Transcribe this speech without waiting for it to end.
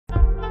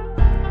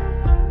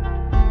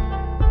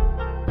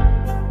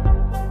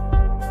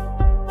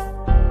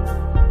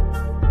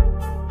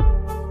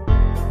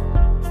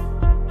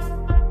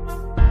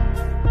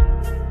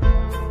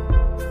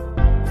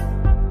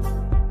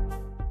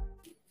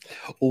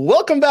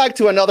Welcome back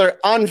to another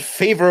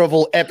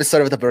unfavorable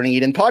episode of the Burning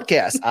Eden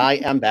podcast. I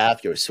am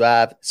Bath, your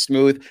suave,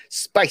 smooth,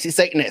 spicy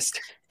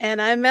Satanist.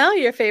 And I'm Mel,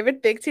 your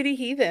favorite big titty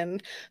heathen.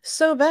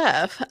 So,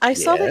 Beth, I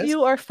saw that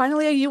you are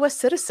finally a U.S.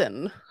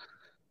 citizen.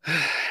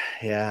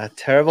 Yeah,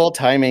 terrible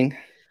timing.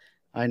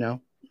 I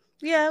know.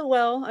 Yeah,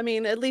 well, I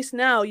mean, at least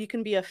now you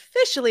can be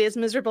officially as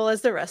miserable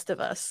as the rest of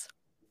us.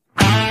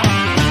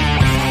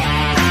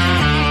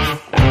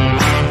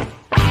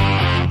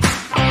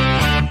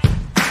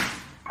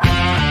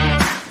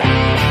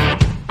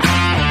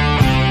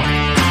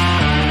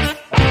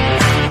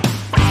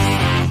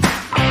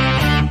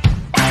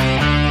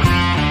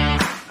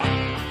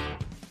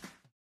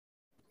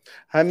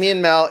 I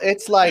mean, Mel,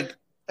 it's like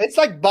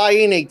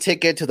buying a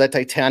ticket to the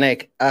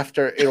Titanic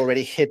after it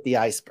already hit the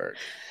iceberg.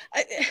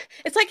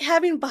 It's like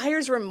having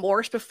buyer's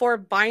remorse before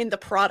buying the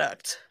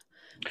product.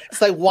 It's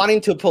like wanting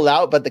to pull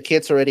out, but the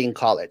kid's already in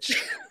college.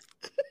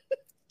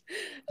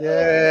 Yay!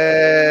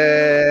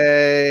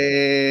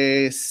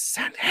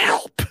 Send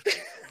help.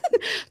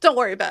 Don't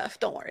worry, Beth.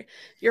 Don't worry.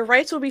 Your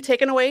rights will be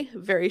taken away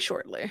very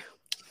shortly.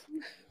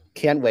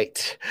 Can't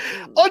wait.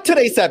 On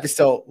today's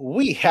episode,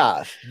 we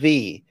have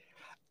the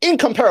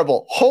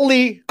incomparable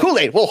holy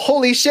Koolaid. Well,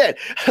 holy shit.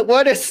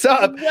 What is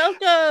up?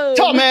 Welcome,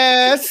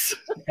 Thomas.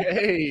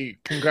 Hey,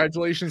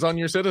 congratulations on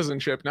your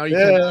citizenship. Now you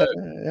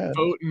can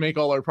vote and make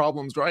all our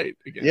problems right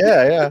again.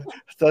 Yeah.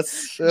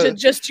 That's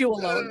just you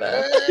alone,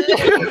 Beth.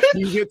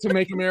 You get to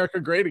make America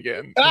great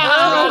again.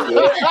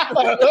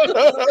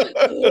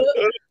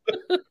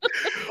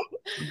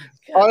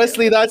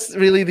 Honestly, that's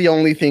really the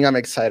only thing I'm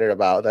excited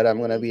about, that I'm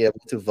going to be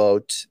able to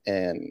vote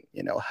and,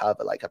 have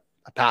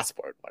a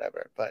passport,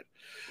 whatever. But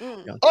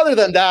other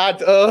than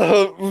that,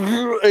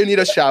 I need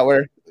a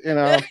shower,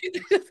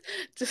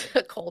 Just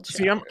a cold shower.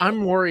 See,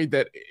 I'm worried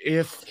that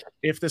if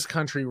this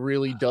country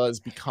really does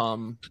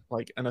become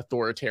like an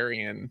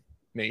authoritarian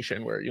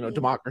nation where,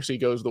 democracy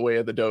goes the way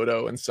of the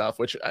dodo and stuff,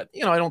 which, I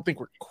don't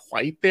think we're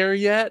quite there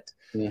yet.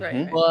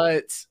 Right.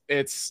 But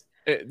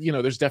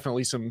there's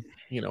definitely some,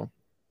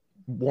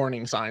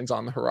 warning signs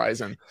on the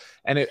horizon.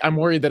 And I'm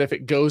worried that if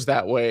it goes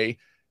that way,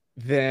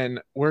 then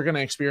we're going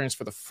to experience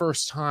for the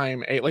first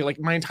time, like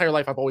my entire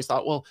life, I've always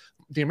thought, well,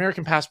 the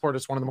American passport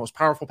is one of the most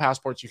powerful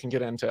passports you can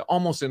get into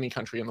almost any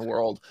country in the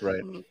world.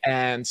 Right.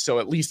 And so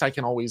at least I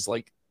can always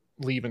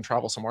leave and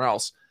travel somewhere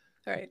else.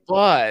 Right.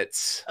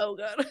 But oh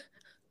god,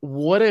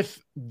 what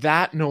if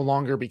that no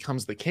longer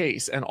becomes the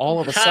case? And all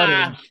of a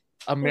sudden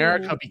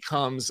America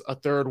becomes a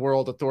third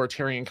world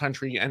authoritarian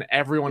country and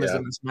everyone is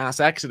in this mass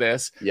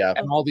exodus. Yeah.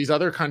 And all these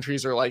other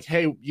countries are like,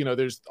 hey,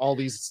 there's all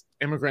these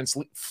immigrants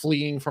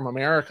fleeing from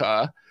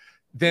America.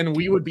 Then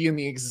we would be in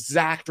the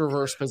exact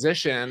reverse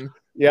position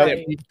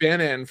that we've been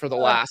in for the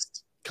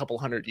last couple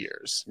hundred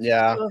years.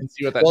 Yeah.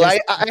 See what that well,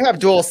 I have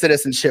dual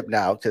citizenship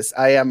now because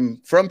I am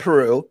from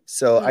Peru.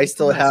 So I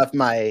still have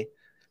my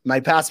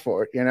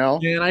passport, Yeah,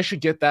 and I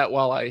should get that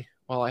while I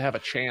have a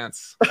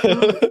chance.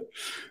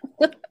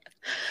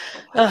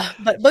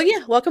 But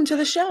yeah, welcome to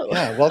the show.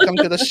 Yeah, welcome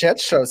to the shit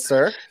show,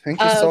 sir.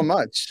 Thank you so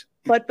much.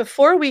 But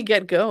before we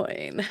get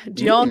going,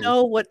 do y'all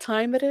know what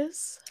time it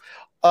is?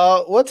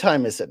 What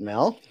time is it,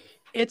 Mel?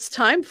 It's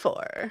time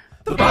for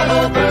the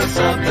Bible verse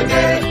of the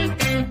day.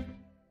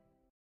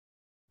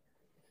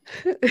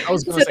 I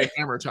was going to say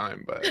hammer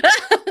time, but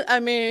I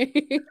mean,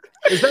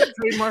 is that a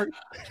trademark?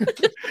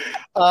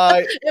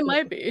 It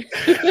might be.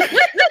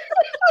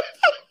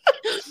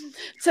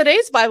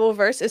 Today's Bible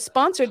verse is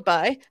sponsored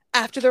by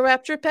After the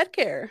Rapture Pet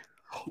Care.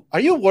 Are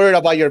you worried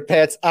about your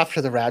pets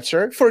after the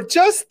rapture? For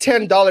just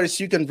 $10,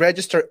 you can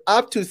register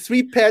up to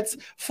 3 pets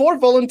for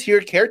volunteer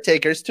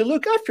caretakers to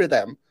look after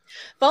them.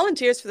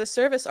 Volunteers for the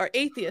service are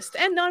atheists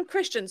and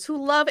non-Christians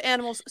who love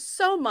animals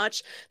so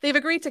much they've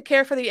agreed to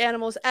care for the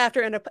animals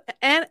after an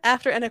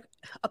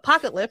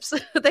apocalypse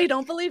they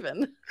don't believe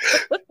in.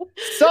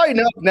 Sign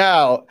up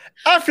now.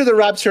 After the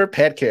Rapture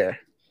Pet Care.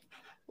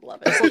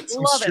 Love it. Like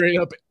some straight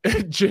up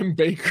Jim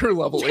Baker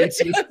level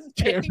atheist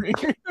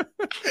scamming.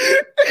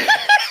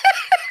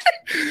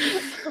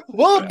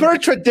 Well, per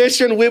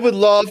tradition, we would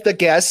love the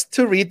guest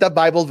to read the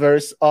Bible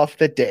verse of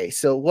the day.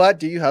 So what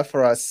do you have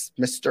for us,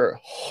 Mr.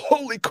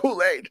 Holy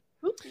Koolaid?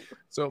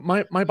 So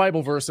my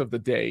Bible verse of the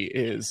day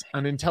is,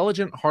 an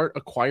intelligent heart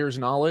acquires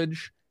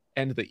knowledge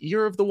and the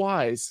ear of the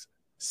wise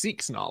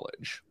seeks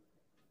knowledge.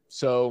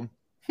 So,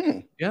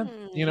 yeah,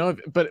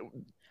 but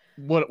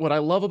what I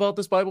love about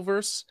this Bible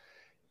verse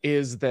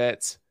is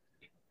that,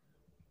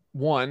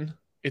 one,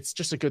 it's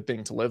just a good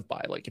thing to live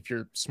by. Like, if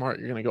you're smart,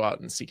 you're going to go out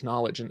and seek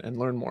knowledge and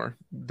learn more.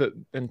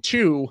 And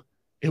two,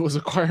 it was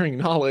acquiring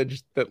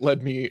knowledge that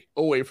led me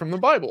away from the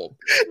Bible.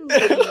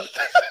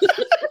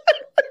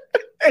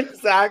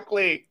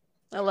 Exactly.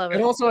 I love it.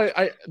 And also,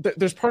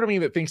 there's part of me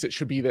that thinks it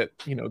should be that,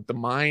 the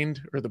mind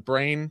or the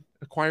brain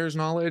acquires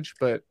knowledge.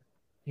 But,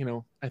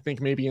 I think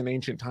maybe in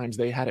ancient times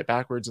they had it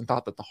backwards and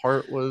thought that the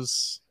heart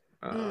was,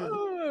 I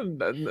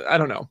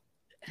don't know.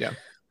 Yeah.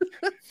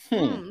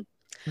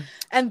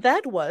 And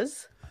that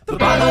was the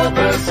Bible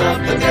verse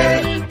of the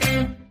day.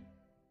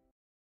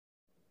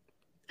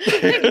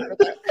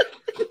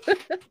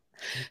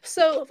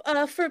 So,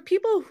 for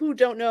people who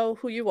don't know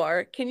who you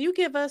are, can you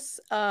give us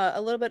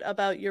a little bit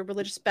about your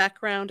religious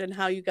background and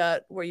how you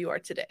got where you are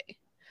today?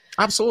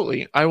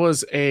 Absolutely. I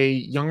was a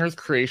young earth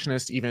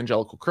creationist,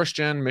 evangelical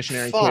Christian,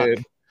 missionary Fuck.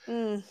 kid.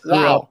 Grew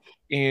up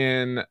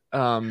in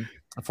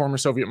a former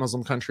Soviet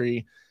Muslim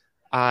country.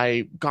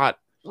 I got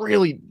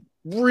really,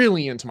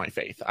 really into my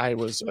faith. I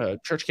was a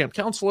church camp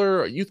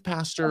counselor, a youth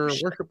pastor, a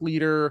worship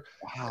leader.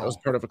 I was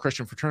part of a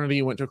Christian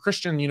fraternity, went to a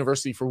Christian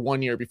university for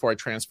 1 year before I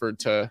transferred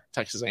to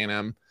Texas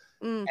A&M.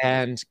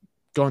 And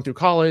going through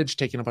college,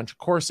 taking a bunch of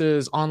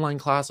courses, online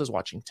classes,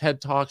 watching TED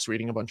Talks,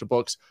 reading a bunch of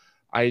books,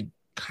 I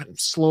kind of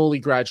slowly,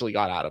 gradually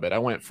got out of it. I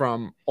went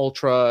from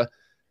ultra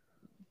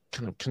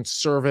kind of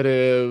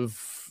conservative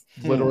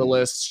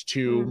literalist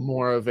to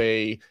more of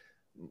a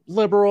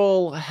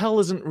liberal, hell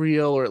isn't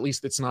real, or at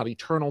least it's not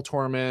eternal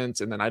torment.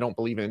 And then I don't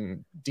believe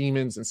in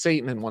demons and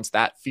Satan. And once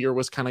that fear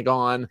was kind of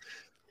gone,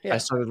 I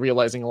started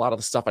realizing a lot of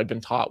the stuff I'd been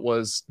taught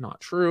was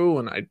not true.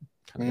 And I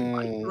kind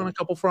of been on a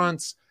couple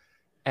fronts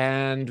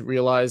and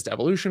realized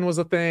evolution was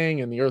a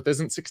thing and the earth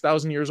isn't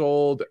 6,000 years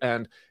old.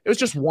 And it was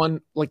just one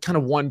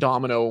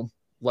domino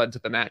led to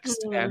the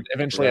next. And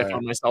eventually I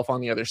found myself on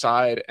the other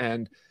side.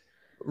 And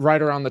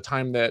right around the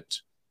time that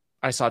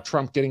I saw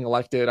Trump getting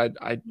elected,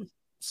 I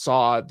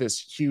saw this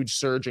huge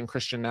surge in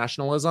Christian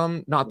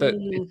nationalism. Not that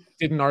it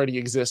didn't already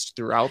exist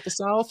throughout the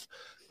South,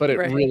 but it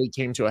really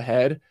came to a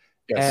head.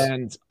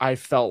 And I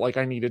felt like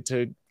I needed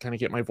to kind of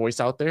get my voice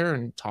out there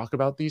and talk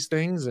about these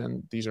things.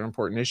 And these are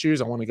important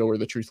issues. I want to go where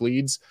the truth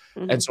leads.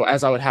 And so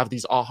as I would have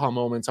these aha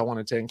moments, I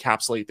wanted to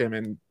encapsulate them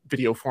in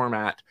video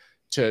format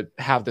to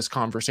have this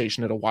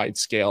conversation at a wide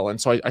scale.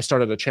 And so I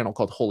started a channel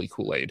called Holy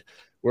Koolaid,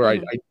 where I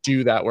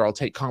do that, where I'll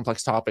take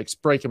complex topics,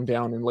 break them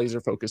down in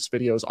laser focused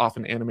videos,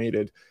 often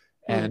animated,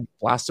 and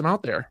blast them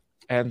out there.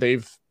 And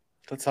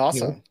that's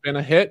awesome. Been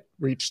a hit,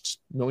 reached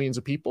millions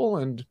of people,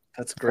 and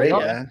that's great.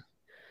 Yeah.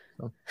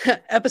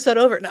 Episode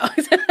over now.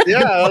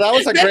 Yeah, that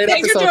was a great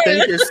episode.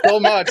 Thank you so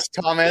much,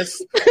 Thomas.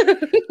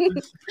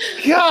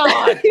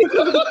 God.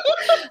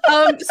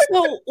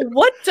 So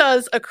what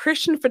does a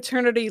Christian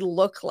fraternity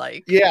look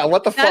like? Yeah,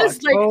 what the fuck? That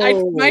is like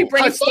my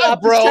brain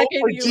stopped bro,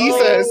 checking for you.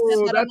 Jesus.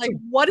 And I'm like,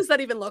 what does that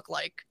even look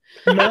like?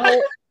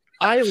 No,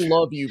 I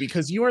love you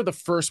because you are the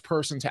first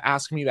person to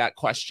ask me that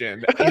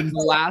question in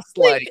the last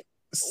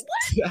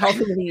how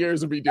many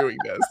years of me doing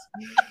this.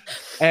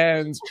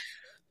 And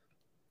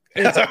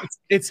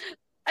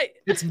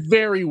it's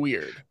very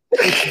weird.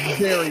 It's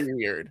very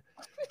weird.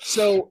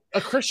 So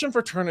a Christian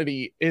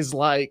fraternity is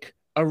like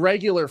a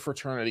regular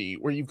fraternity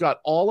where you've got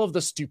all of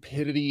the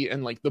stupidity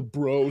and like the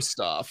bro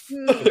stuff,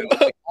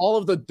 all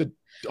of the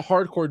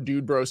hardcore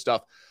dude bro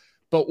stuff,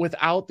 but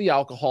without the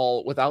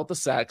alcohol, without the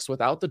sex,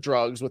 without the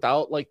drugs,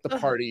 without like the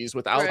parties,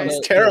 without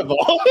it's terrible.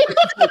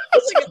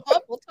 It's like an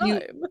awful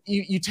time.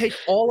 You take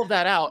all of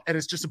that out, and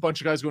it's just a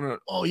bunch of guys going,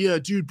 "Oh yeah,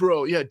 dude,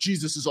 bro, yeah,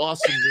 Jesus is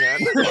awesome, man."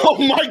 Oh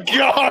my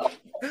god.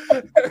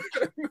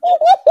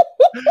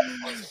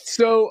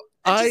 So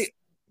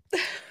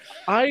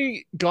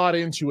I got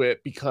into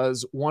it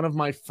because one of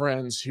my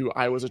friends who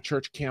I was a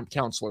church camp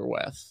counselor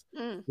with,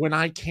 when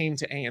I came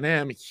to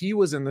A&M, he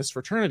was in this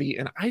fraternity,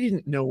 and I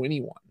didn't know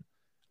anyone.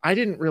 I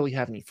didn't really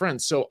have any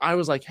friends. So I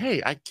was like,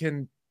 hey, I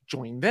can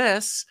join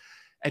this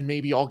and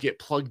maybe I'll get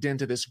plugged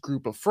into this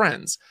group of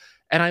friends.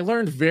 And I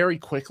learned very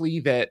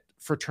quickly that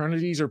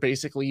fraternities are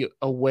basically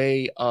a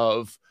way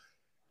of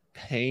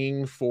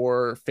paying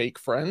for fake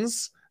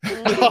friends.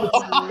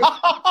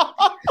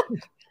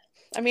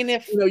 I mean,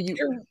 if your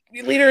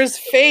leader is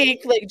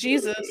fake, like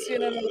Jesus, you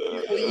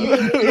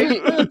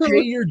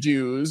pay your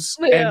dues,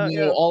 and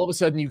all of a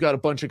sudden you got a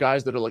bunch of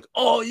guys that are like,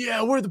 "Oh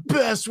yeah, we're the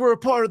best. We're a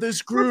part of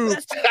this group."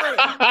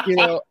 And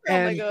oh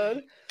my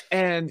god.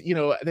 And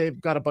they've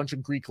got a bunch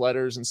of Greek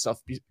letters and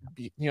stuff,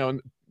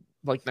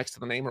 like next to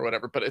the name or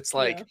whatever. But it's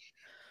like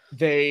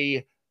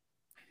the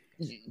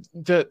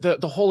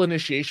whole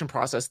initiation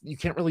process, you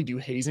can't really do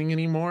hazing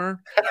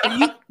anymore.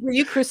 Were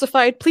you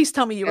crucified? Please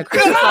tell me you were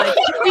crucified.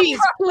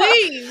 Please.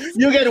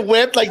 You get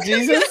whipped like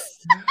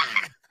Jesus?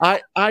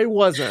 I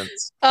wasn't.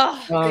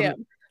 Oh,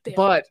 damn.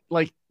 But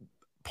like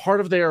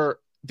part of their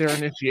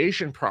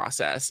initiation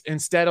process,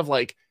 instead of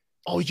like,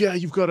 oh yeah,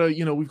 you've got to,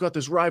 we've got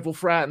this rival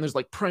frat and there's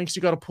like pranks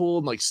you got to pull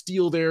and like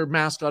steal their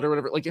mascot or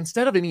whatever. Like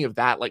instead of any of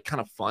that, like kind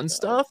of fun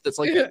stuff that's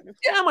like, yeah,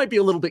 it might be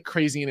a little bit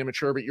crazy and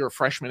immature, but you're a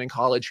freshman in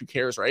college, who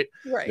cares, right?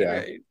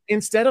 Right.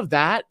 Instead of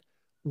that,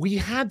 we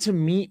had to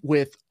meet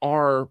with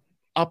our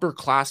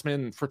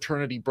upperclassmen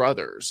fraternity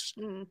brothers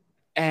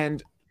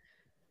and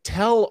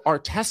tell our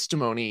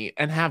testimony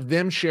and have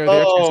them share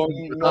their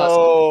testimony with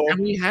us. And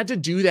we had to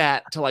do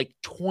that to like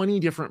 20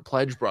 different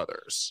pledge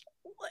brothers.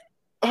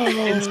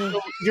 And so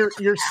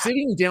you're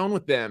sitting down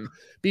with them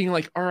being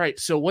like, all right,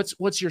 so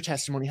what's your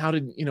testimony? How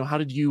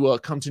did you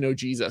come to know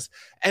Jesus?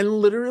 And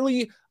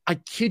literally, I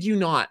kid you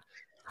not,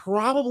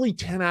 probably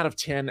 10 out of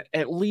 10,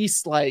 at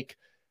least like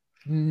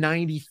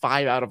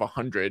 95 out of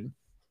 100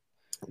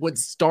 would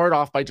start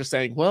off by just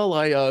saying, well,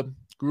 I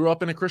grew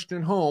up in a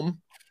Christian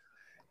home.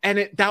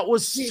 And that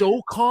was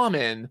so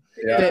common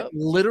that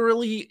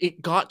literally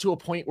it got to a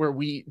point where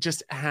we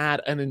just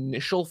had an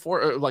initial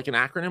for, or like an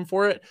acronym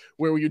for it,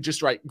 where we would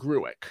just write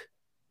GRUIC,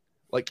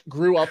 like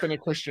grew up in a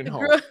Christian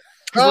home.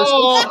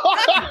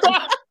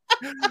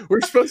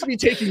 We're supposed to be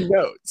taking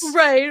notes.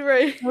 Right.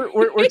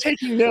 We're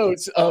taking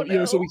notes of,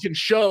 so we can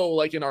show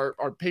like in our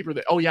paper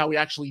that, we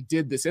actually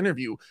did this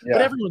interview,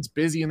 but everyone's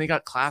busy and they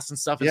got class and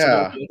stuff. And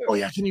so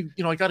like, can you,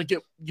 I got to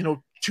get,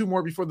 2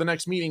 more before the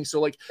next meeting. So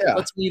like,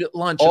 let's meet at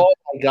lunch. Oh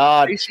my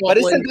God. But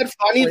isn't it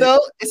funny though?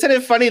 Isn't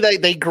it funny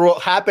that they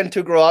happen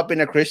to grow up in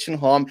a Christian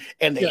home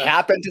and they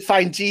happen to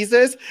find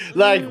Jesus?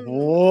 Like,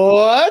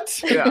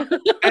 what? Yeah.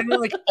 And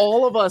like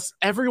all of us,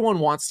 everyone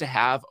wants to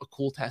have a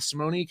cool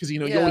testimony because,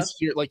 you always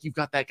hear like you've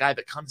got that guy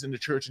that comes into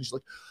church and he's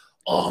like,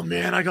 oh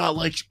man, I got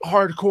like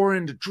hardcore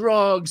into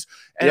drugs.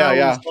 And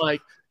I was like,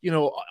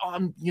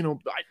 I'm,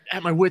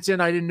 at my wit's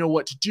end, I didn't know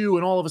what to do.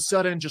 And all of a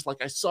sudden, just like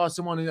I saw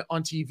someone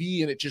on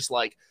TV and it just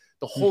like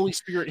the Holy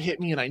Spirit hit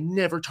me and I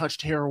never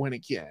touched heroin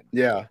again.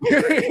 Yeah.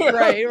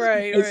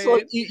 Right. So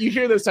like, you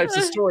hear those types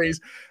of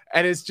stories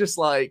and it's just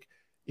like,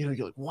 you're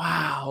like,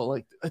 wow,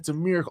 like that's a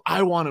miracle.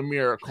 I want a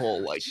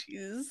miracle. Like,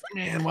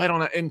 man, why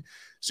don't I? And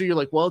so you're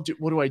like, well,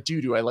 what do I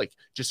do? Do I like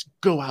just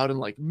go out and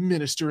like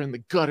minister in the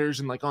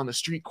gutters and like on the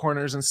street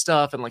corners and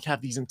stuff and like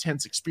have these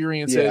intense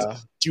experiences? Yeah.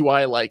 Do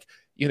I like,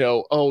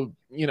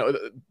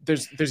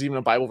 there's even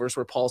a Bible verse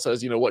where Paul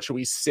says, what should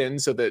we sin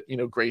so that,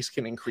 grace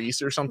can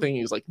increase or something?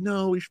 He's like,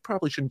 no, we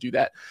probably shouldn't do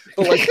that.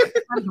 But like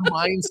the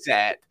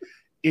mindset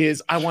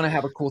is I want to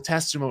have a cool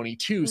testimony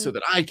too, so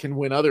that I can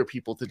win other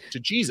people to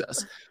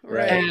Jesus.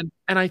 Right.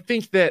 And I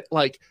think that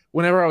like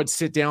whenever I would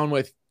sit down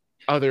with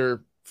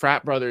other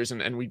frat brothers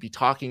and we'd be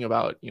talking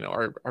about,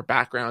 our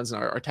backgrounds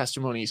and our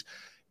testimonies,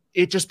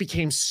 it just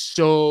became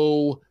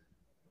so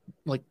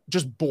like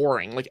just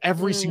boring. Like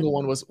every single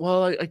one was,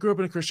 well, I grew up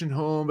in a Christian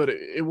home, but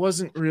it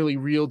wasn't really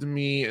real to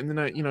me. And then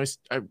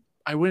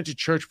I went to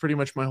church pretty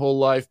much my whole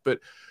life, but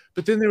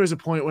then there was a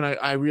point when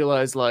I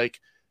realized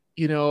like,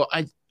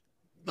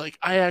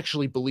 I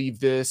actually believe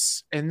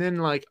this. And then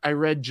like I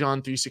read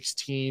John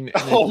 3:16.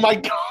 Oh my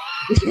God.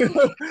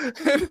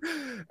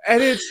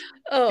 And it's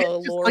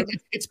Lord. Like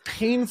it's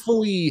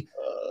painfully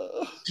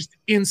just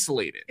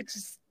insulated.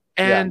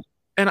 And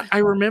I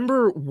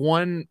remember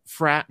one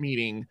frat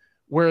meeting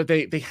where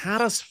they had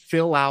us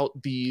fill out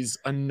these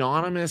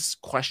anonymous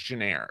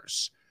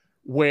questionnaires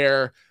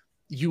where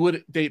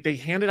they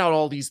handed out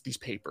all these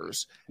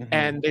papers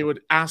and they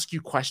would ask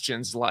you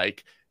questions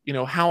like,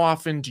 how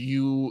often do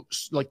you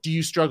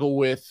struggle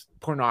with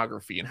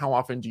pornography and how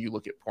often do you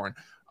look at porn?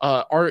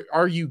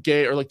 Are you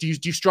gay, or like do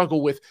you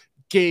struggle with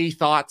gay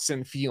thoughts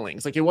and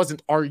feelings? Like it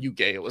wasn't are you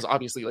gay? It was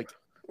obviously like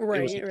it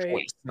was a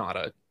choice, not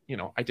a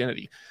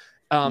identity.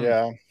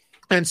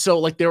 And so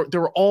like there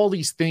were all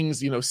these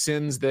things,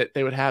 sins that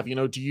they would have,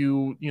 do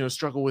you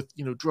struggle with,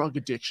 drug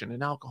addiction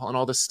and alcohol and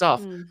all this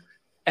stuff.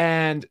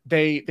 And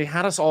they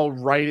had us all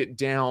write it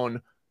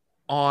down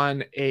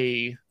on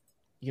a,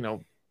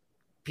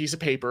 piece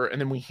of paper.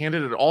 And then we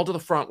handed it all to the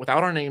front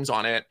without our names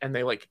on it. And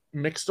they like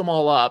mixed them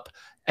all up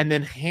and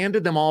then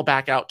handed them all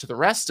back out to the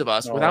rest of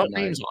us without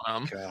names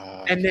on them.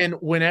 God. And then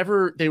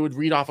whenever they would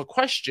read off a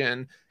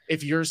question,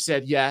 if yours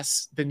said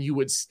yes, then you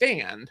would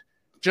stand,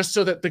 just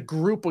so that the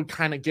group would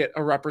kind of get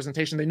a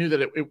representation. They knew that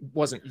it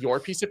wasn't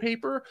your piece of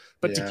paper,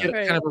 but to get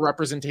kind of a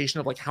representation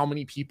of like how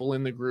many people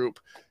in the group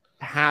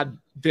had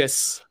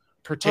this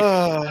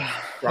particular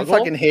I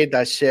fucking hate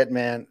that shit,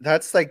 man.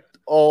 That's like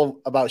all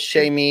about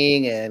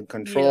shaming and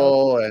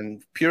control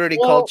and purity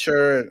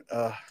culture.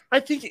 I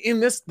think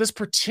in this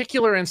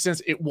particular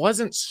instance, it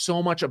wasn't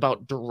so much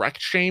about direct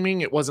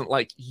shaming. It wasn't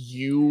like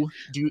you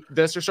do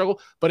this or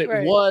struggle, but it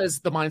was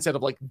the mindset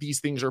of like,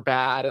 these things are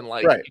bad and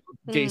like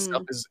gay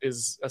stuff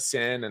is a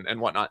sin and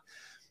whatnot.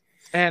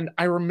 And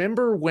I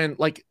remember when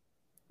like,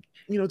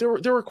 there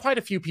were quite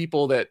a few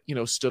people that,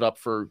 stood up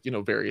for,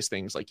 various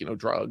things like,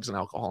 drugs and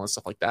alcohol and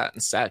stuff like that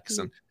and sex.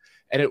 And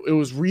it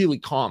was really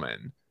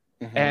common.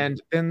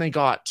 And then they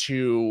got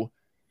to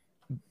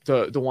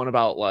the one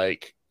about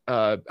like,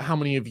 how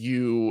many of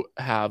you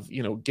have,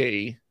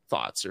 gay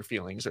thoughts or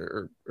feelings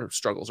or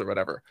struggles or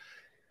whatever.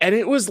 And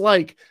it was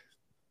like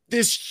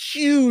this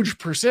huge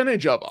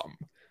percentage of them,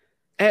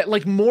 and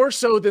like more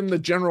so than the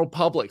general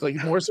public, like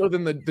more so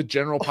than the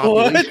general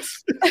population.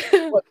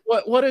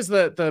 What is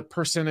the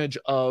percentage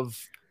of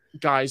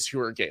guys who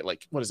are gay?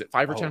 Like, what is it?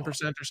 5 or 10% or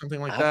something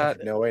like that? I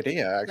have no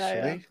idea,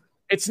 actually.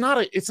 It's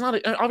not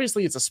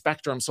obviously it's a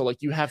spectrum. So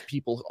like you have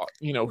people,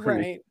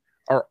 who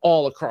are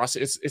all across.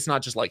 It's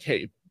not just like,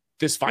 hey,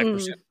 this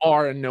 5%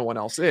 are and no one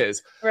else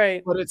is.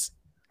 Right. But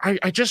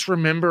I just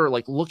remember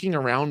like looking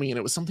around me and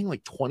it was something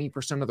like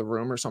 20% of the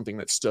room or something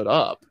that stood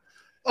up.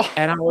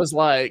 And I was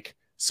like,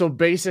 so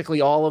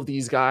basically all of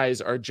these guys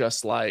are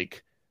just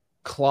like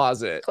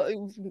closeted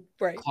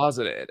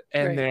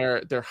and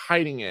they're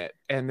hiding it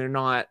and they're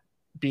not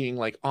being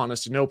like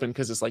honest and open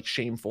because it's like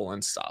shameful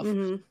and stuff.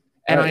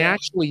 And I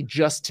actually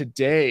just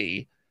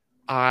today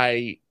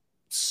I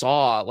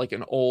saw like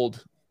an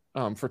old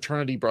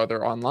fraternity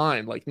brother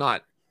online, like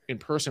not in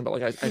person, but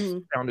like I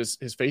found his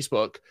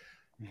Facebook,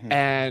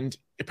 and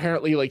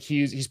apparently like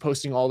he's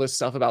posting all this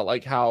stuff about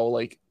like how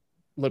like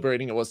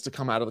liberating it was to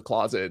come out of the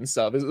closet and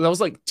stuff. That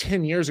was like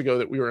 10 years ago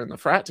that we were in the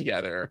frat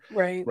together.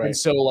 Right. And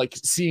so like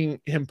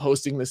seeing him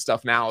posting this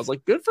stuff now is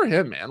like good for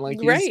him, man. Like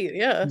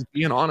he's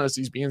being honest,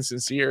 he's being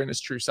sincere and his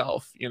true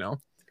self, you know.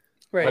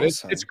 Right. But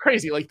it's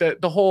crazy. Like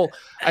the whole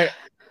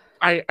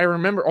I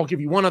remember, I'll give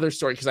you one other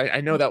story because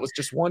I know that was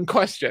just one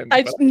question.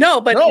 Like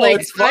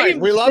it's fine.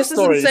 We love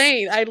stories. This is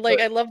insane. I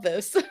love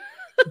this.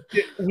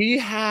 We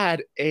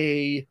had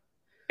a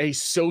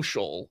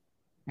social,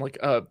 like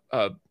a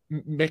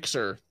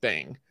mixer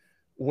thing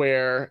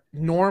where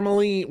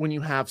normally when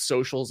you have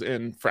socials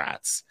in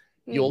frats,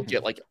 you'll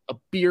get like a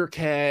beer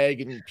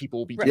keg and people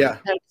will be doing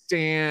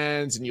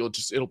headstands and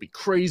it'll be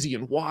crazy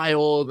and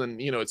wild.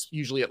 And, you know, it's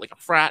usually at like a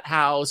frat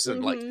house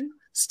and like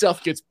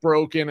stuff gets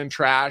broken and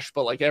trash,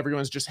 but like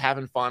everyone's just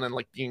having fun and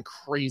like being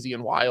crazy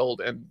and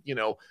wild. And, you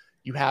know,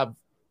 you have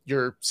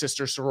your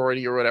sister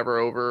sorority or whatever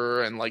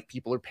over and like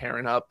people are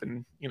pairing up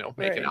and, you know,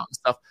 making out and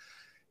stuff.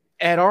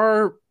 At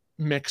our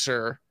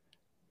mixer,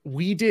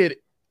 we did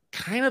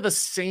kind of the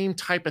same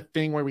type of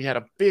thing where we had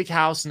a big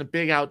house and a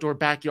big outdoor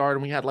backyard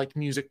and we had like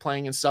music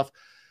playing and stuff,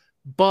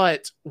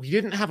 but we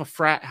didn't have a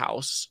frat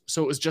house.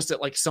 So it was just at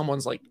like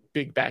someone's like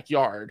big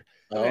backyard.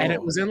 And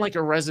it was in like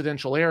a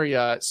residential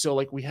area. So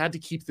like we had to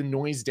keep the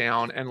noise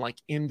down and like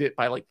end it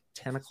by like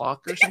 10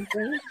 o'clock or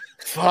something.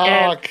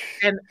 Fuck.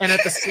 And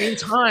at the same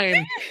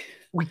time,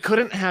 we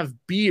couldn't have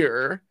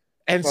beer.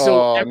 And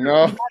so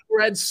everyone had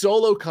red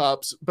Solo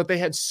cups, but they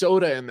had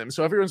soda in them.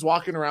 So everyone's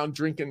walking around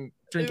drinking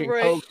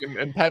Coke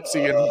and Pepsi.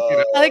 And, you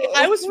know. Like,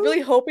 I was really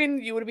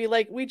hoping you would be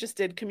like, we just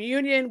did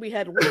communion. We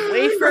had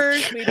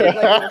wafers. We did like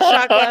a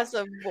shot glass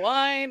of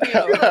wine, you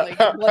know, like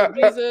blood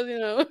Jesus, you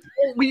know.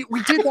 We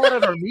did that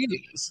at our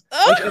meetings.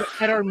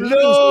 Like, at our meetings,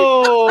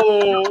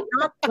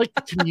 not like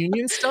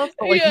communion stuff,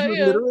 but like we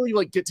would literally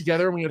like get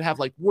together and we would have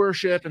like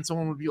worship and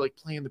someone would be like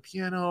playing the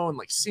piano and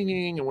like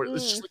singing. And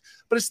it's just like,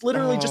 but it's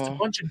literally just a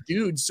bunch of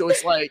dudes. So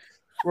it's like,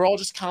 we're all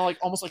just kind of like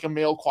almost like a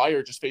male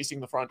choir just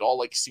facing the front, all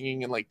like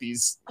singing in like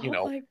these, you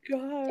know,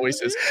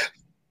 voices.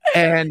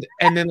 And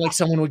then like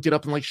someone would get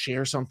up and like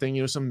share something,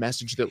 you know, some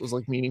message that was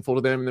like meaningful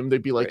to them. And then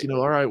they'd be like, you know,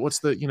 all right, what's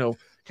the, you know,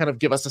 kind of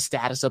give us a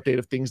status update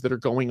of things that are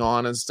going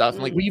on and stuff.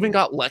 And like we even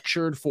got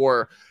lectured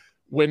for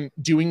when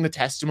doing the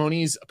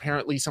testimonies.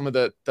 Apparently some of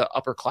the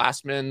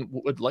upperclassmen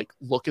would like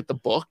look at the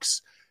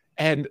books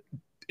and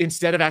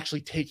instead of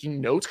actually taking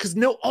notes, because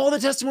all the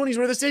testimonies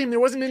were the same. There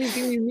wasn't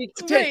anything unique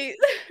to take.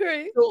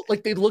 Right. So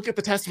like they'd look at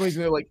the testimonies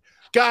and they're like,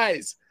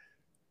 guys,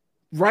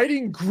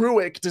 writing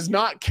Gruick does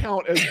not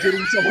count as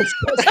getting someone's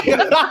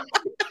testimony.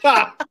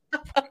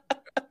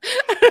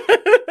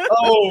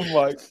 Oh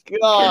my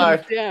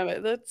god. Damn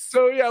it. That's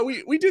so yeah,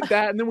 we did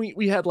that. And then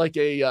we had like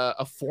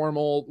a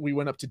formal, we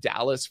went up to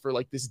Dallas for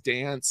like this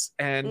dance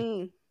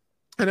and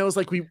it was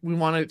like we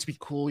wanted it to be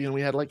cool, you know.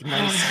 We had like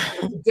nice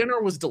dinner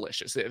was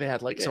delicious. They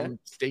had like some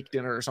steak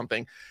dinner or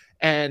something,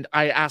 and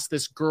I asked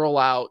this girl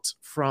out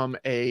from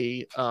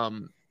a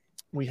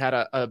we had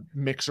a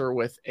mixer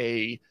with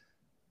a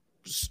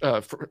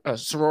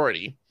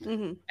sorority,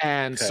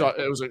 and so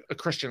it was a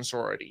Christian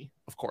sorority,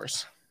 of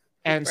course.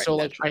 And so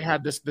like I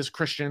had this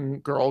Christian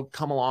girl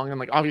come along, and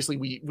like obviously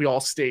we all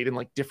stayed in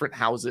like different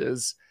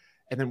houses.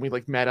 And then we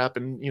like met up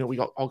and, you know, we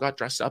all got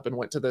dressed up and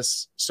went to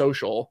this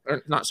formal.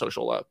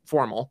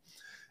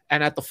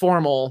 And at the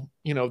formal,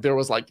 you know, there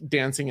was like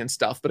dancing and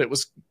stuff, but it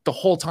was the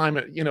whole time,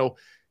 you know,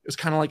 it was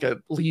kind of like a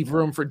leave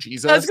room for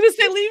Jesus. I was going to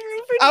say leave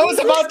room for Jesus. I was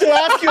about to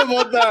ask you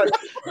about that.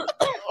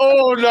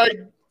 Oh, like,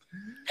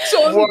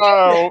 so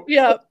wow.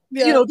 Yeah.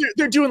 You know,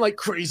 they're doing like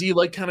crazy,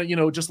 like kind of, you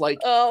know, just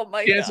like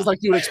dances like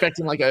you would expect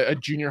in like a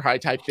junior high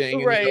type thing.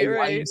 And, right.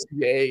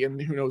 YMCA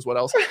and who knows what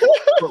else.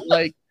 But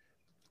like,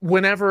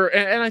 whenever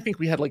and I think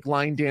we had like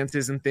line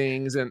dances and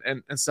things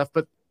and stuff,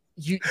 but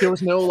there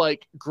was no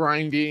like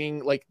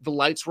grinding. Like the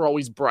lights were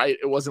always bright.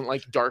 It wasn't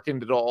like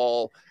darkened at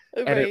all.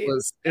 And it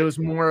was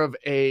more of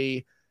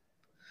they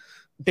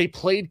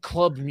played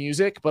club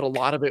music, but a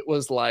lot of it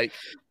was like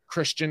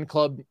Christian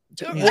club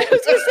music.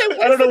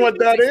 I don't know what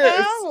that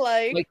is.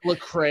 Like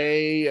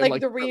Lecrae and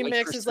like the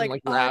remix is like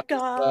oh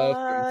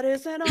God,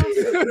 isn't awesome.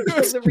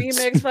 The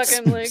remix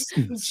fucking like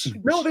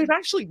no, they've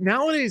actually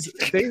nowadays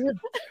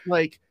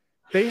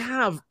they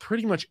have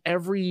pretty much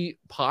every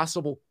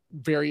possible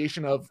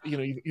variation of, you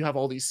know, you have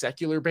all these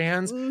secular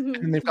bands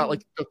and they've got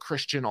like a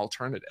Christian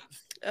alternative.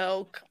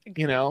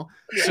 You know,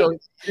 so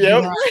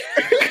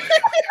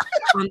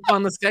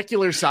on the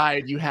secular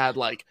side, you had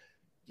like,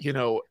 you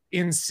know,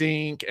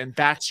 NSYNC and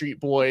Backstreet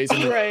Boys,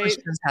 and the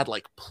Christians had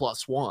like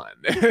 +1.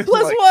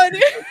 +1.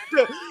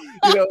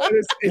 You know,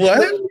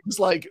 it's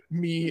like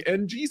me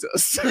and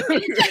Jesus.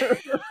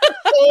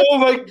 Oh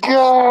my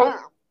god!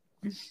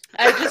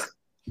 I just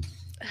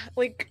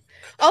like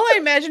all I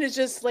imagine is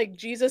just like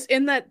Jesus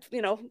in that,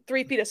 you know,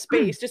 3 feet of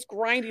space, just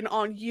grinding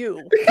on you,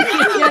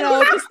 you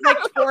know, just like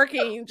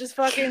twerking, just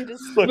fucking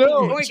just.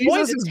 No,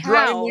 Jesus is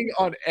grinding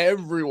on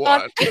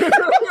everyone.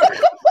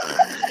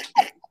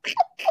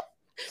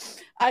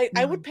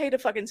 I would pay to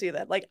fucking see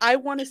that. Like, I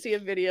want to see a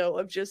video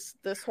of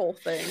just this whole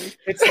thing.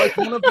 It's like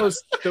one of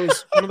those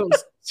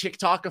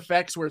TikTok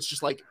effects where it's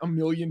just like a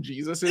million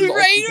Jesuses all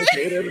Right?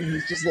 duplicated, and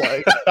he's just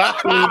like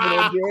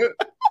leaning into it.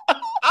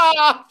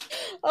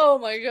 Oh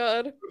my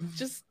god.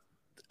 Just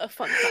a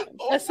fun time.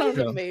 That sounds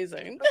Yeah.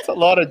 amazing. That's a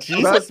lot of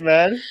Jesus,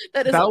 man.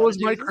 That is a That lot was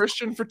of my Jesus.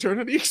 Christian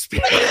fraternity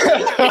experience.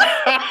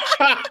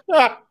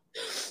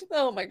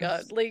 Oh my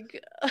god.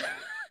 Like Wow.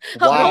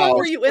 how long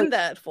were you in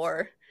that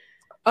for?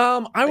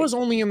 I was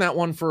only in that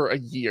one for a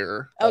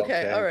year.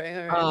 Okay, Okay. all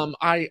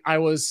right. I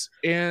was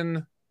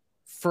in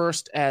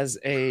first as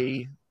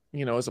a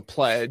as a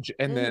pledge,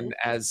 and then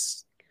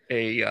as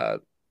a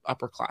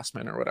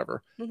upperclassman or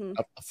whatever, Mhm.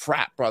 a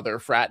frat brother,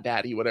 frat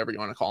daddy, whatever you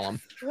want to call him.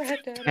 Frat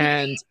daddy.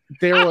 And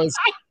there was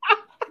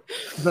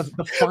the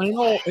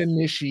final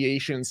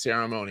initiation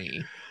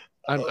ceremony.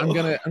 I'm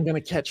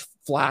gonna catch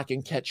flack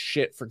and catch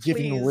shit for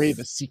giving Please. away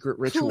the secret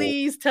ritual.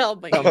 Please tell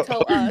me,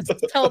 tell us,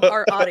 tell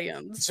our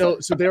audience. So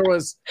there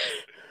was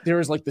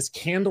like this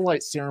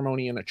candlelight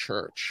ceremony in a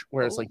church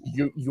where it's like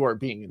you are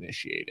being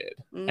initiated,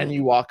 and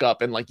you walk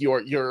up and like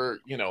your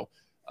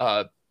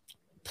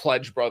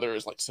pledge brother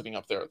is like sitting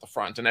up there at the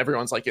front, and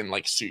everyone's like in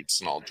like suits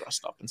and all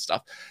dressed up and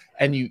stuff,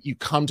 and you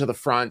come to the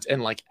front,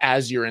 and like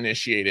as you're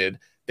initiated,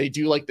 they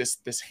do like this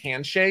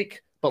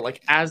handshake, but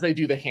like as they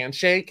do the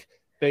handshake,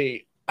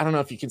 I don't know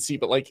if you can see,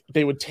 but like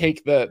they would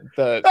take the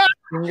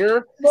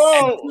finger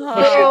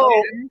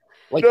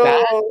like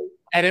that,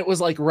 and it was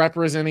like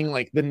representing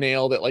like the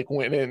nail that like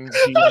went in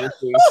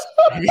Jesus's.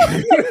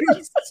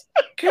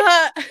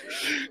 God.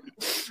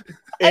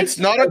 It's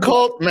not a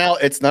cult, Mel.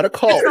 It's not a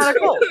cult. It's not a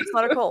cult. It's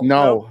not a cult.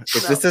 No.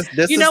 This is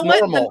You know what?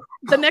 normal.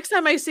 The next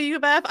time I see you,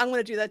 Beth, I'm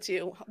gonna do that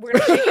too. We're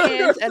gonna shake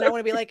hands, and I want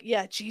to be like,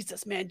 "Yeah,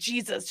 Jesus, man,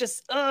 Jesus,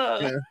 just,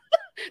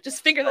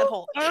 just finger that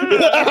hole."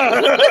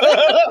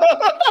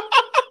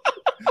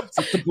 It's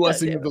like the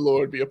blessing of the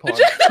Lord be upon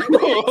you.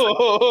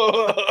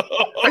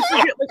 I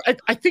forget, like,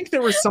 I think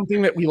there was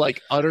something that we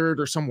like uttered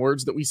or some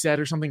words that we said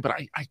or something, but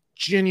I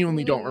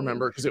genuinely don't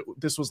remember because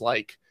this was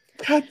like,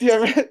 God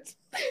damn it.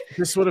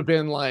 this would have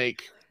been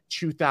like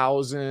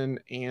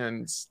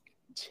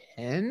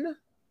 2010.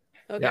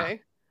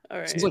 Okay, all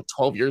right. This was like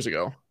 12 years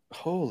ago.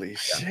 Holy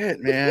shit,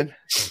 man.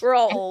 We're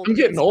all old. I'm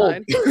getting It's old.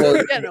 fine. Well,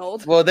 We're getting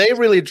old. Well, they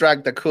really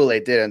drank the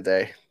Kool-Aid, didn't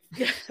they?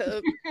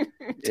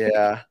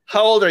 Yeah.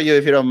 How old are you,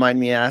 if you don't mind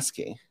me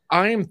asking?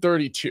 I am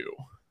 32.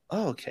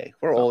 Oh, okay.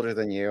 We're older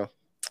than you.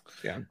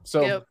 Yeah.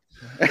 So Yep.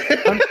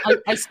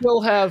 I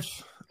still have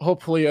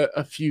hopefully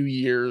a few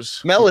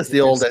years. Mel is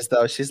the oldest,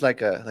 though. She's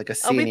like a I'll be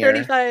senior.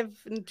 35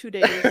 in 2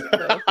 days.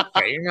 So.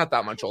 Okay, you're not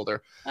that much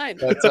older. I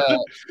know.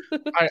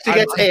 But She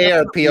gets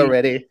AARP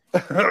already.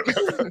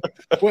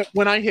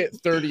 when I hit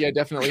 30, I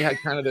definitely had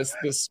kind of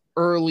this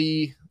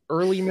early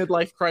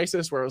midlife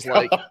crisis where I was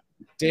like,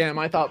 damn,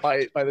 I thought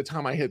by the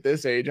time I hit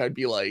this age, I'd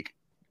be like,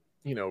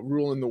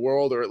 ruling the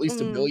world, or at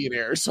least a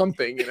billionaire or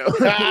something,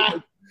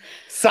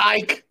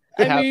 Psych.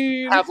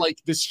 have like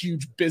this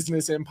huge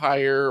business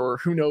empire or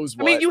who knows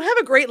what. I mean, you have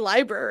a great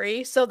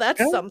library, so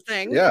that's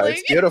something. Yeah, Like,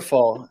 it's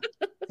beautiful.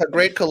 It's a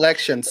great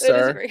collection, it is a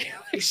sir. great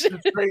collection.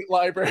 It's a great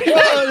library.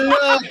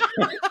 Oh,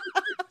 no.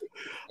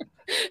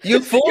 You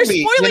fooled You're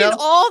me. spoiling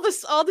all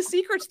the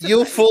secrets. To You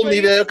this, fooled me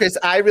like- there because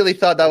I really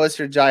thought that was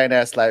your giant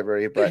ass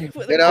library, but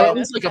With you a know, It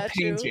was like a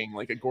statue. painting,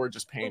 like a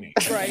gorgeous painting.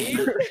 Right.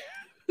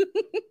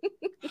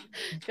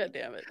 God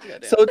damn it.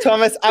 so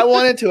Thomas, I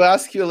wanted to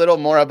ask you a little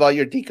more about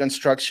your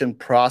deconstruction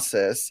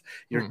process,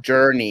 your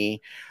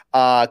journey,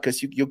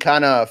 because you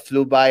kind of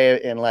flew by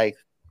it in like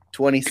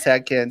 20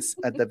 seconds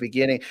at the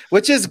beginning,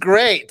 which is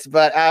great,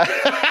 but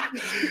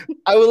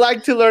I would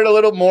like to learn a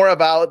little more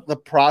about the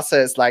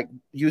process. Like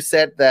you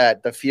said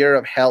that the fear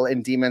of hell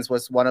and demons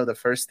was one of the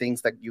first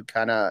things that you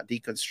kind of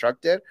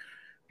deconstructed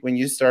when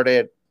you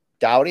started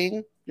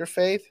doubting your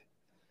faith.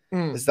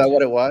 Is that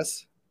what it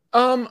was?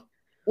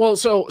 Well,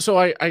 so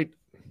I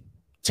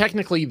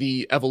technically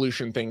the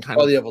evolution thing kind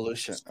of the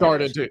evolution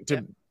started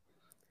to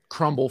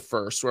crumble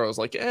first, where I was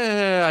like,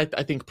 I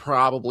think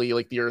probably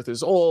like the earth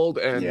is old,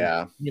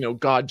 and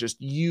God just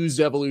used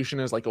evolution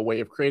as like a way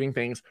of creating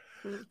things.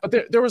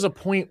 But there was a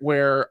point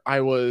where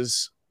I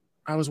was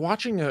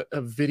watching a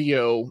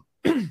video,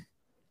 a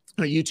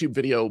YouTube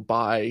video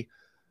by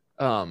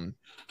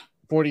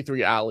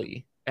 43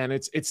 Ali, and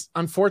it's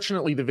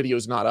unfortunately the video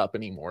is not up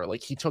anymore.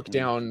 Like he took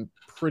down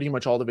pretty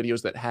much all the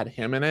videos that had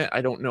him in it.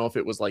 I don't know if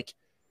it was like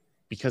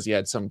because he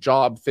had some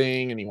job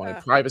thing and he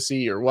wanted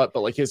privacy or what,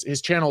 but like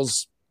his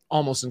channel's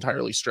almost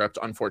entirely stripped,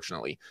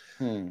 unfortunately.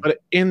 But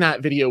in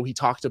that video, he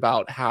talked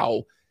about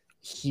how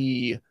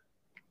he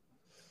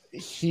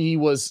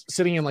was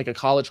sitting in like a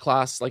college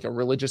class, like a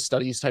religious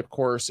studies type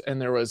course,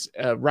 and there was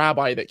a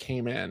rabbi that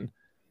came in,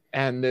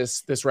 and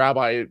this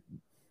rabbi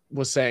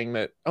was saying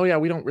that, oh yeah,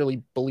 we don't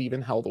really believe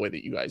in hell the way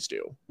that you guys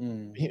do.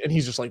 And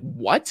he's just like,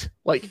 what?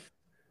 Like,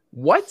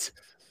 what?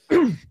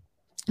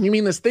 You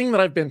mean this thing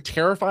that I've been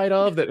terrified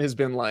of that has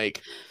been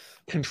like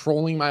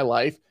controlling my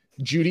life?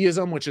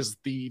 Judaism, which is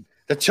the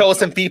The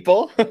chosen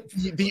people.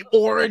 the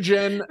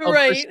origin of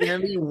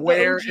Christianity,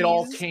 where it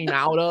all came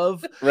out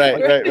of.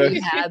 Right. We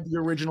had the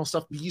original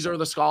stuff. These are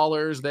the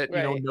scholars that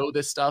know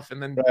this stuff,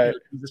 and then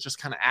Jesus just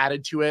kind of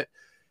added to it.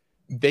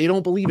 They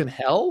don't believe in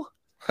hell.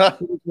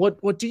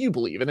 What do you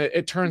believe? And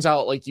it turns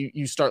out, like,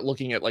 you start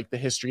looking at like the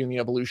history and the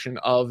evolution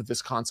of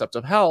this concept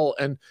of hell,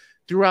 and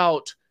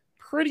throughout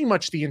pretty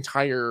much the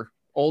entire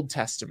Old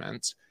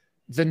Testament,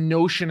 the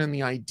notion and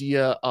the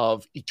idea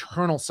of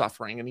eternal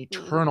suffering and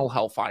eternal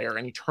hellfire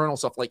and eternal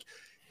stuff, like,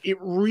 it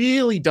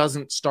really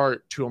doesn't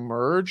start to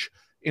emerge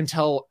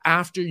until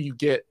after you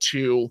get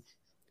to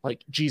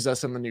like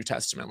Jesus and the New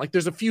Testament. Like,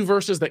 there's a few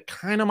verses that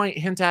kind of might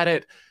hint at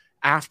it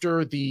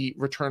after the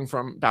return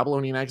from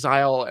Babylonian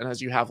exile, and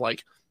as you have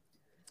like,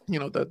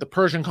 the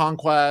Persian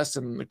conquest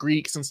and the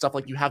Greeks and stuff,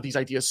 like, you have these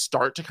ideas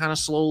start to kind of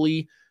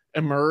slowly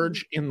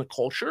emerge in the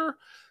culture.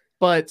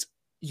 But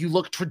you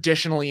look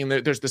traditionally, and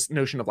there's this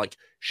notion of like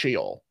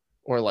Sheol,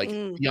 or like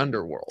the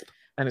underworld,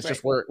 and it's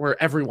just where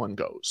everyone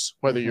goes,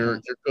 whether you're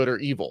good or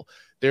evil.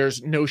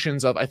 There's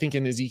notions of, I think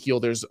in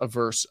Ezekiel there's a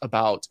verse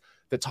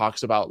that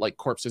talks about like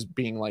corpses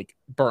being like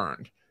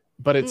burned,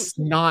 but it's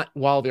not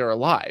while they're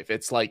alive.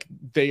 It's like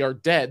they are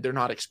dead, they're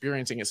not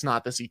experiencing, it's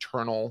not this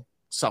eternal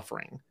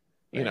suffering,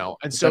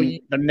 and so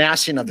the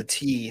gnashing of the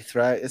teeth,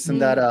 right? Isn't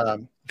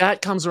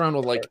that comes around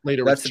with like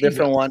later? That's a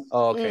different one.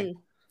 Oh, okay.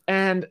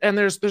 And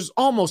there's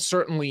almost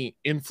certainly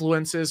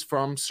influences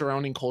from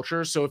surrounding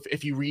culture. So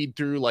if you read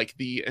through like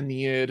the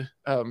Aeneid,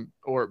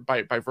 or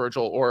by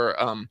Virgil, or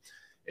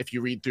if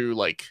you read through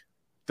like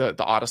the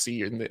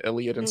Odyssey and the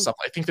Iliad and stuff,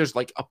 I think there's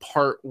like a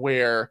part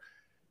where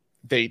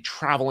they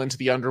travel into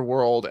the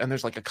underworld, and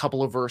there's like a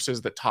couple of verses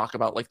that talk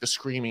about like the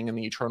screaming and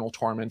the eternal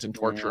torment and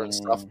torture and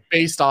stuff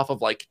based off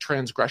of like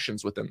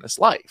transgressions within this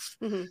life.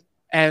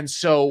 And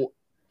so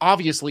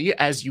obviously,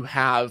 as you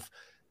have,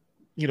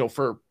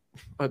 for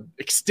an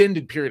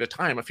extended period of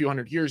time, a few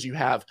hundred years, you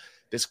have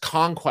this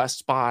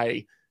conquest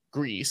by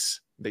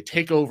Greece. They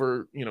take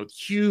over,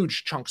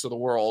 huge chunks of the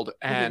world,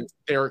 and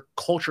their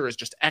culture is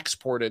just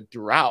exported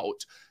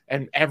throughout,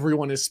 and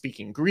everyone is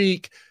speaking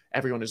Greek.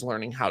 Everyone is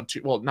learning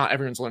not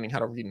everyone's learning how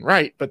to read and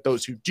write, but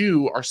those who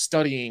do are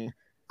studying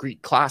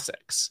Greek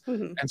classics.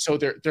 And so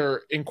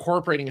they're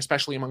incorporating,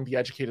 especially among the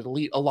educated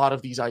elite, a lot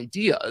of these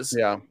ideas.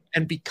 Yeah.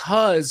 And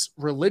because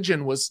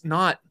religion was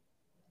not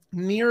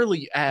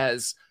nearly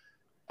as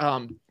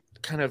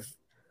kind of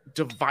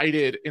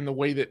divided in the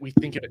way that we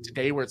think of it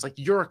today, where it's like,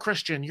 you're a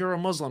Christian, you're a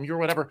Muslim, you're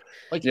whatever.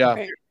 Like,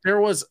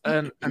 there was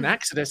an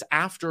exodus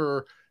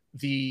after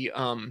the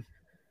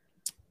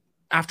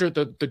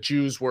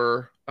Jews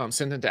were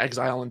sent into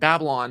exile in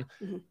Babylon.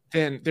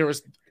 Then there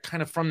was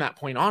kind of, from that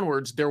point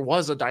onwards, there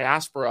was a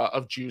diaspora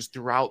of Jews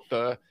throughout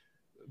the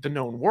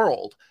known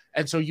world.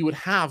 And so you would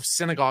have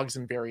synagogues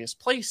in various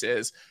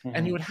places,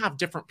 and you would have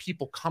different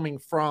people coming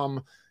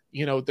from,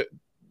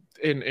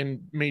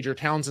 in major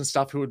towns and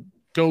stuff, who would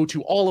go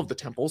to all of the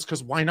temples,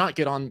 because why not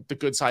get on the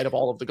good side of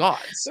all of the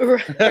gods?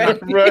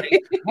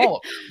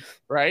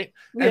 Right.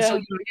 And so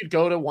you'd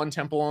go to one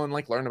temple and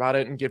like learn about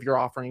it and give your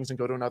offerings, and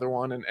go to another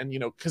one, and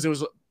because it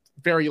was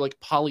very like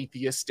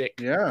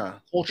polytheistic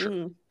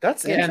culture.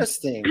 That's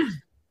interesting.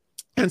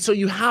 And so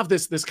you have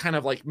this kind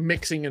of like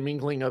mixing and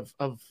mingling of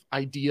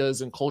ideas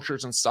and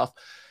cultures and stuff.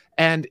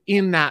 And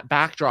in that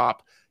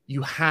backdrop,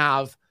 you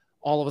have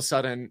all of a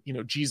sudden,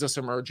 Jesus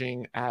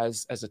emerging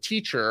as a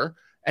teacher.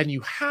 And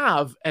you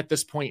have, at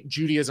this point,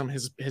 Judaism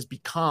has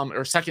become,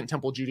 or Second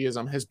Temple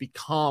Judaism has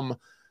become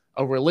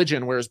a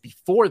religion. Whereas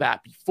before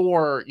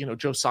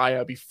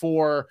Josiah,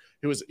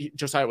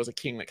 Josiah was a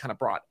king that kind of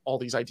brought all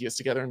these ideas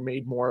together and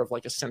made more of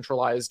like a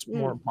centralized,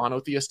 more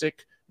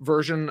monotheistic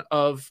version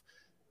of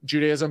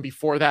Judaism.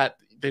 Before that,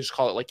 they just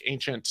call it like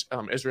ancient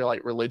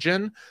Israelite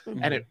religion.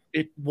 And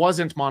it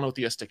wasn't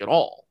monotheistic at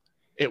all.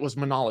 It was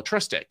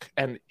monolatristic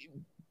and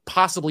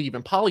possibly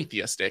even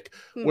polytheistic,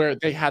 where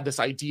they had this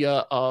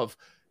idea of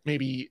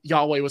maybe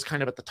Yahweh was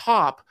kind of at the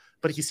top,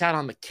 but he sat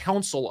on the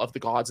council of the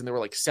gods, and there were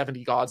like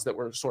 70 gods that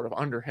were sort of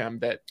under him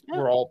that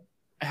were all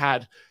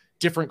had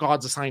different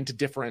gods assigned to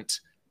different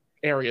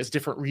areas,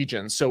 different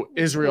regions. So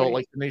Israel,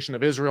 like the nation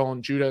of Israel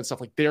and Judah and stuff,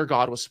 like their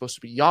God was supposed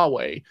to be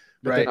Yahweh,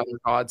 but then other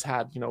gods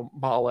had,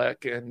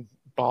 Molech and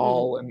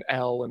Baal and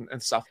El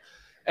and stuff.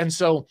 And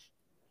so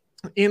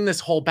in this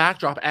whole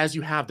backdrop, as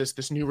you have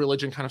this new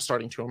religion kind of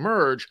starting to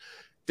emerge,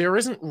 there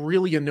isn't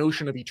really a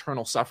notion of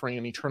eternal suffering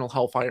and eternal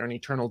hellfire and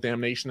eternal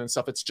damnation and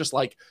stuff. It's just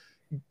like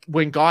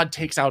when God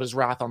takes out his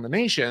wrath on the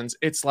nations,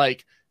 it's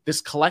like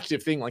this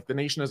collective thing, like the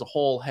nation as a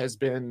whole has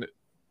been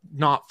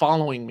not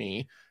following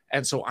me.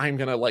 And so I'm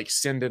going to like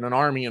send in an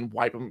army and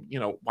wipe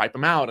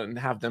them out and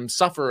have them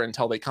suffer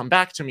until they come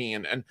back to me.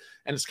 And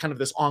it's kind of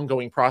this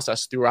ongoing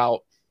process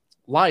throughout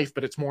life,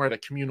 but it's more at a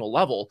communal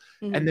level.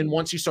 And then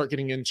once you start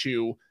getting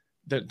into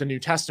the New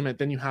Testament,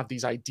 then you have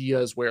these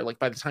ideas where like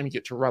by the time you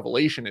get to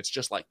Revelation, it's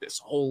just like this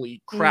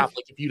holy crap.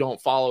 Like if you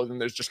don't follow, then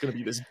there's just going to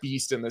be this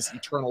beast and this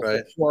eternal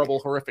horrible,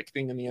 horrific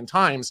thing in the end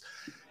times.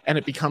 And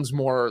it becomes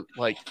more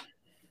like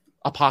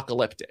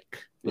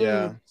apocalyptic.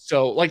 Yeah.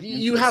 So like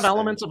you have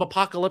elements of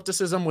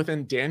apocalypticism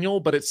within Daniel,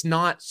 but it's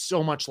not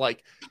so much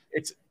like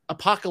it's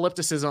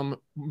apocalypticism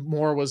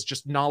more was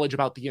just knowledge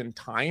about the end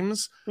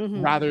times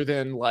rather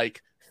than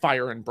like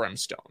fire and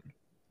brimstone,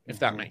 if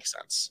that makes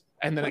sense.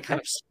 And then it kind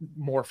of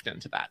morphed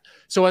into that.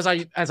 So as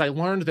I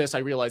learned this, I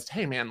realized,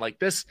 hey man, like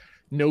this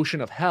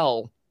notion of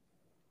hell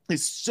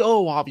is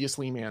so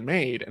obviously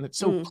man-made and it's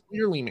so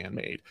clearly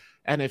man-made.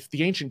 And if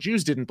the ancient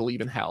Jews didn't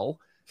believe in hell,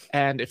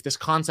 and if this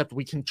concept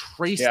we can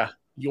trace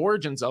the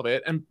origins of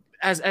it, and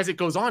as it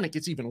goes on, it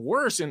gets even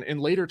worse. In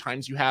later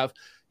times, you have,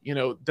 you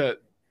know, the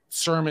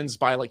sermons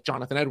by like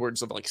Jonathan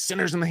Edwards of like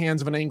sinners in the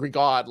hands of an angry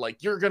God,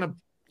 like you're gonna,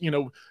 you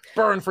know,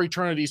 burn for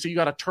eternity, so you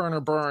got to turn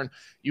or burn.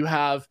 You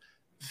have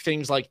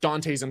things like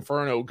Dante's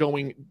Inferno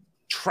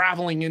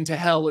traveling into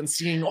hell and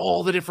seeing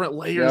all the different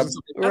layers. That's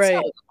not in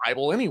the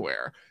Bible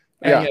anywhere.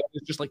 And yet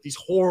it's just like these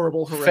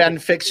horrible fan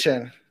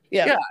fiction.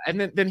 Yeah.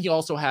 And then he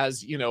also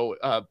has, you know,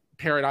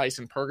 paradise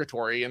and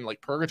purgatory, and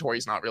like purgatory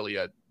is not really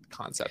a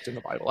concept in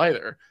the Bible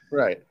either.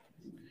 Right.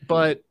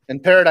 But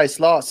and Paradise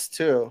Lost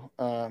too,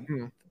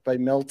 by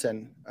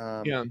Milton.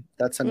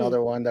 That's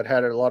another one that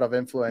had a lot of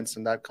influence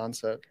in that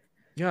concept.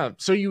 Yeah.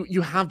 So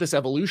you have this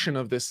evolution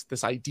of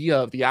this idea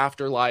of the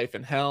afterlife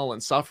and hell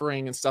and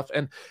suffering and stuff.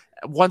 And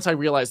once I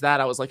realized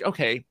that, I was like,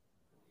 okay,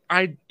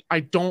 I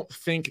don't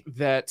think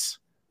that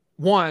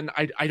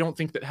I don't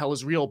think that hell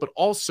is real, but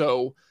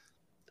also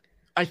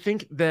I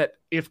think that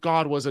if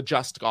God was a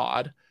just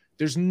God,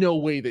 there's no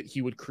way that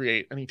he would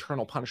create an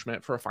eternal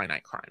punishment for a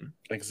finite crime.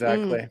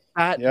 Exactly.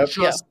 That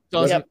just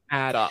doesn't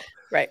add up.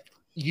 Right.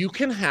 You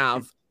can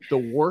have the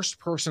worst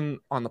person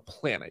on the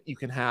planet. You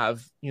can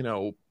have, you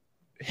know,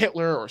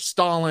 Hitler or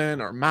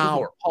Stalin or Mao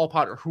or Pol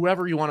Pot or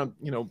whoever you want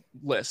to, you know,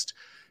 list,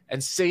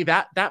 and say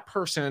that that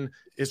person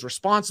is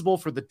responsible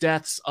for the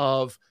deaths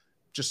of,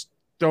 just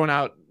throwing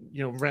out,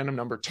 you know, random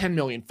number, 10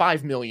 million,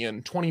 5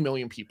 million, 20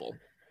 million people,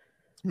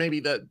 maybe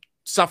the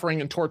suffering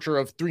and torture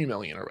of 3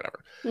 million or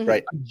whatever.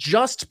 Right.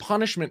 Just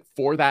punishment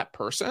for that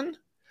person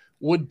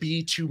would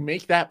be to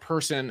make that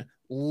person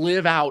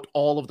live out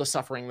all of the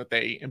suffering that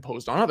they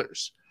imposed on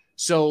others.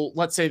 So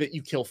let's say that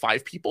you kill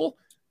 5 people,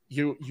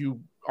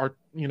 you are,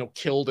 you know,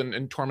 killed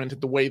and tormented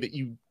the way that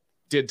you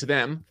did to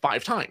them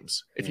 5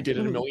 times. If you did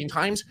it 1,000,000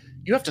 times,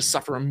 you have to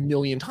suffer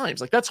 1,000,000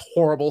 times. Like that's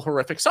horrible,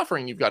 horrific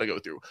suffering you've got to go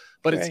through.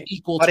 But it's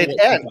equal but to it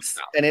ends,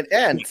 and it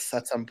ends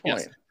at some point.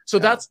 Yes. So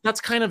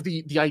that's kind of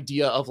the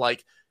idea of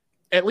like,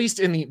 at least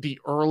in the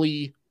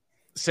early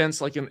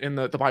sense, like in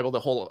the Bible, the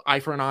whole eye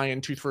for an eye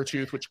and tooth for a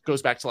tooth, which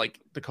goes back to like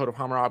the Code of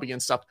Hammurabi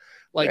and stuff.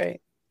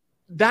 Like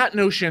that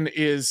notion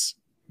is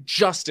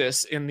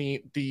justice in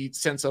the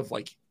sense of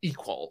like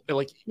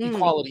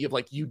equality of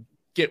like you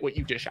get what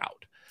you dish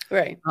out.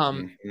 Right.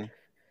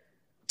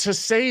 To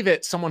say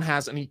that someone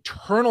has an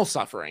eternal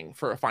suffering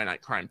for a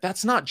finite crime,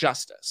 that's not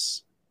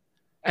justice.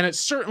 And it's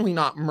certainly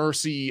not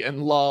mercy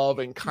and love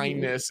and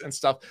kindness and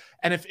stuff.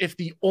 And if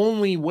the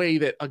only way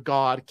that a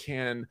God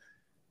can,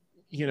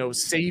 you know,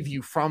 save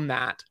you from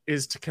that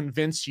is to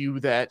convince you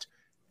that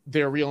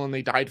they're real and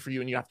they died for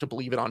you and you have to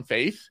believe it on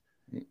faith,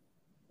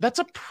 that's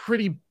a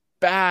pretty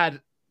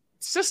bad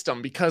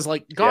system, because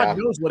like God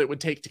knows what it would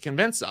take to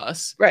convince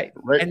us. Right.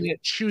 And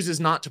yet chooses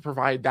not to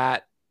provide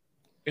that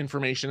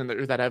information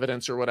and that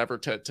evidence or whatever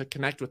to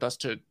connect with us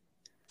to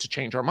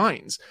change our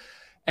minds.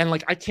 And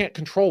like, I can't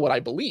control what I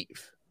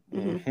believe.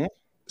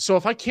 So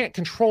if I can't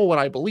control what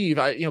I believe,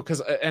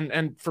 because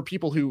and for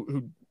people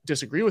who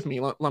disagree with me,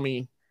 let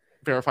me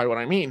verify what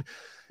I mean.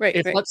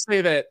 Right. Let's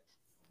say that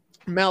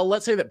Mel,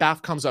 let's say that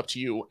Bath comes up to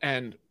you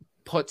and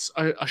puts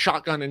a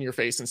shotgun in your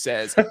face and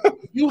says,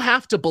 you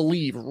have to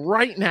believe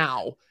right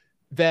now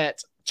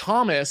that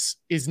Thomas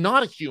is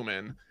not a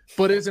human,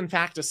 but is in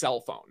fact a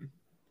cell phone.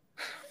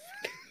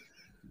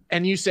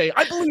 And you say,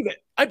 I believe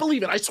it. I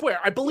believe it. I swear.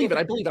 I believe it.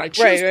 I believe it. I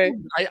choose to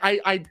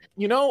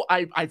believe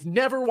it. I've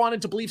never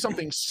wanted to believe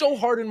something so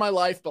hard in my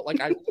life, but like,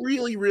 I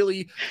really,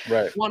 really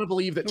want to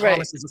believe that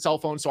Thomas is a cell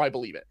phone. So I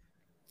believe it.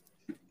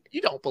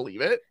 You don't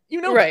believe it. You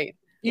know,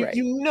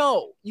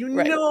 you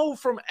know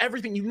from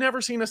everything. You've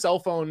never seen a cell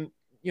phone,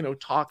 you know,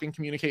 talk and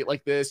communicate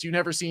like this. You've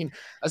never seen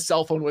a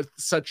cell phone with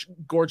such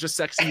gorgeous,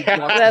 sexy.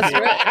 That's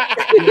right.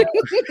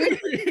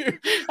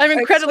 I'm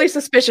incredibly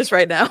suspicious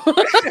right now.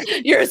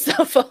 You're a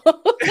cell phone.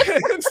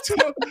 So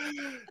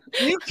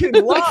you can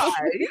lie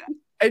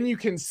and you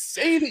can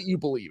say that you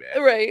believe it.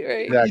 Right.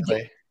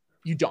 Exactly.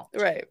 You don't.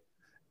 Right.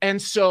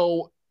 And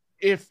so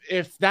if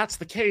that's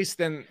the case,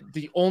 then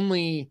the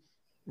only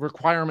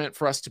requirement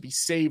for us to be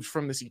saved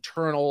from this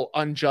eternal,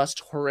 unjust,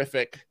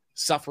 horrific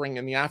suffering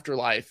in the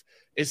afterlife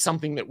is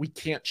something that we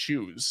can't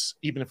choose,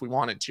 even if we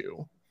wanted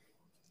to.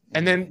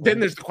 And then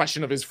there's the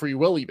question of, is free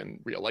will even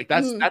real? Like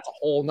that's a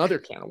whole nother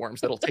can of worms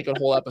that'll take a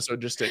whole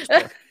episode just to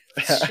explore.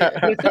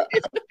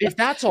 if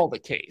that's all the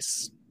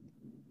case,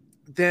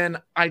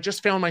 then I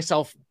just found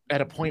myself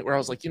at a point where I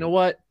was like, you know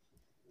what?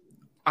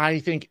 I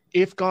think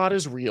if God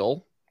is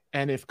real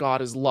and if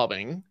God is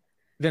loving,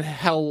 then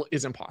hell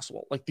is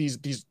impossible. Like these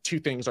two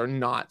things are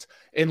not,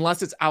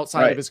 unless it's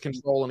outside of his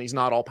control and he's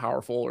not all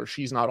powerful or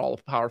she's not all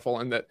powerful,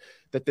 and that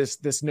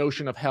this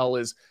notion of hell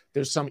is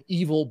there's some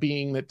evil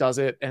being that does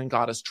it and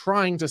God is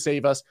trying to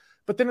save us.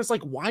 But then it's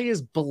like, why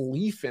is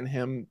belief in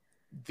him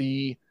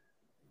the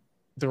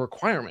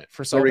requirement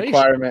for salvation? The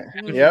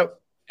requirement. Yep.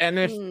 And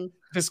if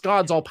this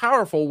God's all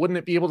powerful, wouldn't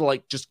it be able to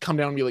like just come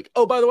down and be like,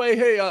 oh, by the way,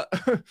 hey,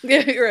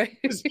 yeah, you're right.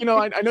 You know,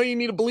 I know you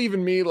need to believe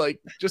in me. Like,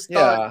 just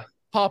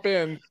pop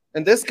in.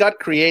 And this God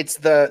creates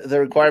the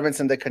requirements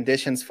and the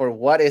conditions for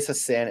what is a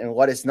sin and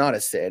what is not a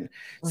sin.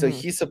 So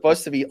he's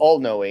supposed to be all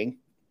knowing,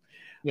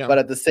 but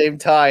at the same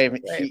time,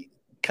 he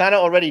kind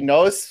of already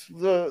knows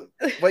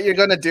what you're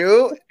gonna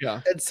do.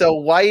 Yeah. And so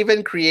why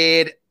even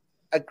create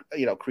a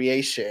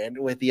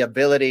creation with the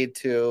ability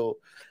to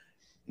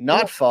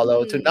not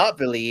follow, to not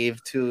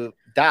believe, to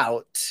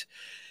doubt?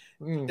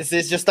 Is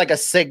this just like a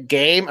sick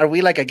game? Are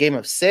we like a game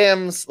of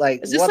Sims?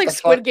 Like, is this like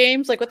Squid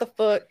Games? Like, what the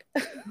fuck?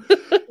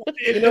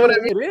 You know what I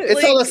mean? It's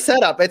like, all a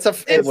setup. It's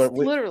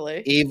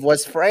literally Eve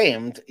was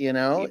framed, you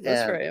know? Eve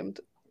was framed.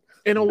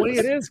 In a way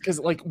it is, because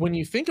like when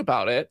you think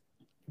about it,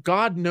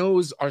 God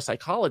knows our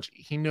psychology.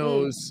 He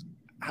knows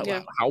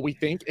how we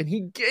think, and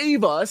he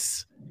gave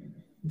us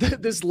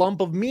this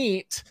lump of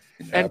meat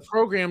and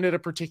programmed it a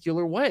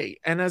particular way.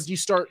 And as you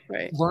start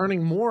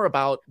learning more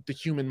about the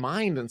human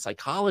mind and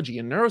psychology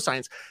and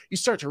neuroscience, you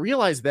start to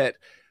realize that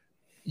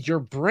your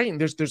brain,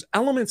 there's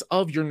elements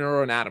of your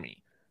neuroanatomy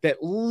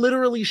that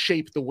literally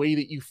shape the way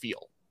that you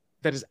feel,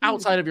 that is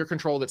outside of your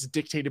control, that's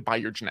dictated by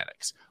your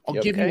genetics. I'll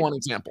give you one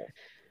example.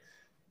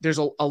 There's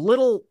a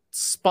little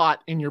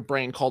spot in your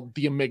brain called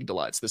the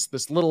amygdala. It's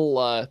this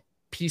little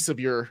piece of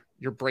your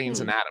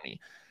brain's anatomy.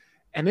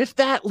 And if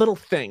that little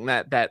thing,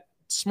 that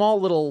small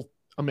little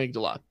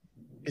amygdala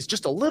is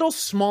just a little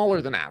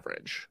smaller than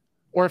average,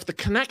 or if the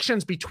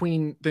connections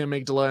between the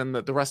amygdala and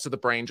the rest of the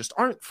brain just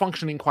aren't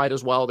functioning quite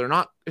as well,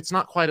 it's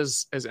not quite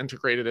as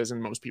integrated as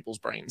in most people's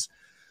brains,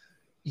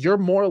 you're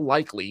more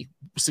likely,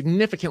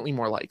 significantly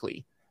more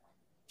likely,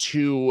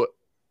 to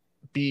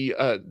be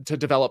to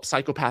develop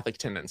psychopathic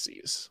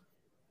tendencies,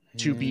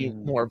 to be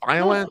more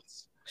violent,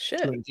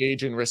 to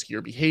engage in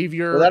riskier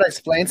behavior. Well, that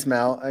explains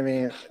Mel. I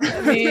mean,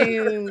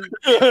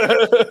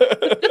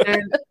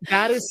 and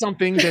that is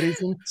something that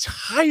is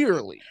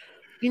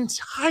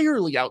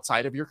entirely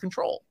outside of your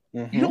control.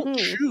 You don't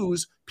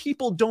choose.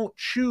 People don't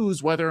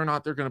choose whether or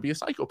not they're going to be a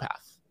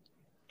psychopath.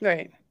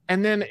 Right.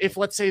 And then if,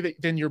 let's say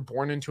that then you're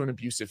born into an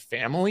abusive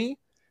family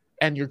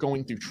and you're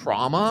going through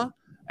trauma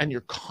and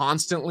you're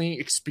constantly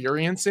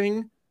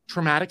experiencing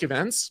traumatic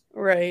events,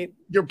 right?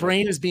 Your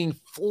brain is being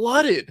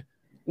flooded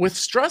with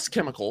stress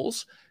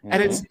chemicals.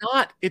 And it's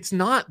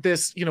not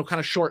this, kind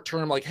of short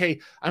term, like, hey,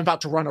 I'm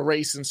about to run a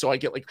race. And so I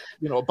get like,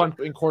 a bunch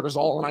in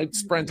cortisol and I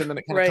sprint and then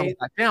it kind of comes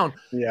back down.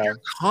 Yeah. You're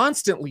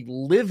constantly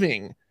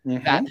living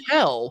that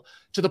hell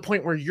to the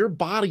point where your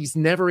body's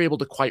never able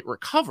to quite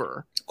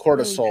recover.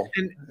 Cortisol.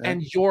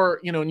 And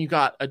you're, and you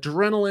got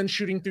adrenaline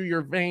shooting through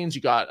your veins.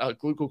 You got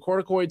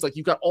glucocorticoids. Like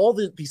you got all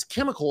these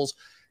chemicals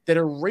that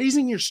are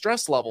raising your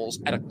stress levels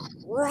at a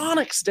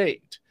chronic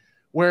state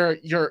where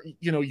your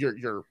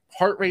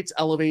heart rate's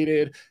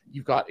elevated.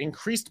 You've got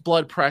increased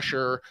blood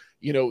pressure.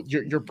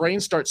 Your brain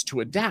starts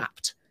to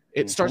adapt.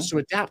 It starts to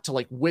adapt to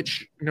like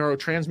which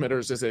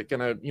neurotransmitters is it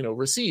going to,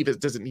 receive?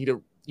 Does it need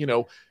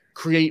to,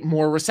 create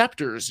more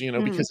receptors,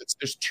 because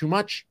there's too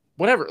much,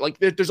 whatever. Like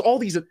there's all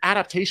these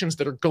adaptations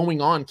that are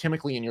going on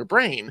chemically in your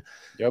brain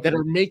that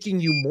are making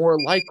you more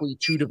likely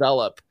to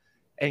develop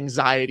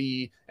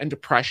anxiety and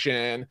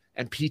depression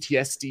and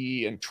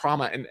PTSD and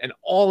trauma and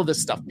all of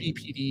this stuff,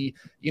 BPD,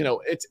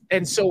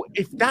 and so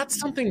if that's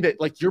something that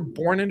like you're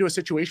born into a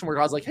situation where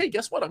God's like, hey,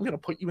 guess what? I'm going to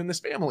put you in this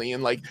family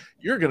and like,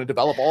 you're going to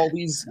develop all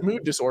these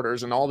mood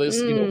disorders and all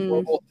this,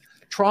 horrible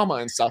trauma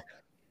and stuff.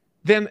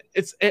 Then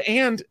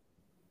and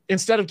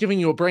instead of giving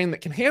you a brain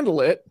that can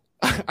handle it,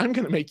 I'm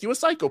going to make you a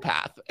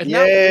psychopath. And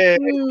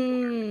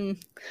and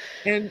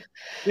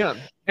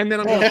then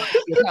I'm going to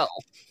put you in hell.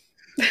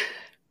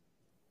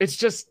 It's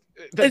just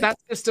that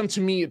system to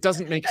me, it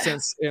doesn't make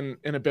sense in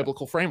a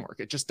biblical framework.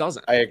 It just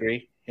doesn't. I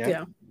agree.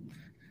 Yeah.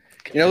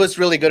 Who's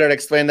really good at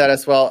explaining that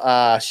as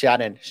well?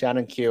 Shannon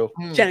Q.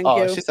 Shannon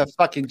Q. She's a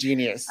fucking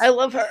genius. I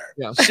love her.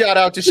 Yeah. Shout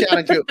out to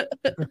Shannon Q.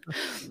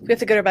 We have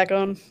to get her back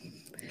on.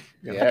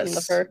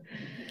 Yes. I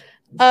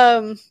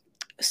love her.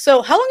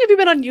 So how long have you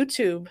been on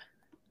YouTube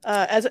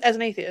as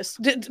an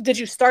atheist? Did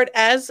you start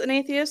as an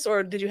atheist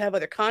or did you have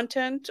other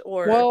content?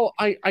 Or well,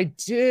 I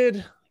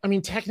did. I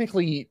mean,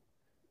 technically,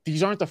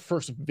 these aren't the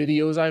first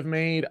videos I've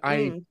made.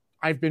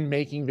 I've been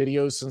making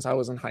videos since I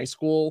was in high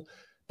school,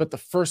 but the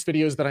first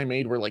videos that I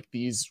made were like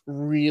these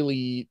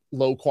really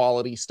low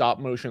quality stop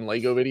motion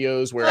Lego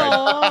videos where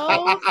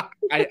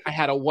I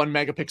had a 1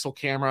 megapixel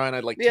camera and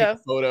I'd like take a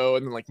photo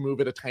and then like move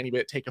it a tiny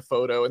bit, take a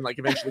photo, and like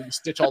eventually you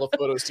stitch all the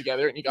photos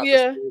together and you got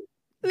this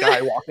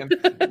guy walking.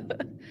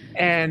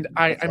 And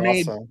I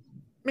made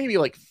maybe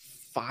like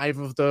 5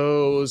 of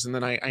those, and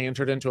then I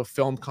entered into a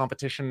film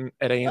competition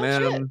at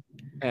A&M,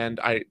 and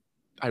I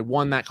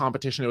won that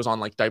competition. It was on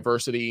like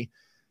diversity,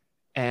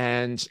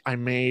 and I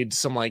made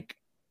some like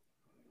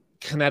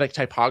kinetic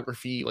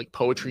typography, like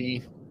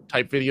poetry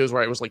type videos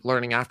where I was like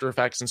learning After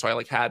Effects, and so I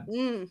like had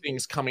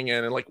things coming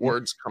in and like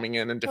words coming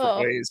in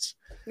different ways.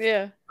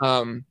 Yeah.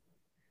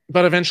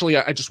 But eventually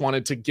I just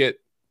wanted to get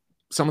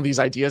some of these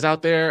ideas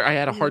out there. I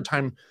had a hard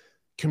time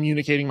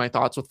communicating my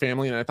thoughts with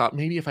family, and I thought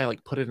maybe if I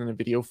like put it in a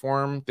video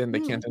form, then they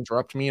can't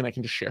interrupt me and I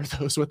can just share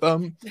those with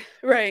them.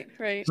 Right.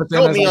 But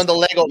Throw me on the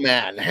Lego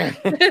man.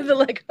 The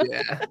Lego.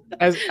 Yeah.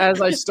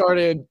 As I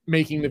started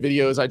making the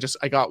videos,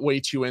 I got way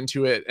too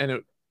into it, and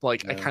it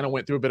like I kind of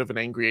went through a bit of an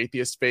angry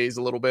atheist phase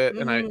a little bit,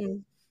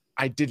 and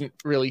I didn't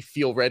really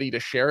feel ready to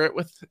share it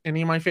with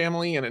any of my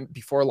family. And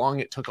before long,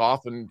 it took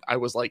off, and I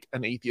was like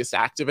an atheist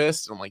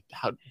activist. And I'm like,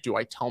 how do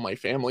I tell my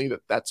family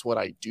that that's what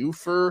I do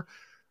for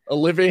a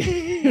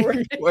living?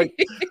 Like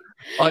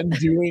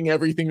undoing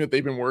everything that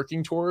they've been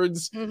working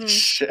towards.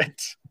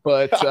 Shit.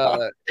 But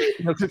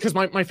because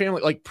my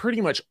family, like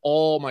pretty much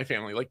all my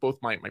family, like both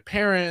my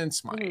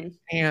parents, my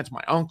aunt,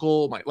 my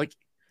uncle,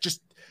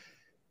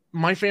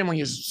 my family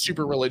is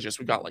super religious.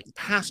 We've got like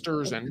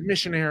pastors and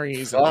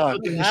missionaries and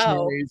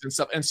missionaries and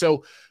stuff. And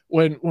so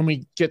when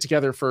we get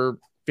together for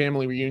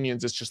family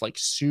reunions, it's just like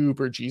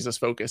super Jesus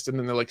focused. And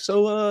then they're like,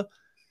 so,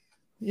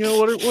 what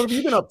have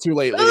you been up to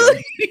lately?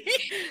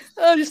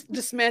 Just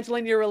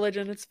dismantling your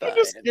religion. It's fine.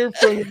 Just your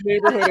friendly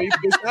neighborhood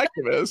atheist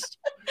activist.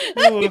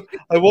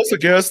 I was a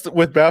guest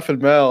with Beth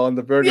and Mel on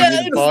the Burger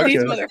These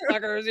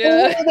motherfuckers.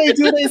 Yeah, they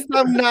do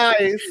something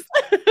nice.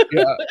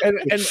 Yeah,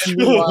 and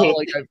meanwhile,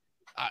 like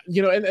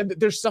and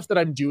there's stuff that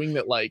I'm doing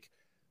that like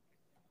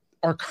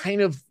are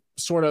kind of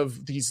sort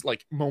of these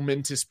like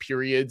momentous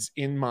periods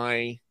in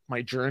my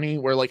journey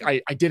where like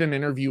I did an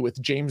interview with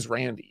James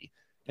Randi,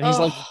 and he's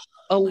like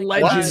a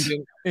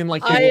legend in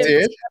like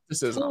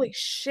skepticism. Holy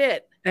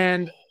shit.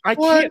 And I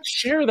can't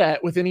share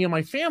that with any of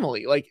my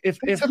family. Like if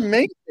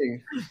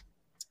amazing.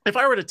 If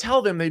I were to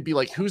tell them, they'd be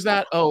like, who's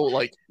that? Oh,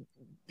 like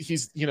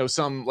he's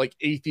some like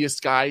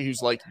atheist guy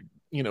who's like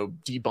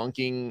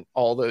debunking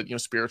all the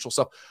spiritual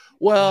stuff.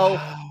 Well,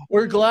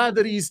 we're glad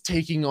that he's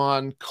taking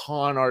on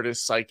con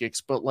artist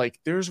psychics, but like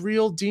there's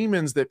real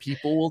demons that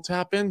people will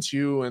tap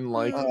into, and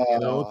like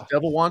the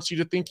devil wants you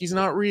to think he's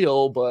not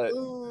real, but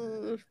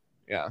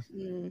yeah.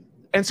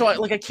 And so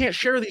I can't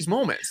share these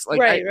moments. Like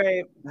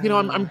right.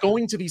 I'm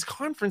going to these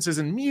conferences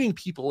and meeting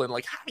people and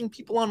like having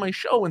people on my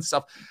show and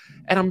stuff,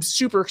 and I'm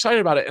super excited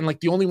about it. And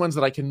like the only ones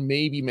that I can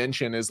maybe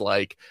mention is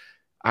like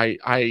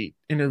I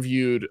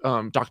interviewed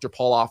Dr.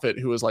 Paul Offit,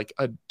 who was like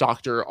a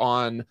doctor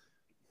on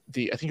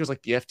I think it was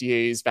like the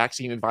FDA's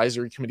vaccine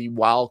advisory committee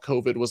while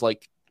COVID was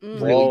like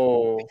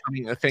really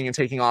becoming a thing and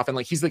taking off. And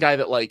like he's the guy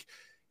that like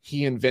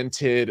he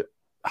invented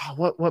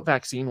what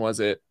vaccine was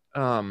it?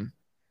 It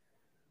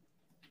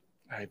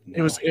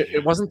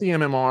wasn't the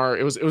MMR.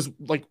 It was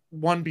like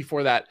one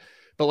before that,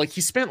 but like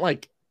he spent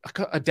like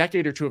a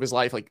decade or two of his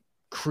life like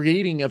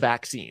creating a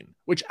vaccine,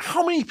 which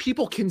how many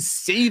people can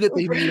say that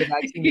they made a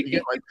vaccine to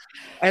begin with?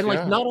 And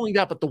like not only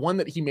that, but the one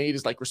that he made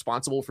is like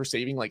responsible for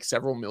saving like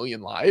several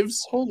million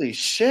lives. Holy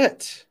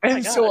shit.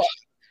 And so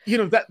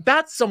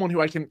that's someone who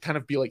I can kind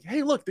of be like,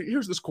 hey, look,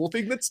 here's this cool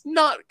thing that's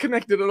not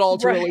connected at all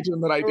to religion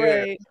that I did.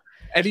 Right.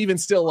 And even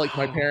still, like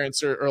my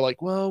parents are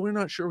like, well, we're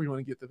not sure we want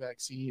to get the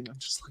vaccine. I'm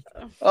just like,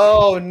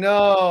 oh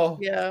no.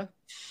 Yeah.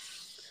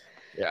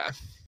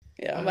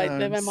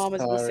 My mom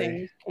was in the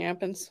same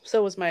camp, and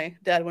so was my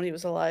dad when he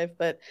was alive.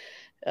 But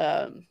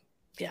I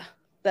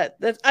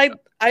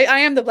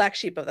am the black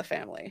sheep of the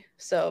family.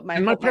 So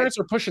my parents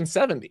are pushing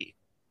 70.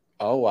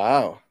 Oh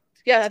wow.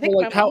 Yeah, I think. So,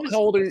 like, how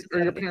old are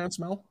your parents,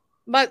 Mel?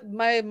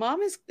 My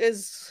mom is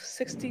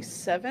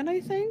 67, I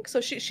think. So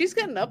she's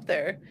getting up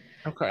there.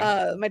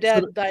 Okay. My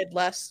dad died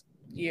last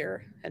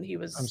year, and he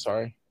was. I'm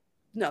sorry.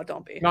 No,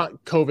 don't be.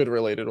 Not COVID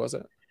related, was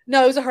it?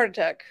 No, it was a heart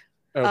attack.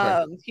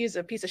 Okay. He's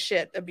a piece of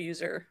shit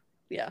abuser.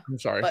 Yeah. I'm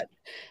sorry. But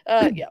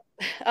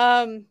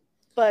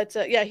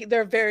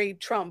they're very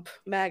Trump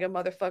MAGA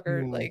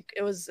motherfucker. Like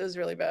it was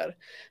really bad.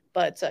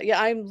 But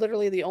I'm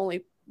literally the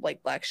only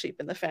like black sheep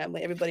in the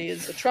family. Everybody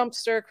is a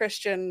Trumpster,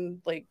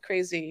 Christian, like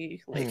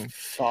crazy, like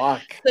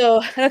fuck.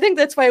 So, and I think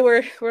that's why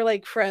we're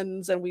like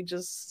friends, and we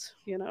just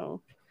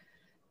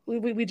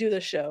we do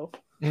the show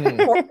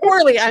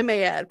poorly. I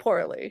may add,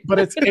 poorly. But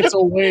it's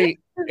a way.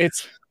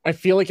 I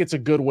feel like it's a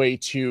good way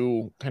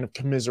to kind of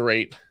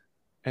commiserate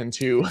and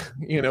to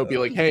be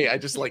like, hey, I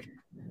just like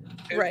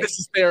this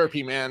is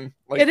therapy, man.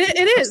 Like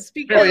it is.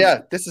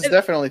 Because this is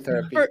definitely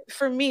therapy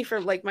for me,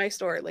 for like my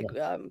story. Like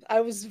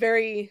I was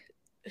very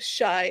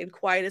shy and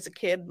quiet as a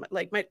kid,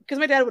 like because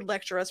my dad would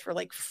lecture us for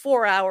like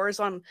 4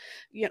 hours on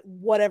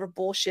whatever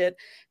bullshit,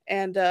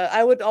 and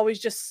I would always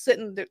just sit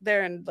in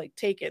there and like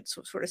take it,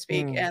 so to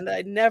speak, and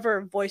I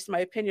never voiced my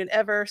opinion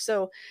ever.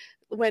 So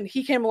when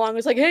he came along, he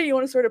was like, hey, you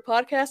want to start a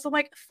podcast? I'm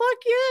like, fuck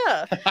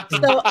yeah.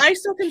 So I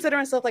still consider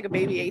myself like a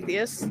baby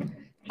atheist.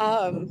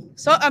 So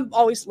I'm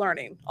always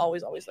learning,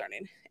 always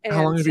learning. And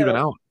how long have you been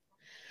out?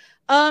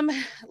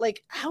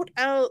 Like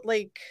out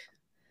like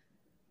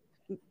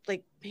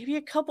maybe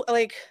a couple,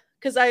 like,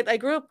 because I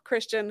grew up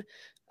Christian.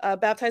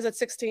 baptized at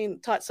 16,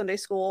 taught Sunday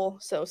school,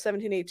 so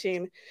 17,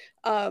 18.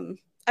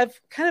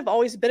 I've kind of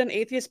always been an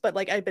atheist, but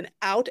like I've been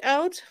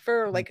out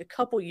for like a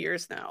couple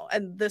years now,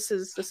 and this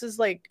is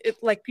like it,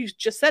 like you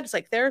just said, it's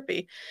like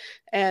therapy.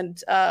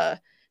 And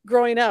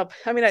growing up,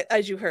 I mean,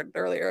 as you heard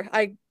earlier,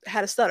 I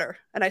had a stutter,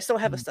 and I still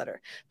have a stutter,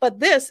 but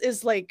this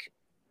is like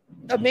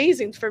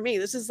amazing for me.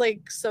 This is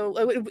like,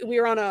 so we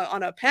were on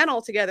a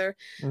panel together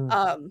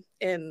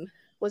in,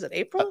 was it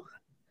April?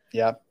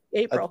 Yeah.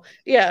 April.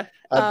 At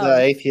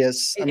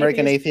the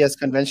American Atheist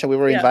Convention, we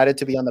were invited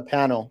to be on the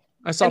panel.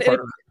 I saw part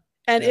of it.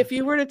 And if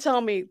you were to tell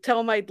my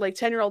like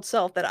 10-year-old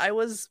self that I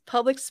was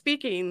public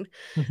speaking,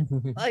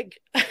 like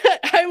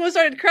I almost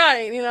started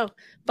crying, you know.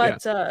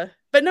 But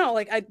no,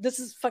 like this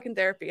is fucking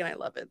therapy, and I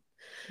love it.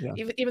 Yeah.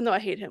 Even though I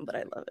hate him, but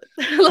I love it.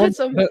 I love it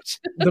so much.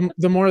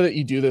 the more that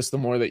you do this, the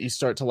more that you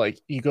start to like,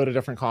 you go to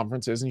different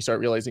conferences and you start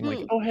realizing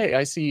like, oh hey,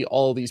 I see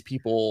all these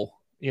people,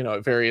 you know,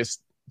 at various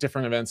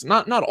different events.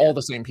 Not all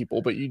the same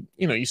people, but you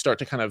know, you start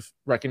to kind of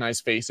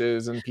recognize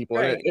faces and people.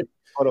 Right. And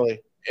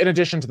Totally. In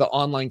addition to the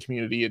online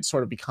community, it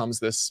sort of becomes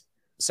this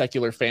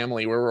secular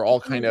family where we're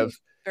all kind of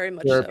very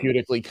much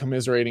therapeutically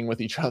commiserating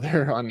with each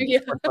other on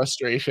our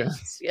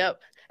frustrations. Yep.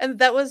 And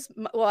that was,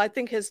 well, I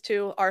think his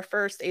too, our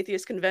first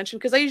atheist convention,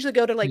 because I usually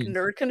go to like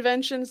nerd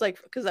conventions,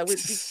 like because I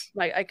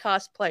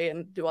cosplay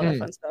and do all that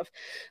fun stuff.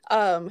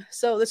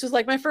 So this was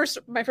like my first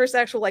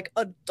actual like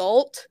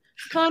adult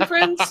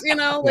conference, you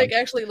know, like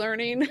actually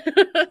learning.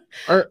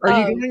 Are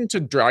you going to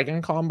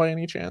Dragon Con by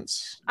any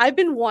chance? I've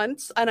been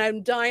once, and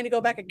I'm dying to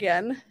go back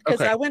again,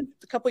 because I went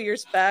a couple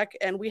years back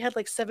and we had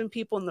like 7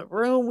 people in the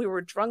room. We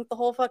were drunk the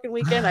whole fucking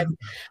weekend.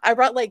 I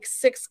brought like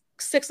six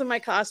of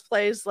my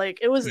cosplays. Like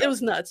it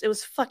was nuts. It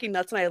was fucking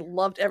nuts, and I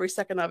loved every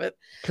second of it.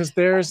 Because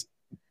there's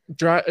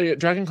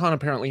Dragon Con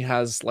apparently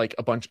has like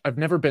a bunch. I've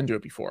never been to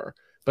it before,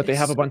 but they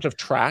have a bunch of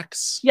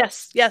tracks.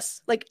 Yes.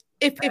 Like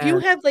if you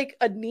have like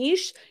a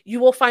niche, you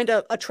will find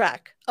a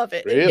track of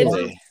it. Really?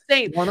 It's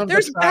insane.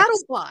 There's battle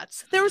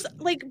bots. There was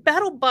like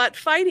battle bot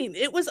fighting.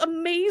 It was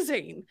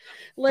amazing.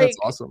 Like, that's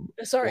awesome.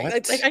 Sorry, I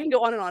can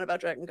go on and on about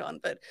Dragon Con,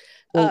 but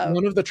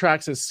one of the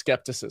tracks is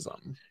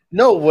skepticism.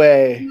 No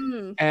way.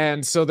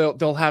 And so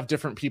they'll have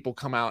different people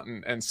come out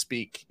and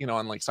speak, you know,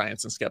 on like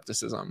science and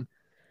skepticism.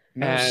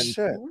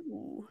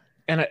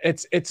 And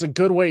it's a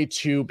good way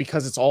to,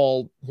 because it's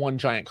all one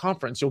giant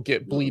conference, you'll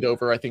get bleed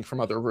over, I think, from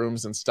other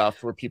rooms and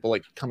stuff where people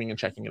like coming and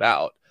checking it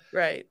out.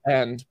 Right.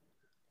 And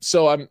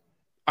so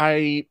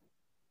I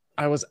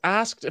was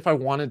asked if I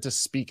wanted to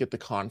speak at the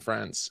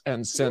conference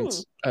and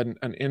sent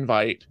an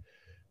invite,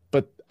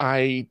 but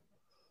I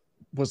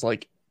was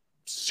like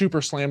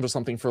super slammed with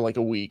something for like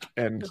a week,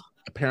 and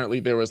apparently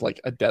there was like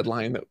a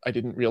deadline that I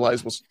didn't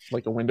realize was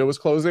like a window was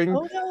closing.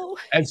 Oh no.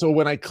 And so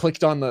when I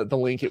clicked on the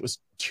link, it was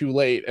too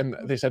late, and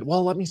they said,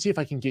 well, let me see if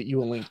I can get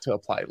you a link to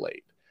apply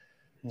late.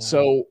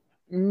 So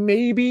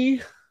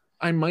maybe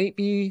I might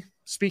be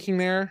speaking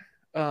there,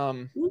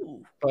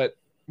 but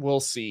we'll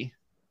see.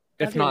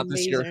 If not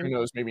this year, who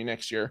knows, maybe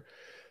next year.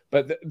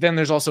 But then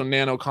there's also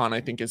NanoCon,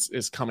 I think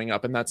is coming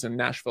up, and that's in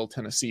Nashville,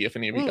 Tennessee, if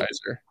any of you guys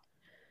are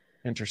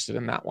interested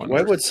in that one.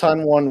 Why would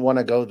someone want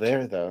to go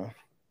there though?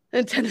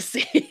 In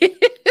Tennessee.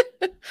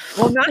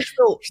 Well,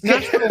 Nashville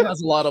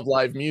has a lot of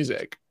live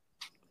music.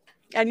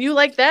 And you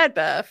like that,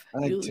 Beth.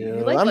 I do.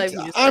 You like live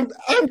music.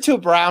 I'm too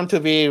brown to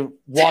be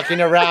walking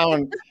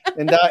around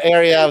in that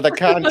area of the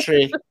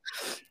country.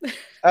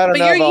 I don't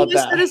know about that. But you're a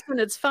U.S. citizen.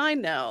 It's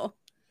fine now.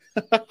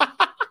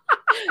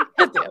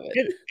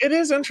 It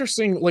is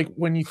interesting, like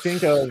when you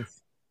think of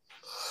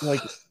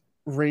like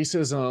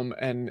racism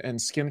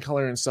and skin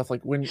color and stuff,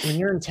 like when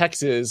you're in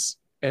Texas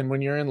and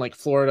when you're in like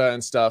Florida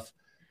and stuff,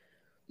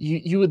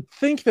 you would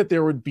think that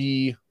there would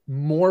be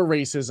more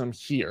racism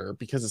here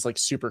because it's like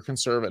super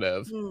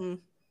conservative.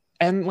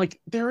 And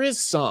like there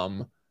is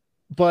some,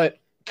 but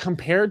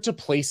compared to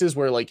places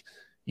where like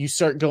you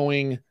start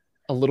going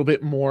a little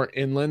bit more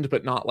inland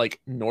but not like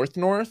north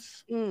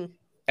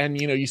and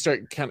you know you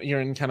start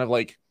you're in kind of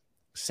like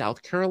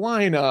South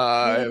Carolina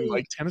and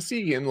like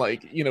Tennessee and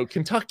like, you know,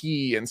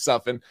 Kentucky and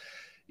stuff, and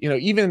you know,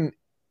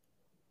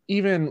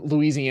 even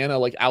Louisiana,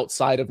 like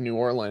outside of New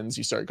Orleans,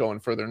 you start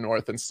going further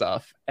north and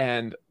stuff,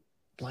 and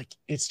like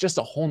it's just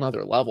a whole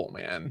nother level,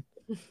 man.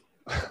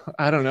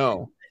 I don't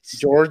know.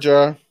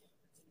 Georgia.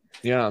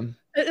 Yeah.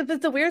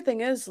 But the weird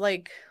thing is,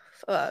 like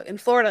in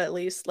Florida at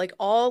least, like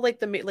all like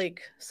the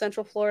like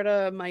Central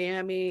Florida,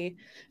 Miami,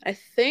 I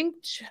think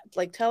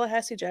like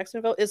Tallahassee,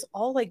 Jacksonville is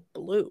all like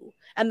blue,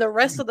 and the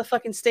rest of the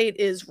fucking state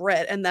is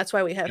red, and that's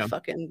why we have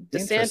fucking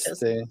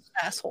DeSantis,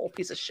 asshole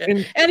piece of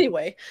shit.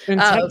 Anyway, in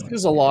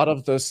Texas, a lot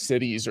of the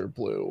cities are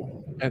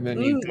blue, and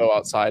then you go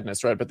outside and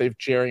it's red, but they've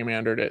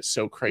gerrymandered it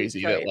so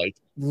crazy that like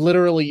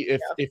literally,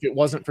 if it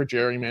wasn't for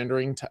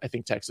gerrymandering, I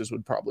think Texas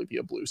would probably be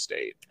a blue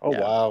state. Oh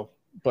wow!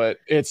 But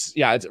it's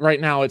right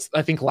now. It's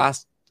I think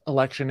last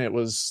election it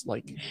was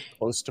like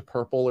close to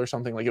purple or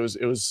something. Like it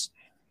was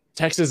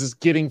Texas is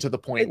getting to the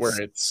point where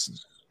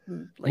it's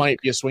like,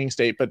 might be a swing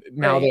state, but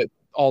now that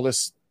all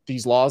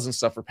these laws and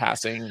stuff are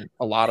passing,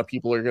 a lot of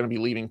people are going to be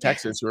leaving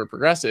Texas who are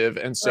progressive,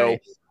 and so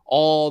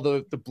all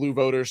the blue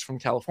voters from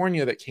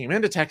California that came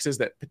into Texas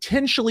that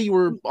potentially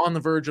were on the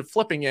verge of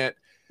flipping it,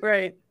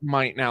 right,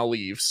 might now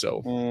leave.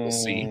 So we'll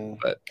see.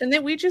 But and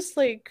then we just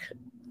like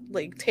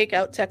take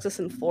out Texas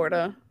and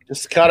Florida.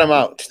 Just cut them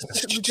out.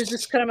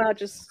 just cut them out.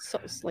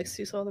 Just like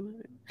seesaw them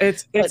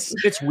out.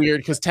 It's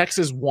weird because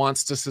Texas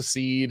wants to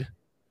secede,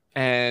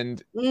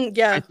 and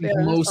yeah, I think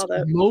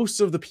most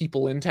of the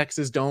people in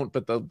Texas don't,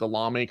 but the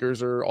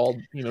lawmakers are all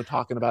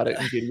talking about it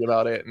and giddy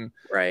about it, and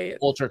right,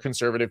 ultra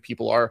conservative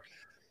people are.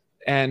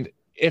 And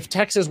if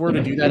Texas were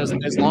to do that,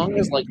 as long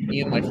as like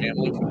me and my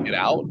family can get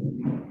out,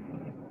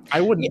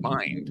 I wouldn't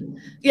mind.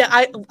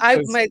 Yeah,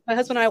 my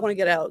husband and I want to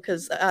get out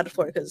out of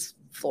Florida because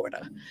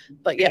Florida.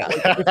 But yeah,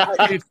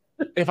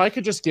 if I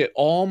could just get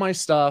all my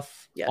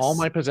stuff, yes, all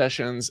my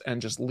possessions,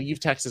 and just leave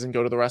Texas and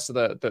go to the rest of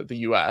the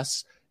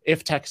U.S.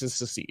 if Texas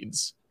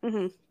secedes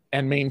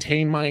and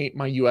maintain my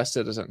U.S.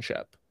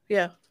 citizenship,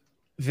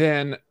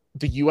 then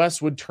the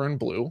U.S. would turn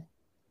blue,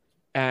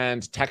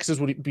 and Texas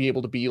would be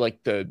able to be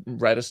like the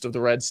reddest of the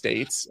red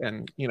states,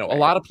 and a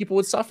lot of people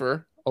would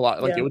suffer a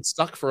lot. Like it would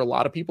suck for a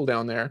lot of people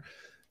down there.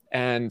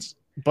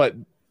 But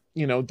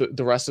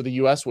the rest of the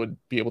U.S. would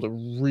be able to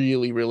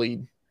really,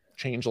 really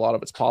change a lot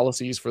of its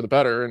policies for the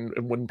better,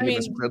 and wouldn't be in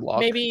this gridlock.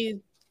 Maybe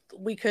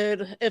we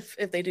could, if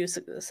they do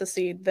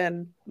secede,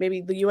 then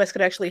maybe the U.S.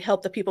 could actually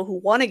help the people who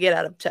want to get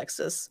out of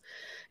Texas,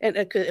 and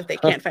if they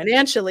can't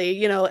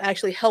financially,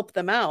 actually help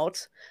them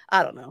out.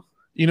 I don't know.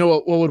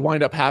 What would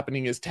wind up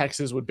happening is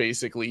Texas would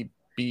basically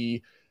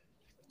be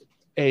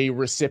a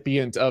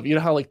recipient of,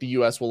 how like the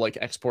U.S. will like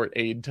export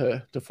aid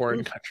to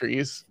foreign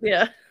countries.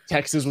 Yeah.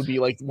 Texas would be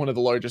like one of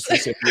the largest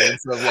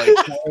recipients of like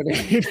foreign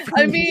aid.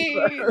 I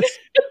mean,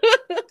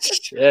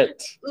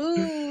 shit.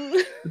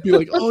 It'd be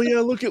like, oh yeah,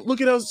 look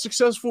at how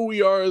successful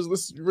we are as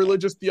this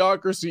religious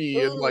theocracy,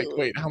 and like,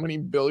 wait, how many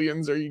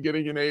billions are you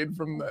getting in aid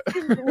from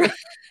that?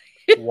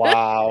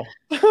 Wow.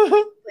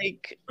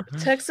 Like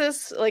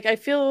Texas, like I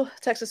feel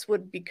Texas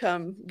would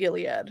become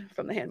Gilead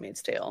from The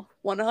Handmaid's Tale,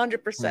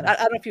 100%. I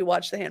don't know if you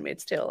watched The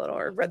Handmaid's Tale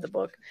or read the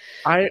book.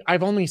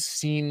 I've only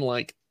seen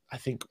like I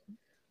think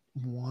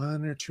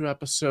 1 or 2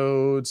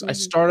 episodes. I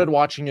started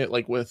watching it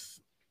like with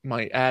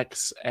my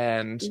ex,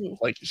 and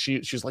like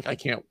she's like, I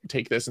can't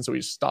take this, and so we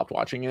just stopped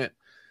watching it.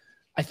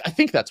 I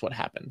think that's what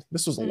happened.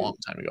 This was a long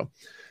time ago.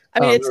 I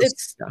mean,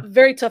 it's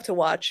very tough to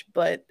watch,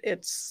 but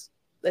it's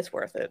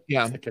worth it.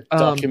 Yeah, it's like a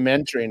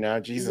documentary now.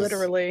 Jesus,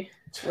 literally.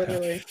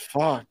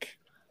 Fuck.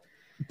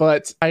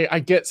 But I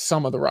get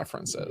some of the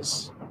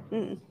references.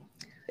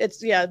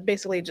 It's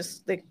basically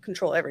just they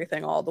control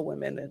everything, all the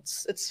women.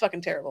 It's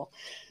fucking terrible.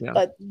 Yeah.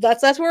 But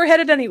that's where we're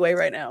headed anyway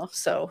right now.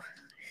 So,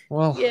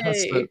 well,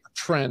 that's the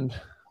trend.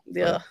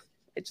 Yeah.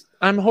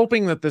 I'm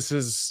hoping that this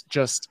is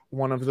just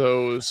one of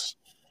those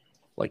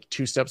like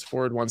 2 steps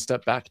forward, 1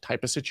 step back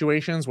type of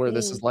situations where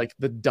this is like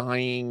the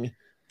dying.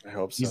 I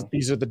hope so.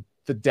 These are the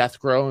death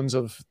groans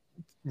of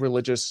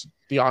religious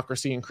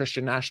theocracy and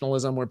Christian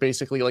nationalism, where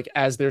basically like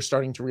as they're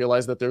starting to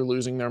realize that they're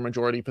losing their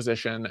majority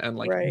position, and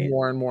like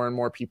more and more and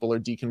more people are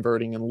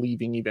deconverting and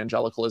leaving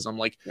evangelicalism,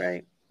 like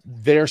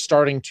they're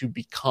starting to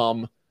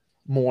become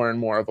more and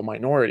more of a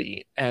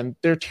minority, and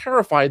they're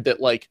terrified that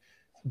like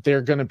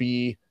they're going to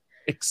be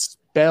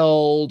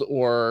expelled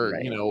or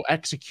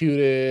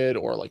executed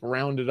or like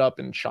rounded up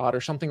and shot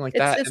or something like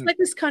that. It's like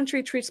this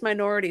country treats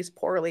minorities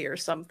poorly or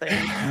something.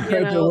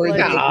 No,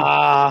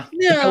 not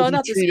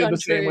this treated country. the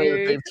same way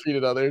that they've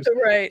treated others,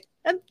 right?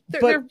 And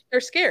they're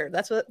scared.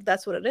 That's what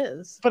it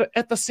is. But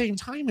at the same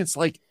time, it's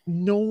like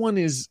no one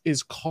is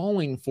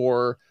calling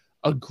for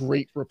a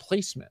great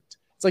replacement.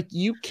 It's like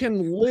you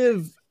can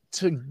live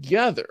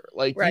together,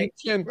 like you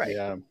can,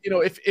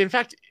 if in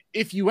fact,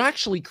 if you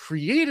actually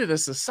created a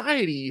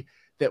society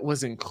that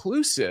was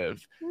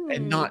inclusive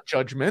and not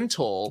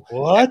judgmental,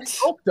 and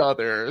helped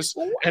others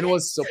and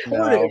was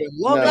supportive and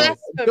loving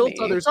and built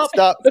others up.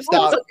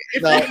 Stop.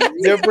 No,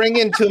 you're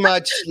bringing too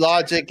much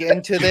logic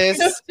into this.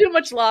 Too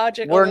much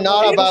logic. We're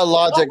not about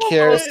logic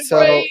here.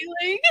 So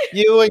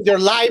you and your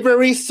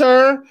library,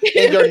 sir,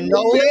 and your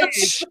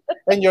knowledge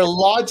and your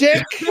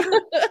logic.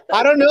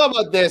 I don't know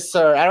about this,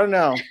 sir. I don't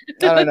know.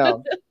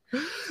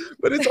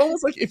 But it's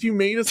almost like if you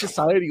made a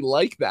society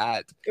like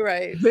that,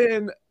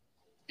 then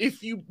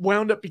if you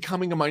wound up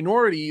becoming a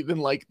minority, then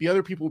like the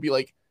other people will be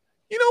like,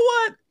 you know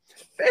what?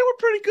 They were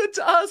pretty good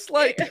to us.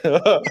 Like,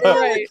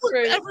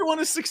 everyone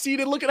has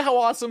succeeded. Look at how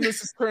awesome this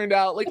has turned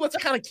out. Like, let's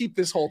kind of keep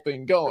this whole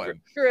thing going.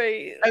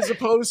 Right. As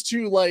opposed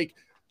to like,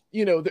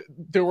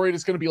 they're worried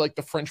it's going to be like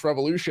the French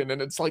Revolution.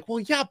 And it's like, well,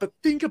 yeah, but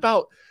think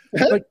about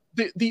like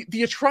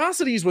the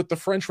atrocities with the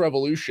French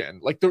Revolution.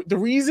 Like the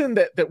reason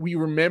that we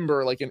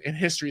remember like in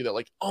history that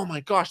like, oh my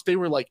gosh, they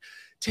were like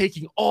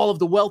taking all of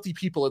the wealthy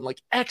people and like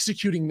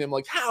executing them.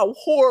 Like, how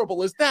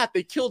horrible is that?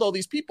 They killed all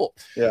these people.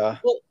 Yeah.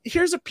 Well,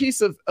 here's a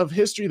piece of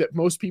history that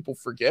most people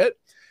forget.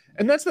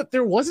 And that's that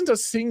there wasn't a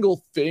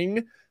single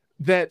thing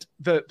that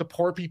the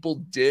poor people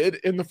did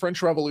in the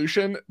French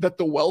Revolution that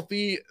the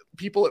wealthy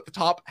people at the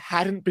top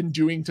hadn't been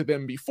doing to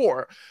them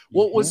before.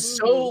 What was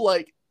so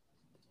like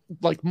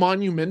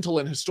monumental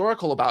and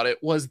historical about it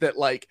was that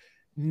like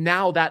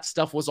now that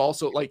stuff was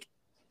also like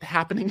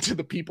happening to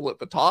the people at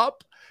the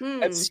top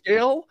at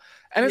scale.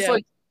 And it's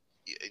like,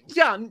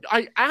 yeah,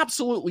 I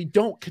absolutely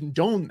don't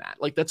condone that.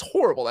 Like, that's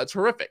horrible. That's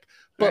horrific.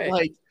 But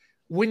like,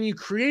 when you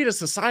create a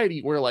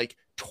society where like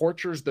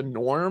torture's the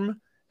norm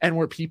and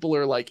where people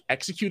are like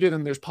executed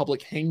and there's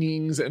public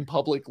hangings and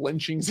public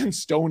lynchings and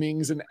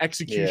stonings and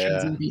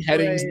executions and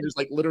beheadings, and there's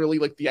like literally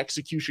like the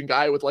execution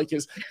guy with like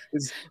his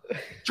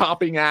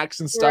chopping axe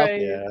and stuff,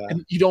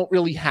 and you don't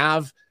really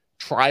have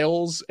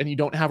trials, and you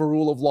don't have a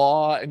rule of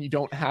law, and you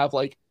don't have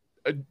like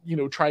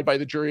tried by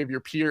the jury of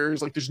your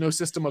peers. Like, there's no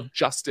system of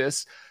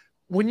justice.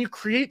 When you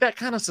create that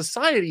kind of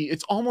society,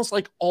 it's almost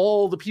like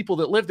all the people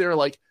that live there are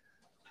like,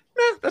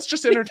 that's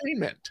just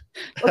entertainment.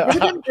 Like,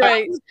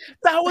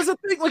 that was a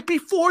thing. Like,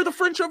 before the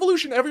French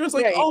Revolution, everyone's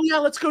like, oh yeah,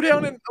 let's go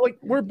down and like,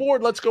 we're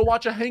bored, let's go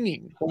watch a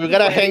hanging. We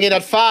gotta hang it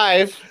at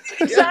 5.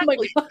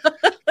 Exactly.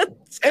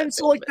 And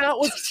so like that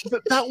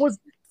was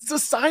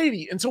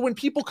society. And so when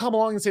people come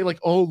along and say like,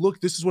 oh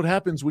look, this is what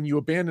happens when you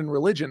abandon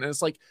religion, and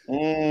it's like,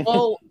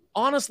 well,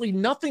 honestly,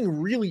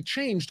 nothing really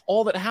changed.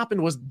 All that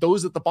happened was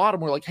those at the bottom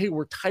were like, hey,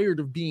 we're tired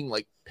of being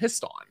like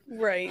pissed on.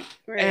 Right.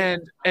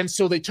 And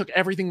so they took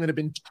everything that had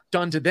been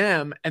done to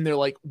them, and they're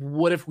like,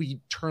 what if we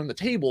turn the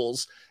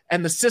tables?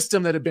 And the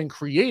system that had been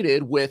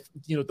created with,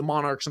 the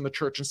monarchs and the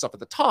church and stuff at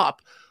the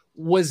top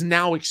was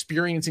now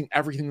experiencing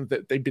everything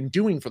that they've been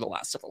doing for the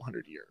last several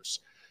hundred years.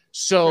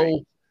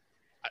 So,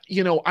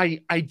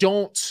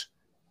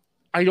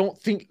 I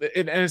don't think,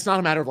 and it's not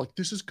a matter of like,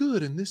 this is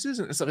good and this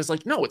isn't and stuff. It's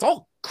like, no, it's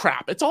all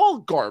crap. It's all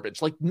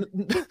garbage. Like,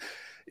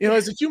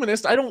 as a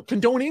humanist, I don't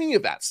condone any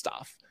of that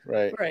stuff.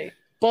 Right.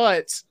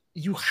 But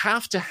you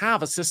have to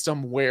have a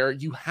system where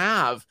you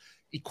have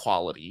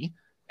equality.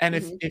 And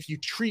if you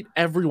treat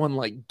everyone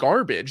like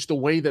garbage, the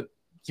way that,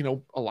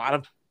 a lot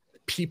of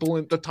people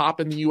at the top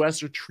in the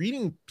US are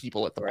treating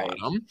people at the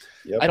bottom,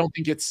 I don't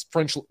think it's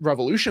French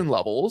Revolution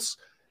levels.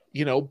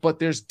 But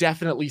there's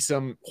definitely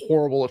some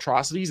horrible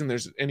atrocities, and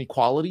there's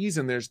inequalities,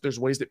 and there's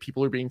ways that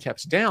people are being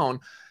kept down.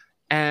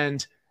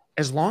 And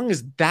as long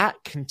as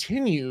that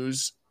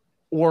continues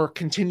or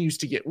continues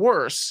to get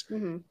worse,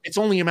 it's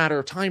only a matter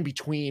of time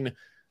between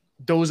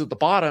those at the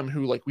bottom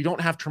who, like, we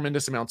don't have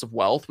tremendous amounts of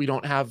wealth. We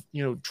don't have,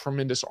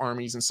 tremendous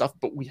armies and stuff,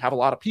 but we have a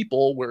lot of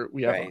people where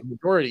we have a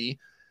majority.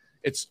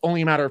 It's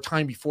only a matter of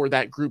time before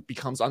that group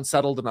becomes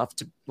unsettled enough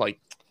to like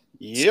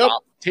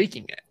stop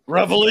taking it.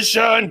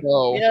 Revolution.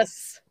 So,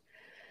 yes.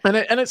 And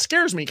it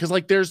scares me because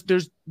like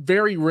there's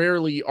very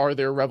rarely are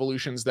there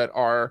revolutions that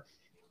are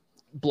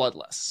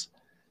bloodless.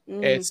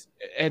 It's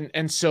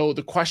and so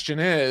the question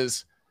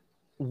is,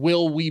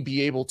 will we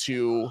be able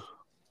to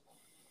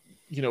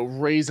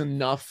raise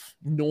enough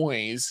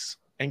noise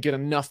and get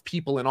enough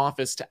people in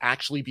office to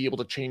actually be able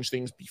to change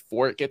things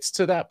before it gets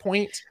to that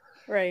point?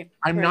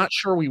 I'm not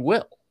sure we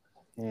will.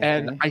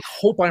 And I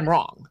hope I'm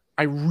wrong.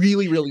 I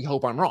really, really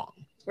hope I'm wrong.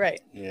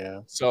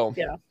 So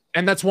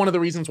and that's one of the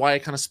reasons why I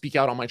kind of speak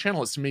out on my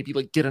channel, is to maybe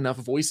like get enough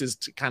voices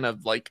to kind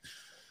of like,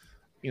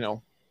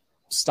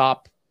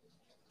 stop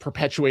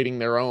perpetuating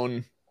their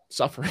own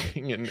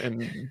suffering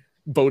and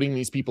voting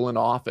these people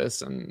into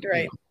office. And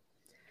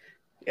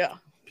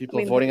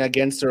people voting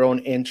against their own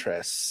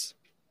interests.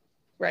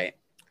 I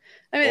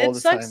mean, it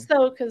sucks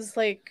though, because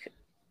like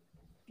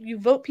you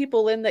vote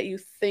people in that you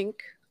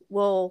think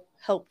will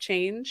help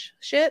change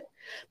shit,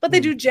 but they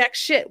do jack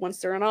shit once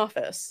they're in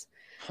office.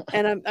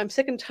 And I'm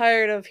sick and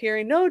tired of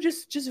hearing, no,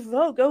 just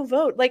vote, go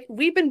vote. Like,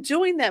 we've been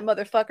doing that,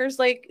 motherfuckers.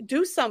 Like,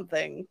 do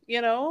something,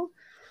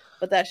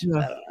 But that shit,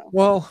 I don't know.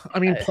 Well, I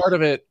mean, part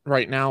of it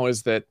right now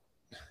is that,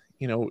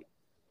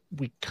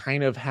 we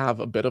kind of have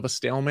a bit of a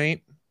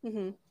stalemate.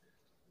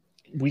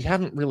 We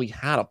haven't really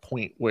had a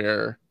point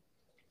where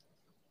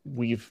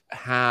we've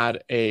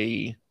had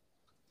a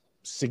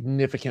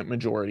significant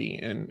majority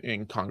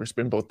in Congress,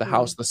 in both the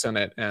House, the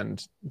Senate,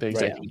 and the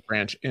executive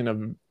branch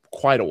in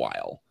quite a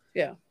while.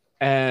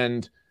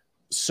 And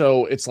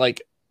so it's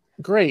like,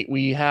 great,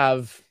 we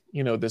have,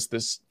 this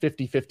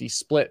 50-50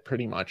 split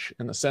pretty much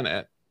in the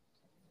Senate.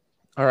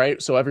 All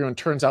right, so everyone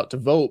turns out to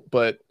vote,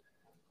 but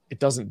it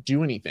doesn't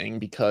do anything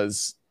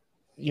because,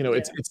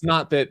 it's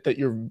not that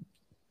you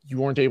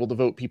weren't able to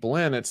vote people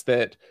in. It's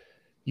that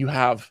you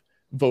have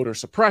voter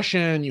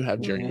suppression, you have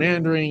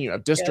gerrymandering, you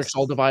have districts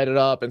all divided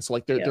up. And so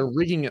like they're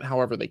rigging it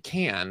however they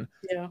can.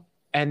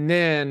 And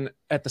then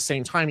at the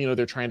same time,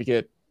 they're trying to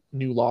get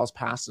new laws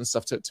passed and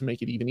stuff to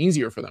make it even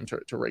easier for them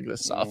to rig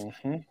this stuff.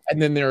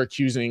 And then they're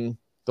accusing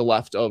the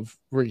left of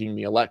rigging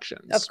the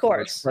elections, of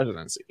course,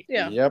 presidency.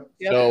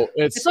 So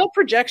it's all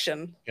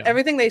projection.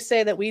 Everything they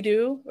say that we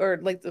do, or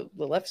like the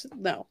left,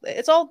 no,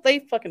 it's all, they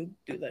fucking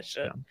do that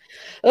shit.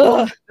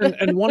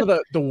 And one of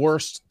the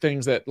worst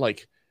things that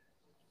like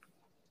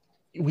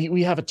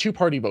we have a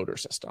two-party voter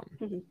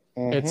system.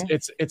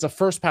 It's a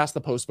first past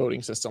the post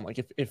voting system.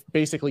 Like if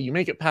basically you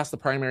make it past the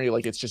primary,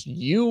 like it's just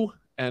you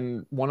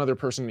and one other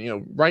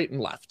person, right and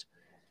left,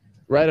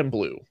 red and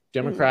blue,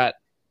 Democrat,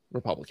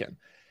 Republican.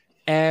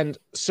 And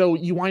so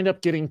you wind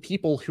up getting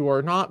people who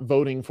are not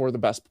voting for the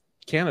best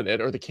candidate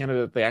or the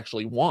candidate they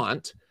actually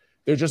want.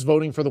 They're just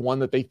voting for the one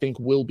that they think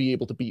will be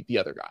able to beat the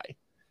other guy.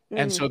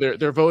 And so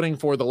they're voting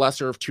for the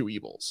lesser of two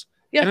evils.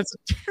 Yeah. And it's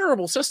a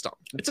terrible system.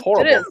 It's a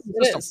horrible. terrible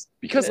It system. is.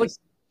 Because like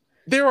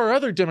there are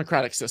other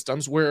democratic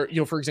systems where, you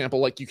know, for example,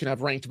 like you can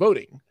have ranked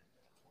voting,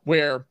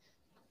 where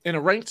in a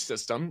ranked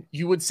system,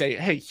 you would say,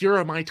 hey, here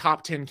are my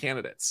top 10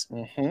 candidates.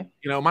 You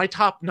know, my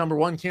top number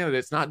one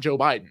candidate's not Joe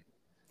Biden.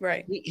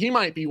 Right. He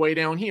might be way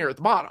down here at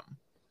the bottom,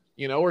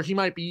 you know, or he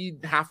might be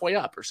halfway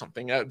up or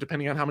something,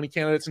 depending on how many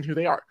candidates and who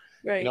they are.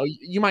 Right. You know,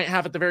 you might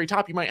have at the very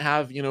top, you might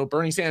have, you know,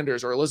 Bernie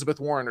Sanders or Elizabeth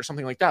Warren or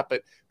something like that.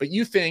 But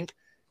you think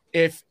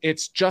if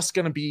it's just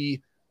going to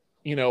be,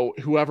 you know,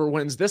 whoever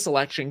wins this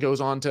election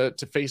goes on to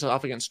face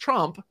off against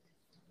Trump,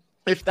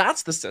 if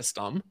that's the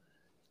system,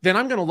 then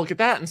I'm going to look at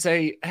that and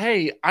say,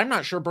 hey, I'm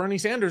not sure Bernie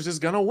Sanders is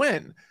going to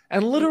win.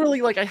 And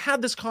literally, like, I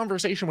had this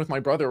conversation with my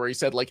brother where he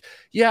said, like,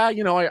 yeah,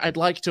 you know, I'd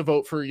like to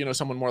vote for, you know,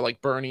 someone more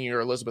like Bernie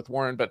or Elizabeth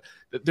Warren, but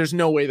there's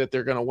no way that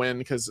they're going to win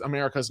because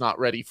America's not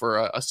ready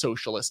for a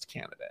socialist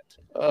candidate.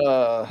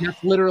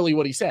 That's literally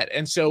what he said.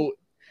 And so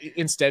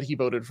instead he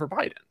voted for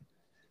Biden.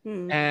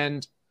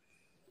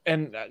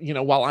 And you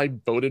know, while I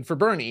voted for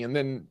Bernie, and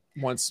then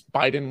once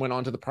Biden went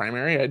on to the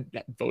primary, I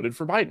voted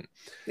for Biden.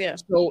 Yeah.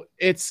 So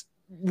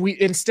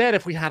instead,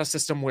 if we had a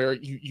system where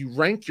you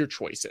rank your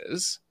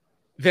choices,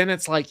 then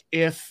it's like,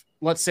 if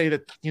let's say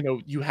that, you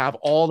know, you have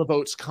all the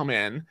votes come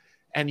in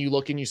and you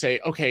look and you say,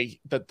 okay,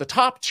 the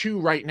top two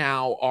right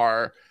now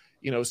are,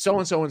 you know,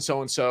 so-and-so and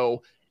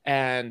so-and-so.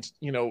 And,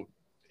 you know,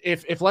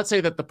 if let's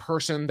say that the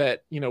person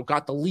that, you know,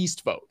 got the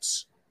least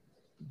votes,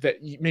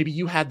 that maybe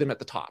you had them at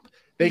the top,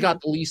 they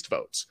got the least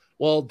votes.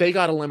 Well, they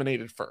got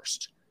eliminated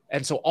first.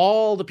 And so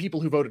all the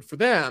people who voted for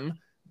them,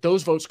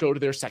 those votes go to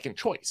their second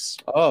choice.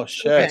 Oh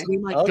shit! So they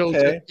might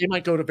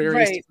go to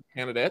various different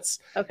candidates.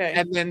 Okay,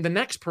 and then the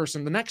next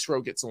person, the next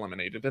row gets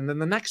eliminated, and then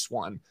the next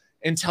one,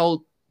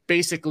 until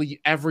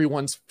basically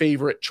everyone's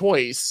favorite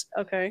choice,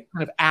 kind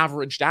of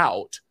averaged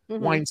out,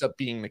 winds up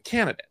being the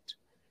candidate.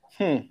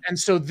 And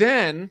so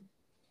then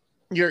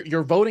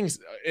your voting,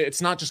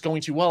 it's not just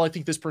going to, well, I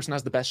think this person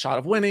has the best shot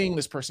of winning,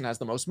 this person has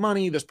the most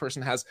money, this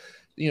person has,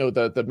 you know,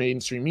 the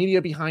mainstream media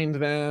behind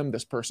them,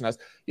 this person has,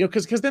 you know,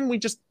 because then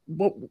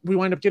what we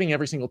wind up getting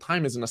every single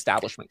time is an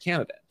establishment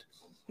candidate.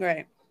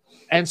 Right.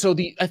 And so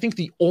I think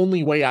the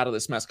only way out of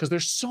this mess, because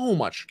there's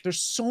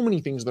so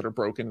many things that are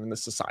broken in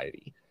this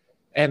society,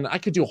 and I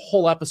could do a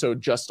whole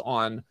episode just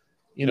on,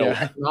 you know,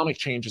 economic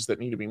changes that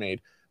need to be made,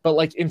 but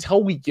like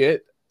until we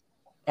get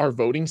our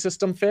voting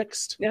system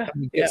fixed, and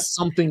we get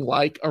something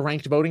like a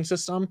ranked voting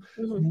system,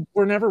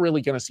 we're never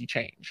really going to see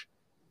change.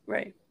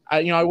 Right.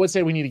 I would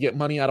say we need to get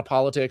money out of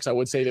politics. I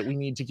would say that we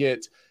need to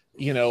get,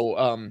 you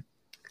know,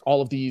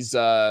 all of these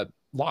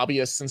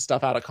lobbyists and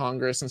stuff out of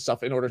Congress and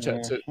stuff in order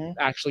to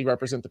actually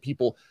represent the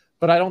people.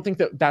 But I don't think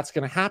that that's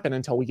going to happen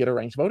until we get a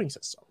ranked voting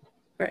system.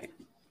 Right.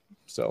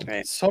 So,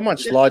 so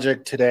much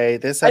logic today.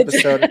 This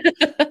episode,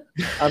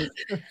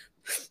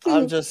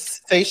 I'm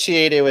just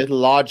satiated with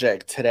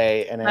logic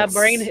today, and my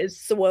brain is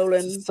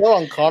swollen. So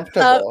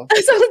uncomfortable.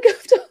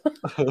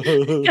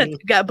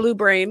 Got blue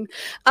brain.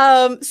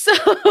 So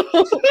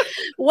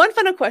one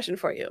final question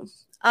for you.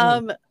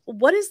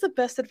 What is the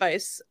best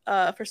advice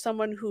for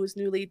someone who is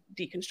newly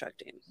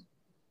deconstructing?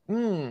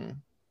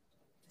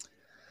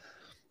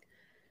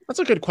 That's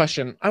a good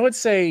question. I would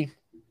say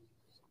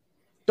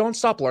don't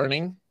stop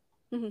learning,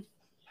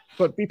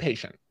 but be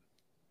patient.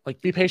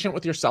 Like, be patient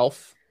with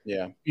yourself.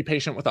 Yeah. Be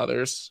patient with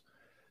others.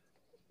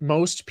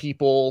 Most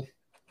people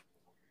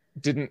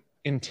didn't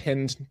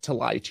intend to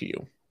lie to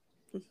you.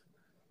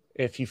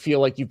 If you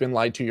feel like you've been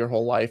lied to your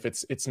whole life,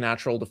 it's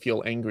natural to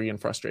feel angry and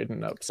frustrated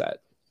and upset.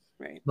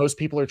 Right. Most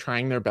people are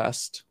trying their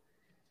best.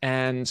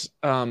 And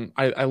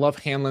I love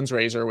Hanlon's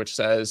razor, which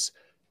says,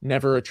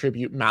 never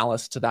attribute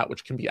malice to that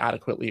which can be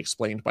adequately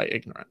explained by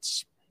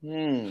ignorance.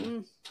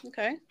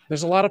 Okay.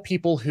 There's a lot of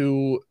people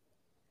who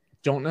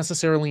don't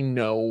necessarily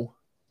know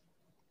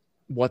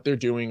what they're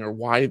doing or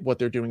why what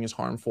they're doing is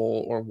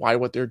harmful or why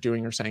what they're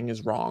doing or saying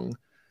is wrong.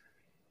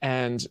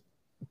 And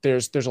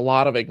there's a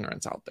lot of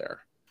ignorance out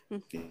there.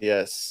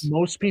 Yes.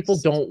 Most people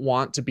don't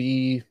want to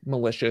be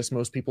malicious.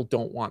 Most people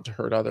don't want to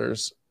hurt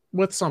others,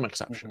 with some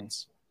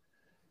exceptions.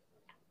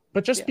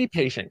 But just be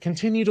patient,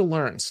 continue to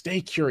learn, stay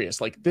curious.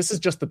 Like, this is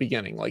just the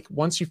beginning. Like,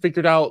 once you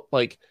figured out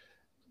like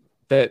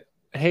that,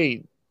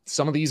 hey,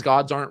 some of these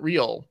gods aren't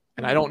real.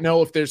 And I don't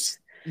know if there's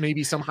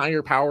maybe some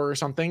higher power or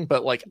something,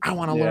 but like, I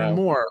want to learn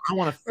more. I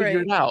want to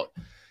figure it out.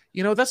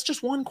 You know, that's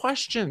just one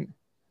question.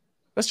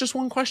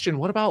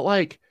 What about,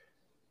 like,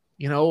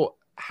 you know,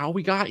 how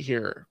we got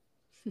here?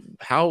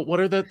 What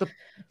are the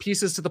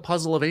pieces to the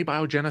puzzle of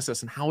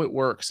abiogenesis and how it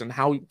works and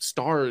how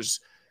stars,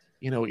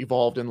 you know,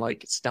 evolved in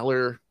like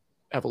stellar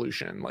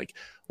evolution? Like,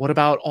 what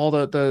about all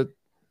the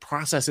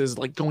processes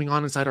like going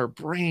on inside our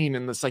brain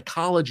and the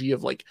psychology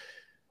of like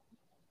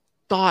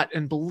thought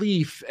and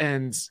belief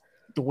and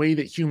the way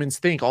that humans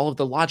think, all of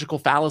the logical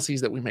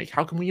fallacies that we make?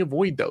 How can we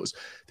avoid those?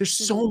 There's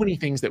so many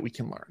things that we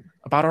can learn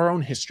about our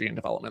own history and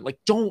development. Like,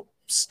 don't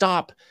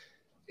stop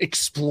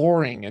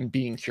exploring and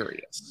being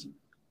curious.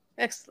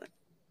 Excellent.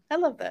 I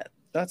love that.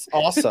 That's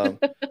awesome.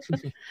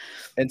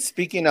 And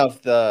speaking of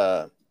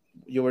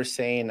you were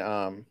saying,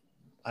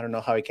 I don't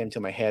know how it came to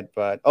my head,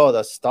 but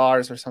the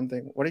stars or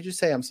something. What did you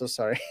say? I'm so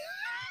sorry.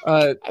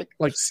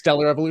 Like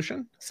stellar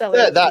evolution.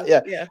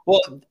 Yeah.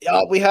 Well,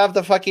 we have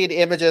the fucking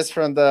images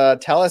from the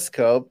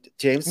telescope,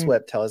 James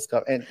Webb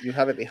telescope, and you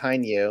have it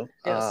behind you.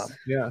 Yes.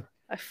 Yeah.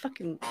 I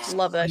fucking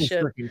love that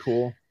shit. Freaking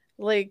cool.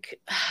 Like,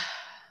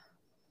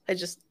 I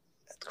just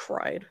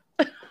cried.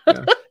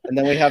 Yeah. And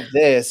then we have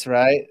this,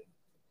 right?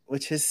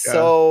 Which is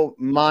so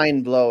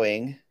mind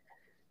blowing.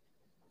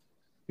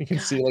 You can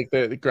see like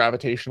the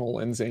gravitational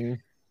lensing.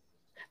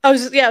 I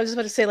was just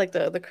about to say like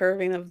the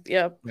curving of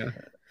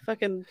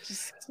fucking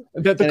just.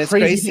 The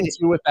crazy thing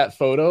too with that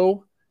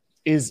photo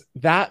is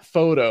that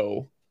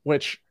photo,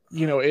 which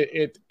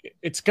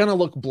it's gonna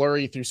look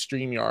blurry through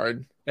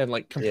StreamYard and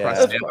like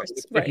compressed. Of course.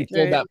 If you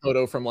pulled that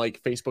photo from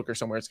like Facebook or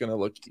somewhere, it's gonna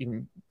look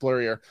even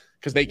blurrier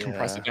because they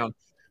compress it down.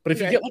 But if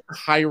you get like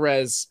high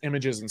res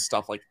images and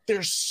stuff, like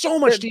there's so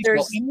much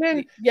detail, and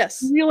then you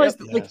realize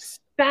that, like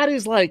that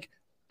is like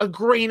a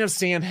grain of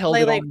sand held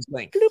at arm's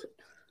length.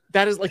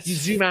 That is like you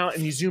zoom out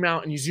and you zoom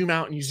out and you zoom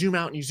out and you zoom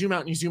out and you zoom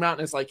out and you zoom out,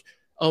 and it's like,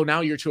 oh,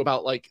 now you're to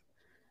about like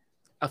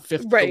a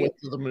fifth the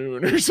width of the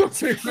moon or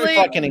something. Like,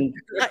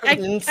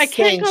 I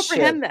can't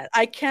comprehend that.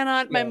 I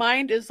cannot. My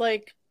mind is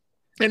like,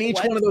 and each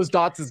one of those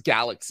dots is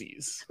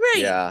galaxies.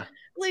 Right. Yeah.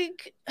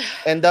 Like,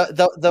 and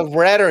the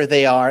redder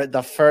they are,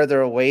 the further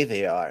away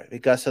they are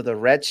because of the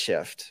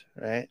redshift,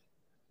 right?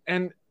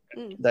 And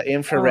the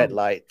infrared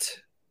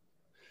light.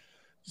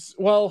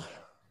 Well,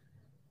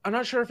 I'm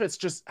not sure if it's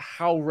just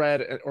how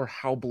red or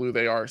how blue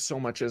they are so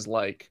much as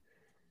like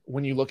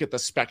when you look at the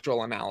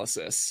spectral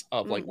analysis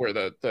of like where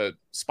the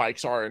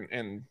spikes are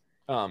and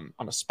on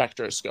a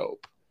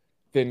spectroscope,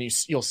 then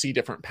you'll see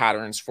different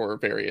patterns for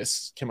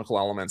various chemical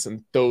elements,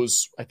 and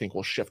those I think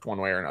will shift one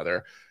way or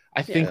another.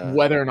 I think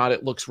whether or not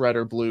it looks red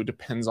or blue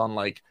depends on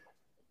like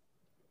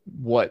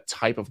what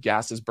type of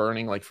gas is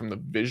burning, like from the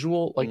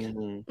visual. Like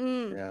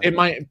it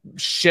might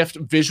shift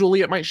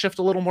visually, it might shift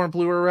a little more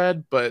blue or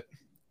red, but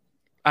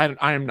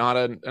I am not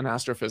an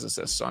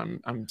astrophysicist, so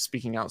I'm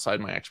speaking outside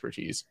my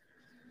expertise.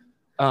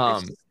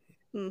 But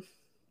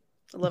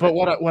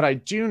what I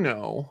do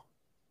know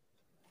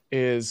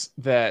is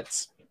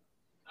that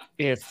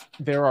if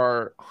there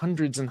are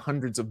hundreds and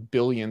hundreds of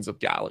billions of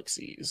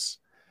galaxies,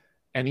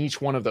 and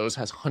each one of those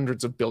has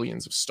hundreds of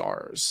billions of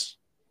stars,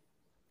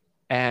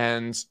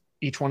 and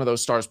each one of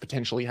those stars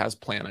potentially has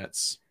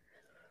planets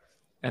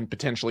and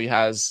potentially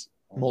has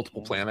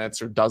multiple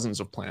planets or dozens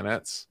of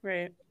planets.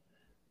 Right.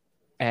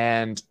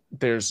 And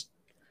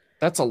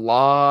that's a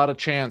lot of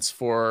chance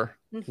for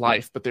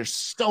life, but they're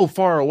so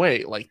far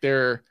away. Like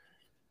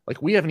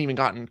we haven't even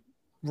gotten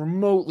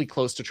remotely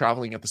close to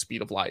traveling at the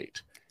speed of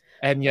light.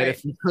 And yet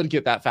if we could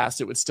get that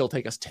fast, it would still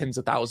take us tens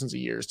of thousands of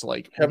years to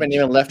like haven't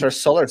even left our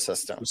solar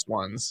system.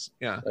 Ones.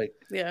 Yeah.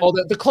 Well,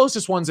 the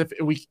closest ones, if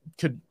we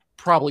could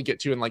probably get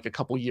to in like a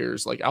couple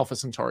years, like Alpha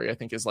Centauri, I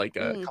think is like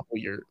a couple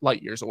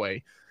light years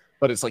away,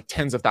 but it's like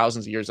tens of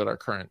thousands of years at our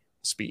current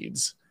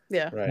speeds.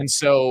 Yeah. Right. And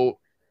so,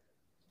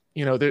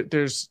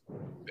 there's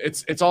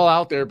it's all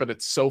out there, but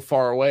it's so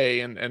far away,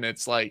 and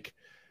it's like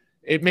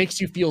it makes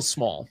you feel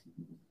small.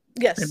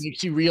 Yes. It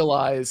makes you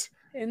realize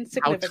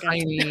how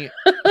tiny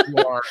you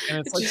are, and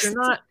it's like you're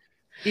not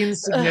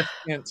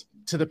insignificant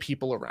to the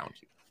people around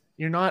you.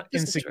 You're not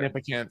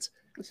insignificant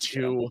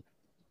to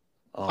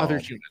other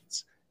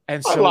humans,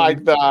 and so I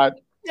like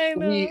that.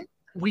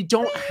 We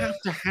don't have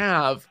to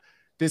have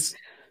this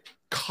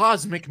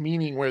cosmic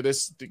meaning where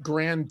this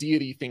grand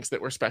deity thinks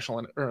that we're special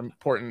and or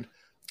important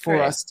for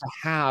us to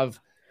have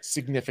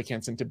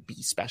significance and to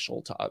be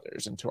special to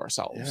others and to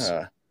ourselves.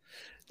 Yeah.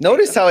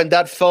 Notice how in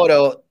that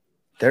photo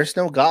there's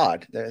no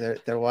God.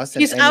 There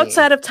wasn't. He's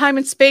outside of time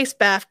and space,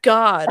 Bath.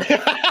 God.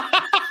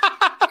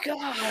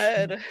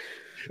 God.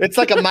 It's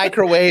like a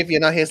microwave,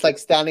 he's like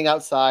standing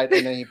outside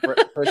and then he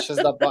pushes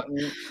the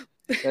button.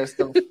 There's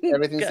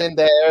everything's in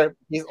there.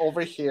 He's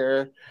over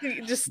here.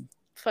 Just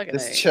fucking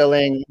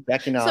chilling,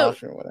 backing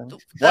off or whatever.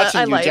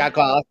 Watching you jack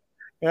off.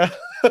 Yeah.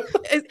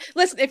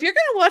 Listen, if you're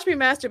gonna watch me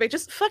masturbate,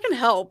 just fucking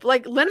help.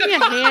 Like, lend me a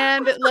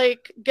hand.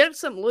 Like, get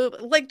some lube.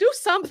 Like, do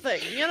something.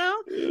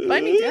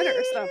 Buy me dinner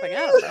or something. I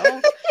don't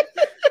know.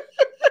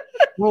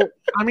 Well,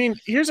 I mean,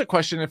 here's a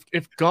question: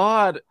 if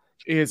God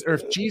is, or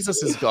if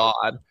Jesus is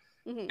God,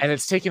 and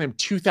it's taken him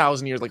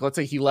 2,000 years, like let's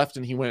say he left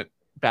and he went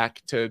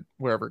back to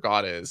wherever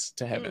God is,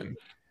 to heaven.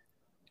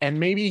 And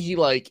maybe he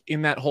like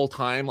in that whole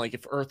time, like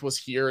if Earth was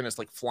here and it's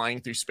like flying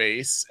through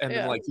space, and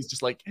then like he's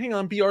just like, hang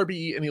on,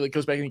 BRB, and he like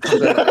goes back and he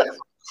comes out like,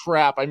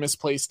 crap, I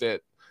misplaced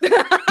it.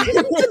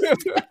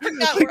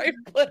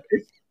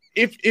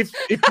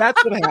 If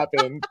that's what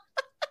happened,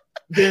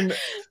 then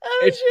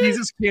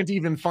Jesus can't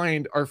even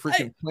find our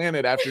freaking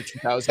planet after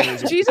 2,000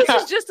 years. Jesus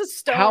is just a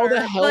star. How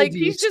the hell like do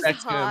you he's just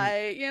expect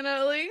high, him?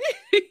 like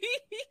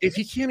if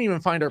he can't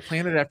even find our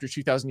planet after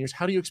 2,000 years,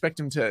 how do you expect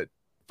him to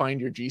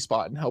find your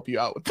G-spot and help you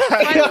out with that?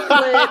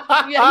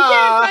 Yeah, he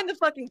can't find the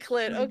fucking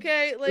clit,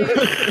 okay? Like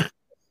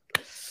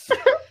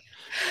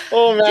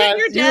Oh man, Didn't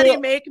your daddy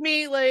make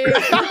me? Like,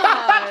 come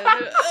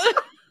on.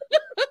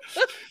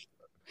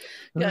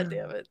 God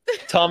damn it.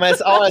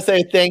 Thomas, I want to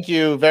say thank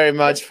you very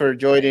much for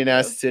joining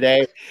us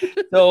today.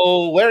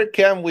 So where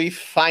can we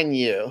find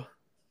you?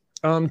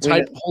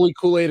 Type Holy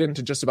Kool-Aid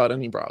into just about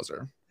any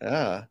browser.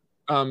 Yeah.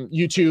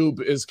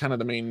 YouTube is kind of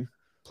the main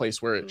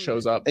place where it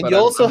shows up. And you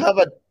also have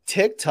a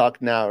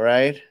TikTok now,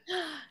 right?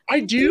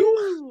 I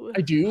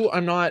do.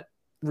 I'm not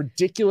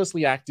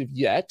ridiculously active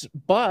yet,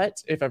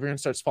 but if everyone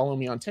starts following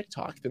me on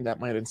TikTok, then that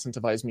might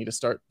incentivize me to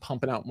start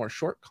pumping out more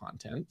short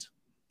content.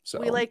 So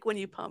we like when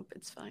you pump.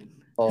 It's fine.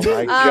 Oh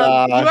my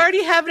god! You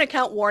already have an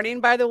account warning,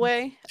 by the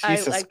way.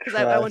 Jesus because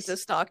I went to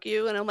stalk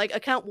you, and I'm like,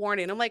 account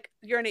warning. I'm like,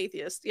 you're an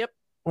atheist. Yep.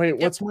 Wait,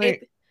 what's my?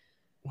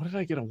 What did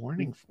I get a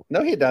warning for?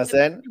 No, he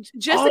doesn't.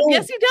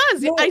 Yes, he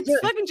does. I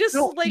fucking just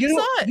saw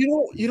it.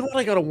 You know what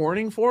I got a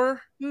warning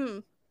for?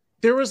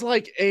 There was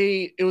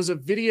it was a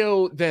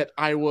video that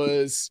I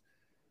was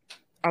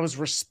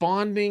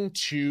responding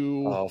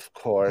to. Of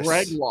course,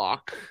 Greg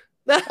Locke.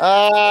 Of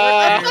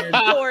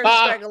course,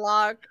 Greg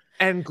Locke.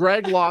 And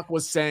Greg Locke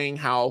was saying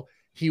how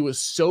he was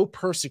so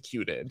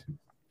persecuted.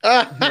 He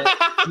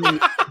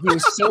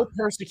was so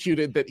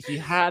persecuted that he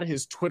had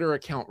his Twitter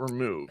account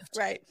removed.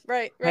 Right.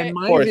 And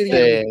my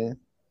video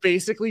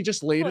basically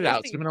just laid it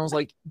out to him. And I was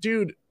like,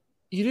 dude,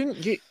 you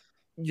didn't get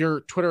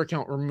your Twitter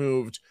account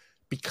removed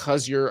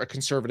because you're a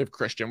conservative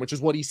Christian, which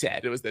is what he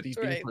said. It was that he's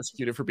being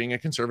persecuted for being a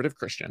conservative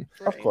Christian.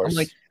 Of course. I'm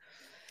like,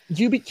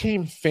 you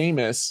became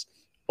famous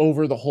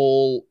over the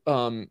whole,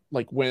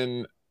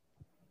 when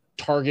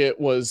Target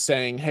was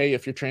saying, hey,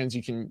 if you're trans,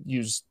 you can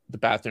use the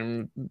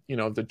bathroom,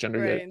 the gender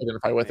you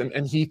identify with.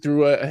 And he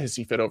threw a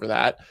hissy fit over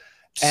that.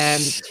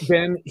 And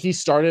then he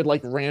started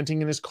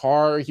ranting in his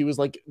car. He was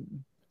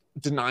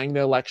denying the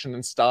election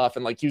and stuff.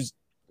 And he was,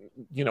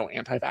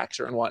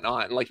 anti-vaxxer and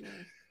whatnot. And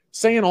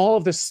saying all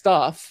of this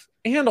stuff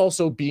and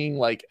also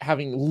being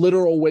having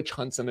literal witch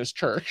hunts in his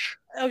church.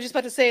 I was just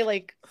about to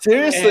say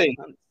seriously.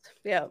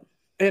 Yeah.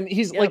 And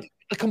he's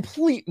a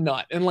complete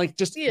nut and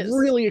just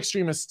really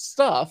extremist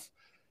stuff.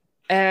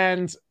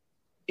 And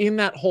in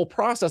that whole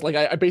process,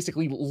 I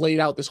basically laid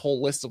out this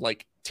whole list of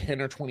 10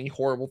 or 20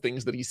 horrible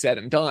things that he said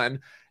and done.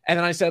 And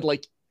then I said,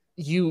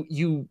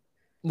 you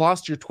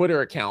lost your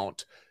Twitter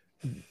account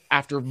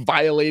after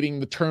violating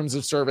the terms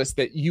of service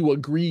that you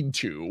agreed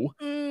to.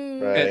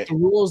 And the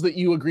rules that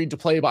you agreed to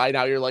play by.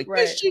 Now you're like,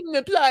 this shouldn't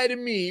apply to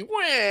me.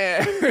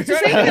 The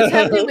same thing's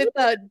happening with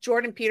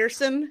Jordan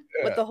Peterson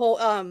with the whole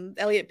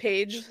Elliot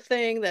Page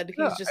thing that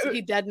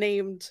he dead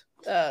named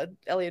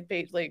Elliot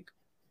Page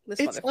this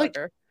it's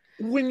motherfucker.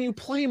 When you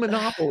play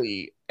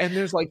Monopoly and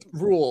there's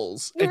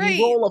rules and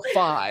you roll a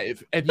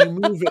 5 and you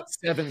move it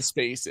 7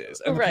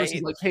 spaces and the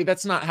person's like, hey,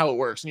 that's not how it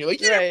works. And you're like,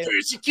 you're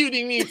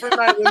persecuting me for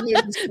my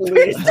religious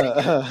beliefs.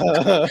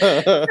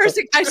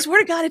 I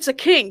swear to God, it's a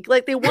kink.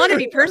 They want to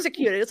be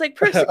persecuted. It's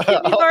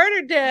persecute me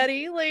harder,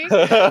 daddy.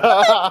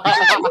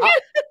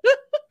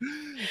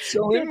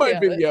 So in my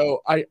video,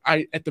 I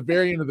at the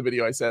very end of the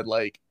video, I said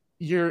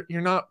you're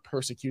not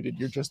persecuted,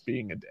 you're just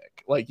being a dick.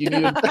 You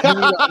need to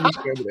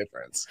understand the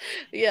difference.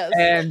 Yes.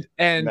 And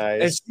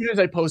nice. As soon as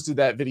I posted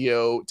that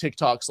video,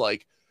 TikTok's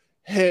like,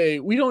 hey,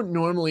 we don't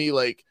normally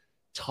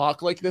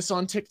talk like this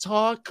on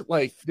TikTok.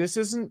 This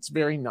isn't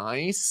very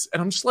nice.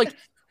 And I'm just like,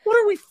 what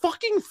are we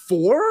fucking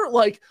for?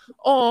 The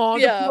poor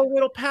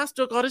little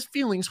pastor got his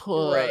feelings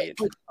hurt. Right.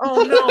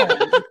 Oh no,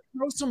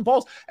 throw some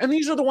balls. And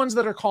these are the ones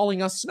that are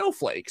calling us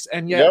snowflakes.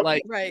 And yet,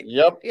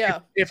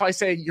 if I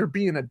say you're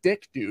being a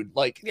dick, dude,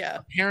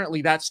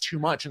 apparently that's too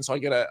much. And so I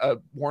get a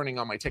warning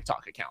on my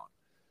TikTok account.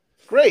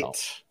 Great.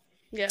 So.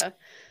 Yeah.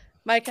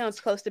 My account's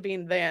close to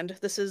being banned.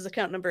 This is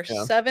account number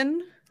 7.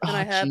 And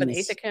I have an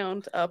 8th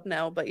account up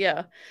now. But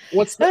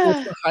what's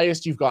the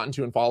highest you've gotten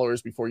to in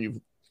followers before you've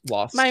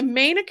lost? My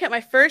main account,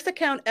 my first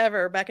account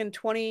ever back in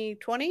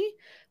 2020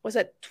 was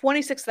at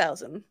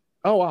 26,000.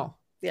 Oh wow.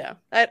 Yeah.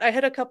 I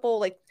had a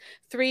couple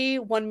 3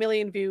 1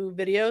 million view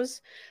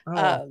videos.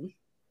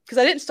 Because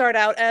I didn't start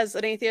out as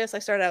an atheist. I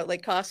started out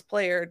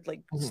cosplay or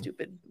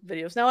stupid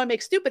videos. Now I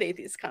make stupid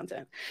atheist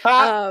content.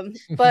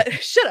 But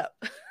shut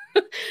up.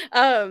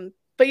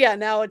 But yeah,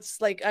 now it's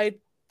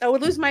I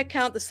would lose my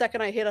account the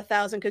second I hit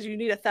 1,000 because you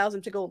need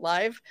 1,000 to go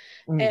live,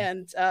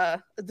 and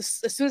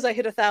as soon as I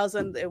hit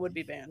 1,000, it would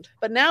be banned.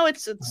 But now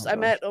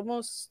I'm at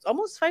almost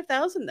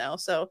 5,000 now.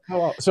 So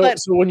so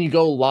when you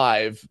go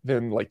live,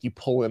 then you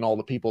pull in all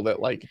the people that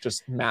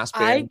just mass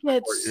ban. I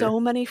get so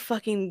many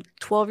fucking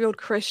 12-year-old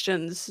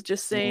Christians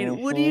just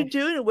saying, "What are you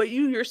doing?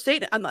 You're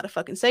Satan." I'm not a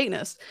fucking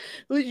Satanist.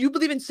 You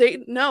believe in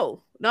Satan?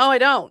 No, I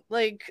don't.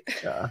 She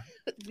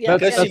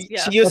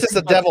uses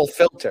the devil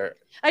filter.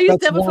 I use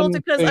devil filter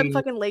because I'm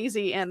fucking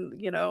lazy, and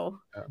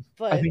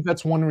But I think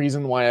that's one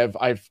reason why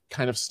I've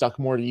kind of stuck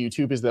more to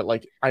YouTube is that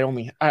I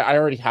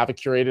already have a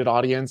curated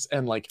audience,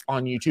 and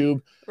on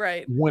YouTube,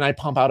 right? When I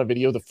pump out a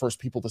video, the first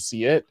people to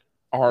see it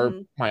are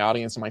my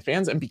audience and my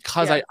fans, and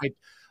because I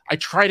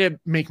try to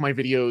make my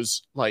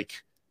videos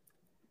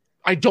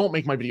I don't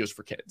make my videos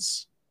for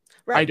kids.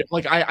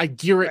 I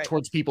gear it Right.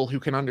 towards people who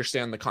can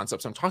understand the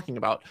concepts I'm talking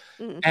about.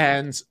 Mhm.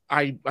 And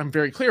I'm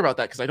very clear about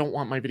that because I don't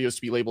want my videos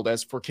to be labeled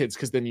as for kids,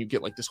 because then you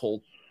get like this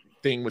whole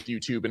thing with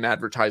YouTube and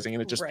advertising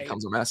and it just Right.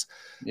 becomes a mess.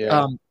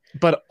 Yeah.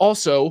 But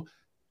also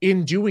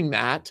in doing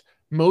that,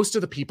 most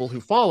of the people who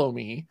follow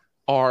me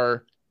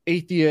are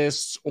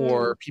atheists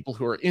or people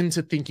who are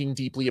into thinking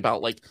deeply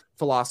about like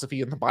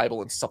philosophy and the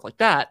Bible and stuff like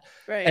that.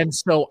 Right. And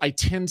so I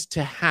tend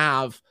to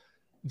have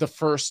the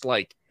first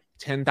like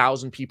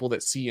 10,000 people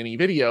that see any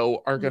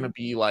video are going to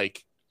be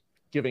like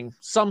giving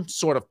some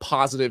sort of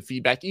positive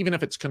feedback, even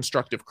if it's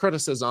constructive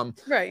criticism.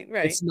 Right.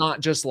 It's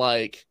not just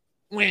like,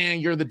 man,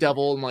 you're the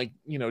devil, and like,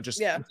 you know,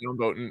 just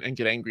vote and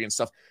get angry and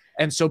stuff.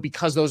 And so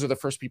because those are the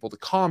first people to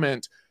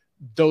comment,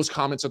 those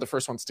comments are the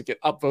first ones to get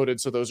upvoted.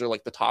 So those are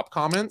like the top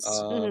comments.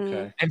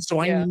 Okay. And so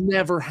I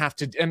never have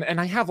to,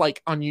 and I have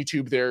like on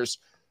YouTube, there's,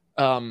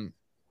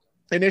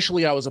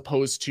 initially I was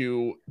opposed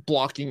to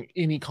blocking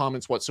any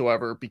comments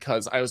whatsoever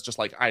because I was just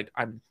like,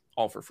 I'm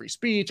all for free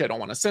speech. I don't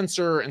want to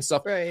censor and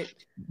stuff. Right.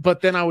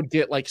 But then I would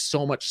get like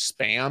so much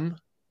spam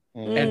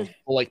Mm. and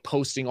people like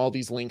posting all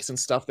these links and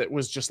stuff that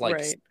was just like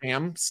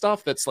spam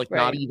stuff that's like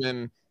not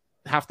even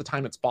half the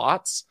time it's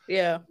bots.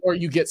 Yeah. Or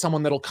you get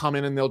someone that'll come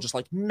in and they'll just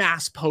like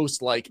mass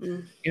post like,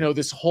 you know,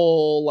 this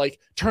whole like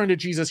turn to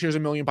Jesus, here's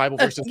a million Bible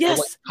verses. Yes.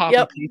 Like,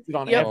 copy pasted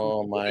on every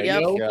Oh my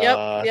video.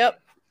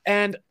 Yep.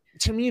 And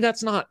to me,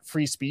 that's not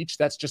free speech.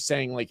 That's just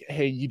saying like,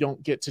 hey, you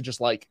don't get to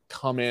just like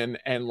come in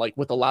and like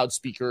with a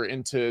loudspeaker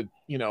into,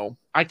 you know,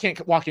 I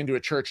can't walk into a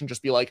church and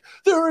just be like,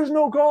 there is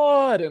no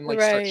God, and like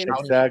start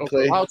shouting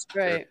over the loudspeaker.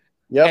 Right.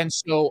 Yep. And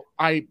so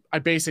I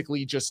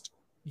basically just,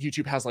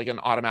 YouTube has like an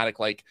automatic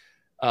like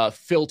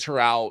filter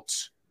out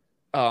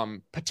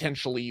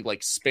potentially like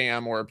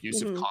spam or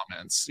abusive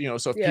comments, you know,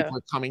 so if people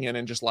are coming in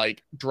and just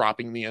like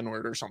dropping the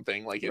N-word or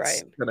something, like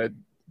it's gonna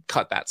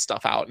cut that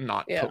stuff out and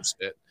not post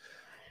it.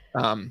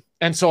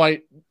 And so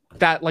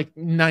that like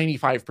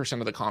 95%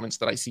 of the comments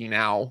that I see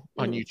now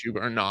on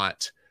YouTube are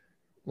not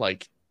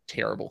like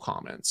terrible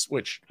comments,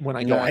 which when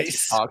I go on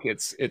TikTok,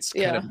 it's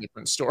kind of a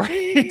different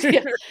story.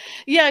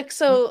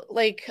 So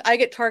like I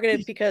get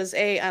targeted because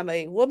I'm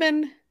a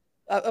woman,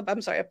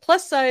 a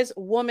plus size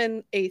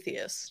woman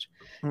atheist.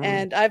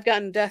 And I've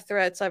gotten death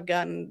threats. I've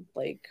gotten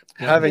like,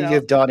 haven't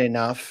you done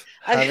enough?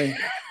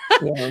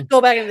 Go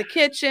back in the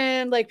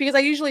kitchen, like, because I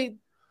usually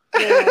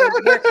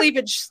wear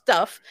cleavage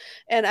stuff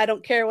and I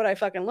don't care what I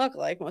fucking look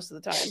like most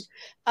of the time.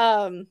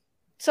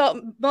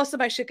 So most of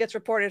my shit gets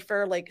reported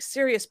for like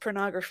serious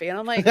pornography, and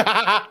I'm like,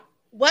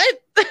 what?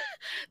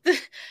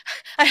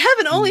 I have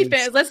an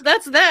OnlyFans.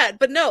 That's that.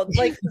 But no,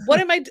 like, what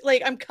am I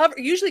like? I'm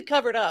usually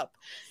covered up,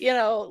 you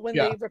know, when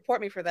they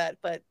report me for that.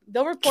 But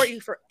they'll report you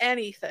for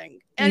anything.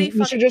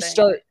 You should just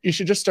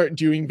start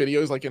doing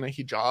videos like in a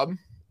hijab.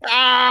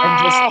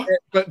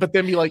 But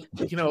then be like,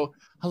 you know,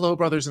 hello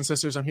brothers and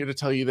sisters, I'm here to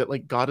tell you that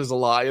like God is a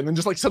lie, and then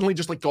just like suddenly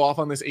just like go off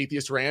on this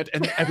atheist rant,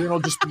 and everyone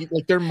will just be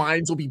like, their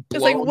minds will be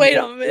blown. It's like, wait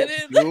a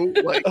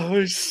minute, like,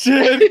 oh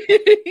shit.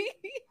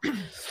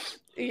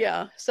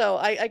 Yeah, so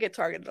I get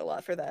targeted a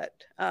lot for that.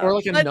 Or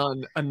like a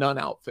nun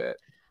outfit.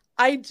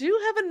 I do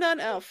have a nun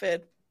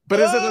outfit. But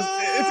is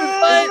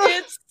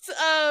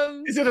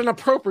it an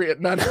appropriate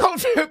nun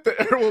outfit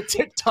that will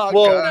TikTok?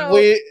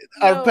 Well,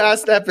 our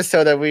past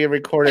episode that we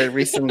recorded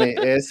recently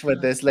is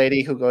with this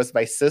lady who goes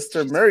by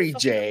Sister Mary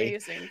J.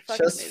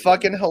 She's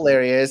fucking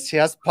hilarious. She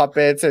has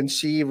puppets and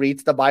she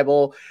reads the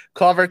Bible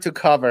cover to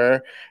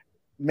cover,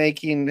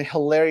 making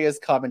hilarious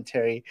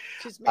commentary.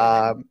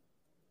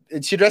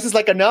 And she dresses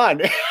like a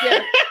nun. Yeah.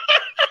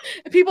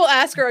 People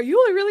ask her, "Are you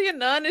really a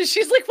nun?" And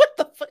she's like, "What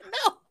the fuck?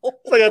 No."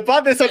 It's like, I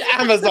bought this on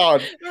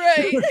Amazon.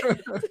 Right.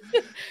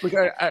 Like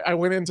I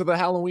went into the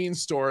Halloween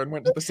store and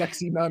went to the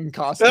sexy nun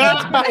costume.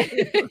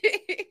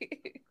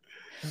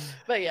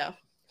 But yeah.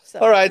 So.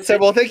 All right, so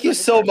well, thank you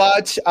so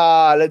much.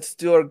 Let's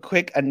do our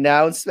quick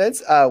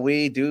announcements.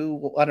 We do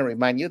want to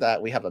remind you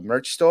that we have a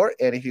merch store,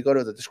 and if you go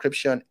to the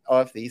description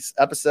of this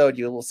episode,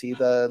 you will see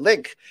the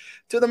link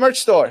to the merch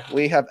store.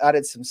 We have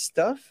added some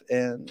stuff,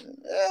 and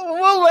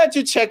we'll let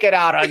you check it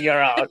out on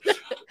your own.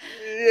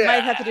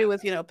 Might have to do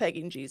with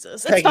pegging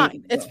Jesus. It's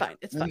fine. It's fine.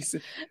 It's fine.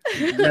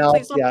 No,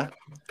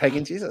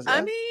 pegging Jesus. Yeah.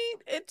 I mean,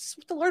 it's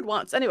what the Lord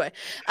wants. Anyway,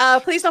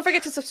 please don't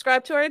forget to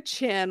subscribe to our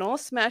channel,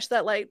 smash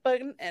that like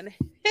button, and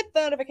hit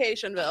the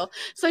notification bell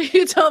so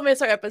you don't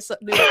miss our new episode.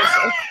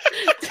 I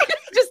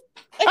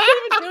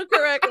can't even do it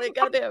correctly.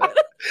 God damn it.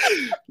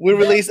 We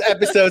release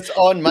episodes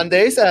on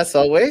Mondays, as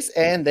always,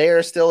 and they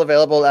are still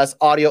available as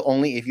audio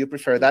only if you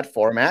prefer that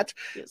format.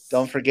 Yes.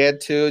 Don't forget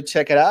to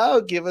check it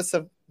out. Give us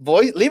a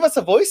voice. Leave us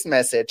a voice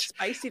message.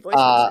 Spicy voice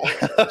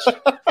message.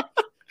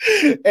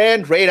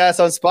 And rate us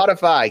on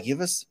Spotify.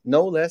 Give us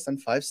no less than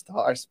 5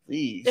 stars,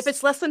 please. If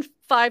it's less than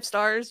 5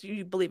 stars,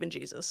 you believe in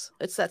Jesus.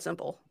 It's that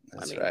simple.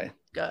 That's right.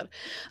 God.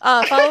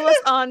 Follow us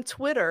on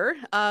Twitter.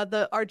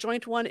 Our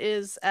joint one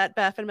is at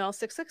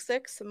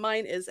BaffinMel666.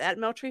 Mine is at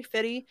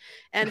MelTreeFitty,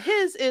 and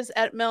his is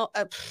at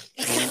at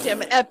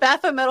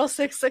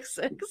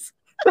BaffinMetal666.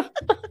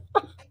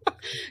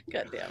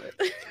 God damn it.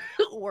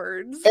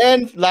 Words.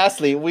 And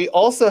lastly, we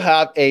also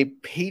have a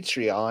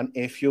Patreon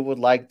if you would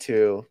like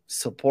to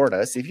support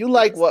us. If you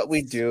like what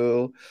we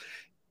do,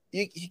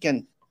 you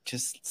can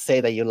just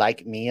say that you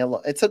like me.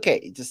 It's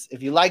okay. Just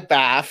if you like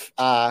Bath,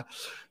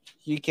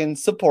 you can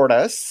support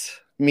us.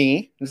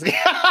 Me. All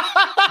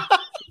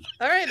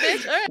right,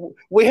 bitch. All right.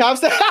 We have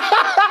some. All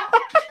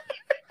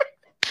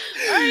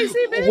right,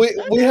 see,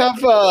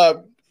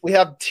 bitch. We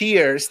have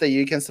tiers that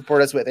you can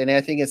support us with, and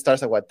I think it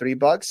starts at what,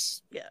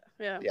 $3?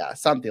 Yeah,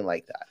 something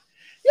like that.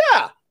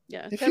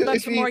 Yeah,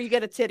 $10 or more, you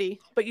get a titty,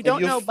 but you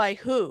don't know by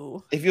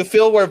who. If you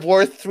feel we're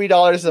worth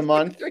 $3 a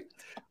month,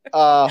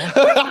 oh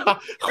my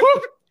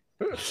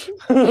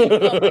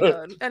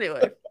God.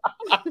 Anyway.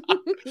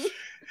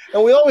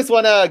 And we always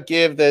want to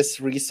give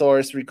this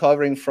resource,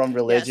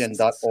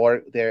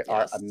 recoveringfromreligion.org. They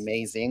are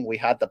amazing. We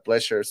had the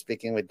pleasure of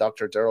speaking with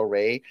Dr. Daryl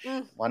Ray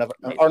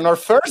on our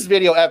first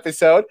video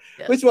episode,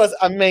 which was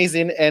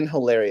amazing and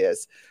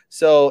hilarious.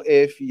 So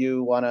if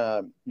you want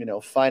to,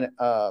 find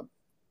a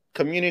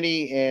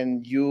community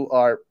and you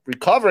are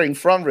recovering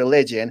from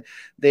religion,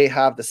 they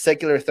have the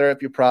Secular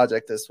Therapy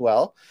Project as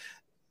well,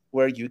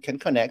 where you can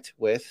connect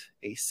with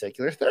a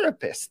secular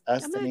therapist,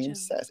 as the name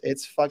says.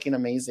 It's fucking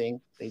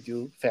amazing. They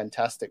do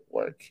fantastic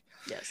work.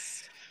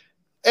 Yes.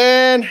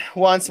 And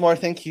once more,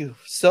 thank you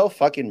so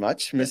fucking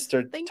much,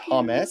 Mr.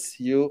 Thomas.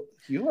 You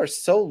are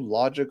so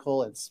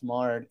logical and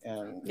smart,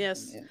 and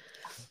it's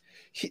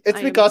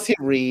because he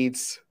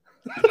reads.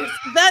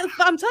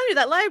 I'm telling you,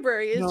 that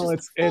library is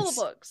just full of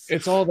books.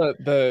 It's all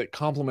the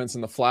compliments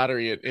and the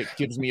flattery. It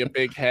gives me a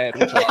big head.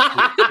 Which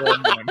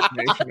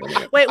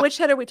Wait, which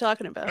head are we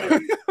talking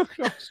about?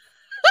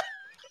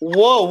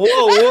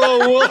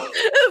 Whoa.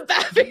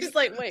 Baffy's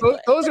like, wait.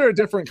 Those are a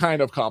different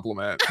kind of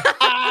compliment.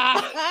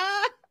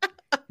 I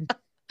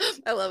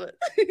love it.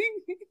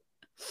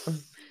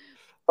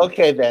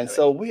 Okay, then.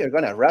 So we are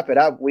going to wrap it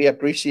up. We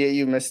appreciate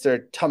you,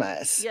 Mr.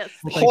 Thomas. Yes.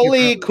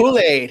 Holy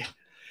Koolaid.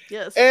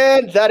 Yes.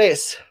 And that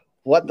is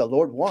what the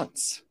Lord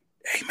wants.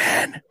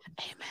 Amen.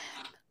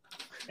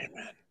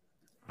 Amen.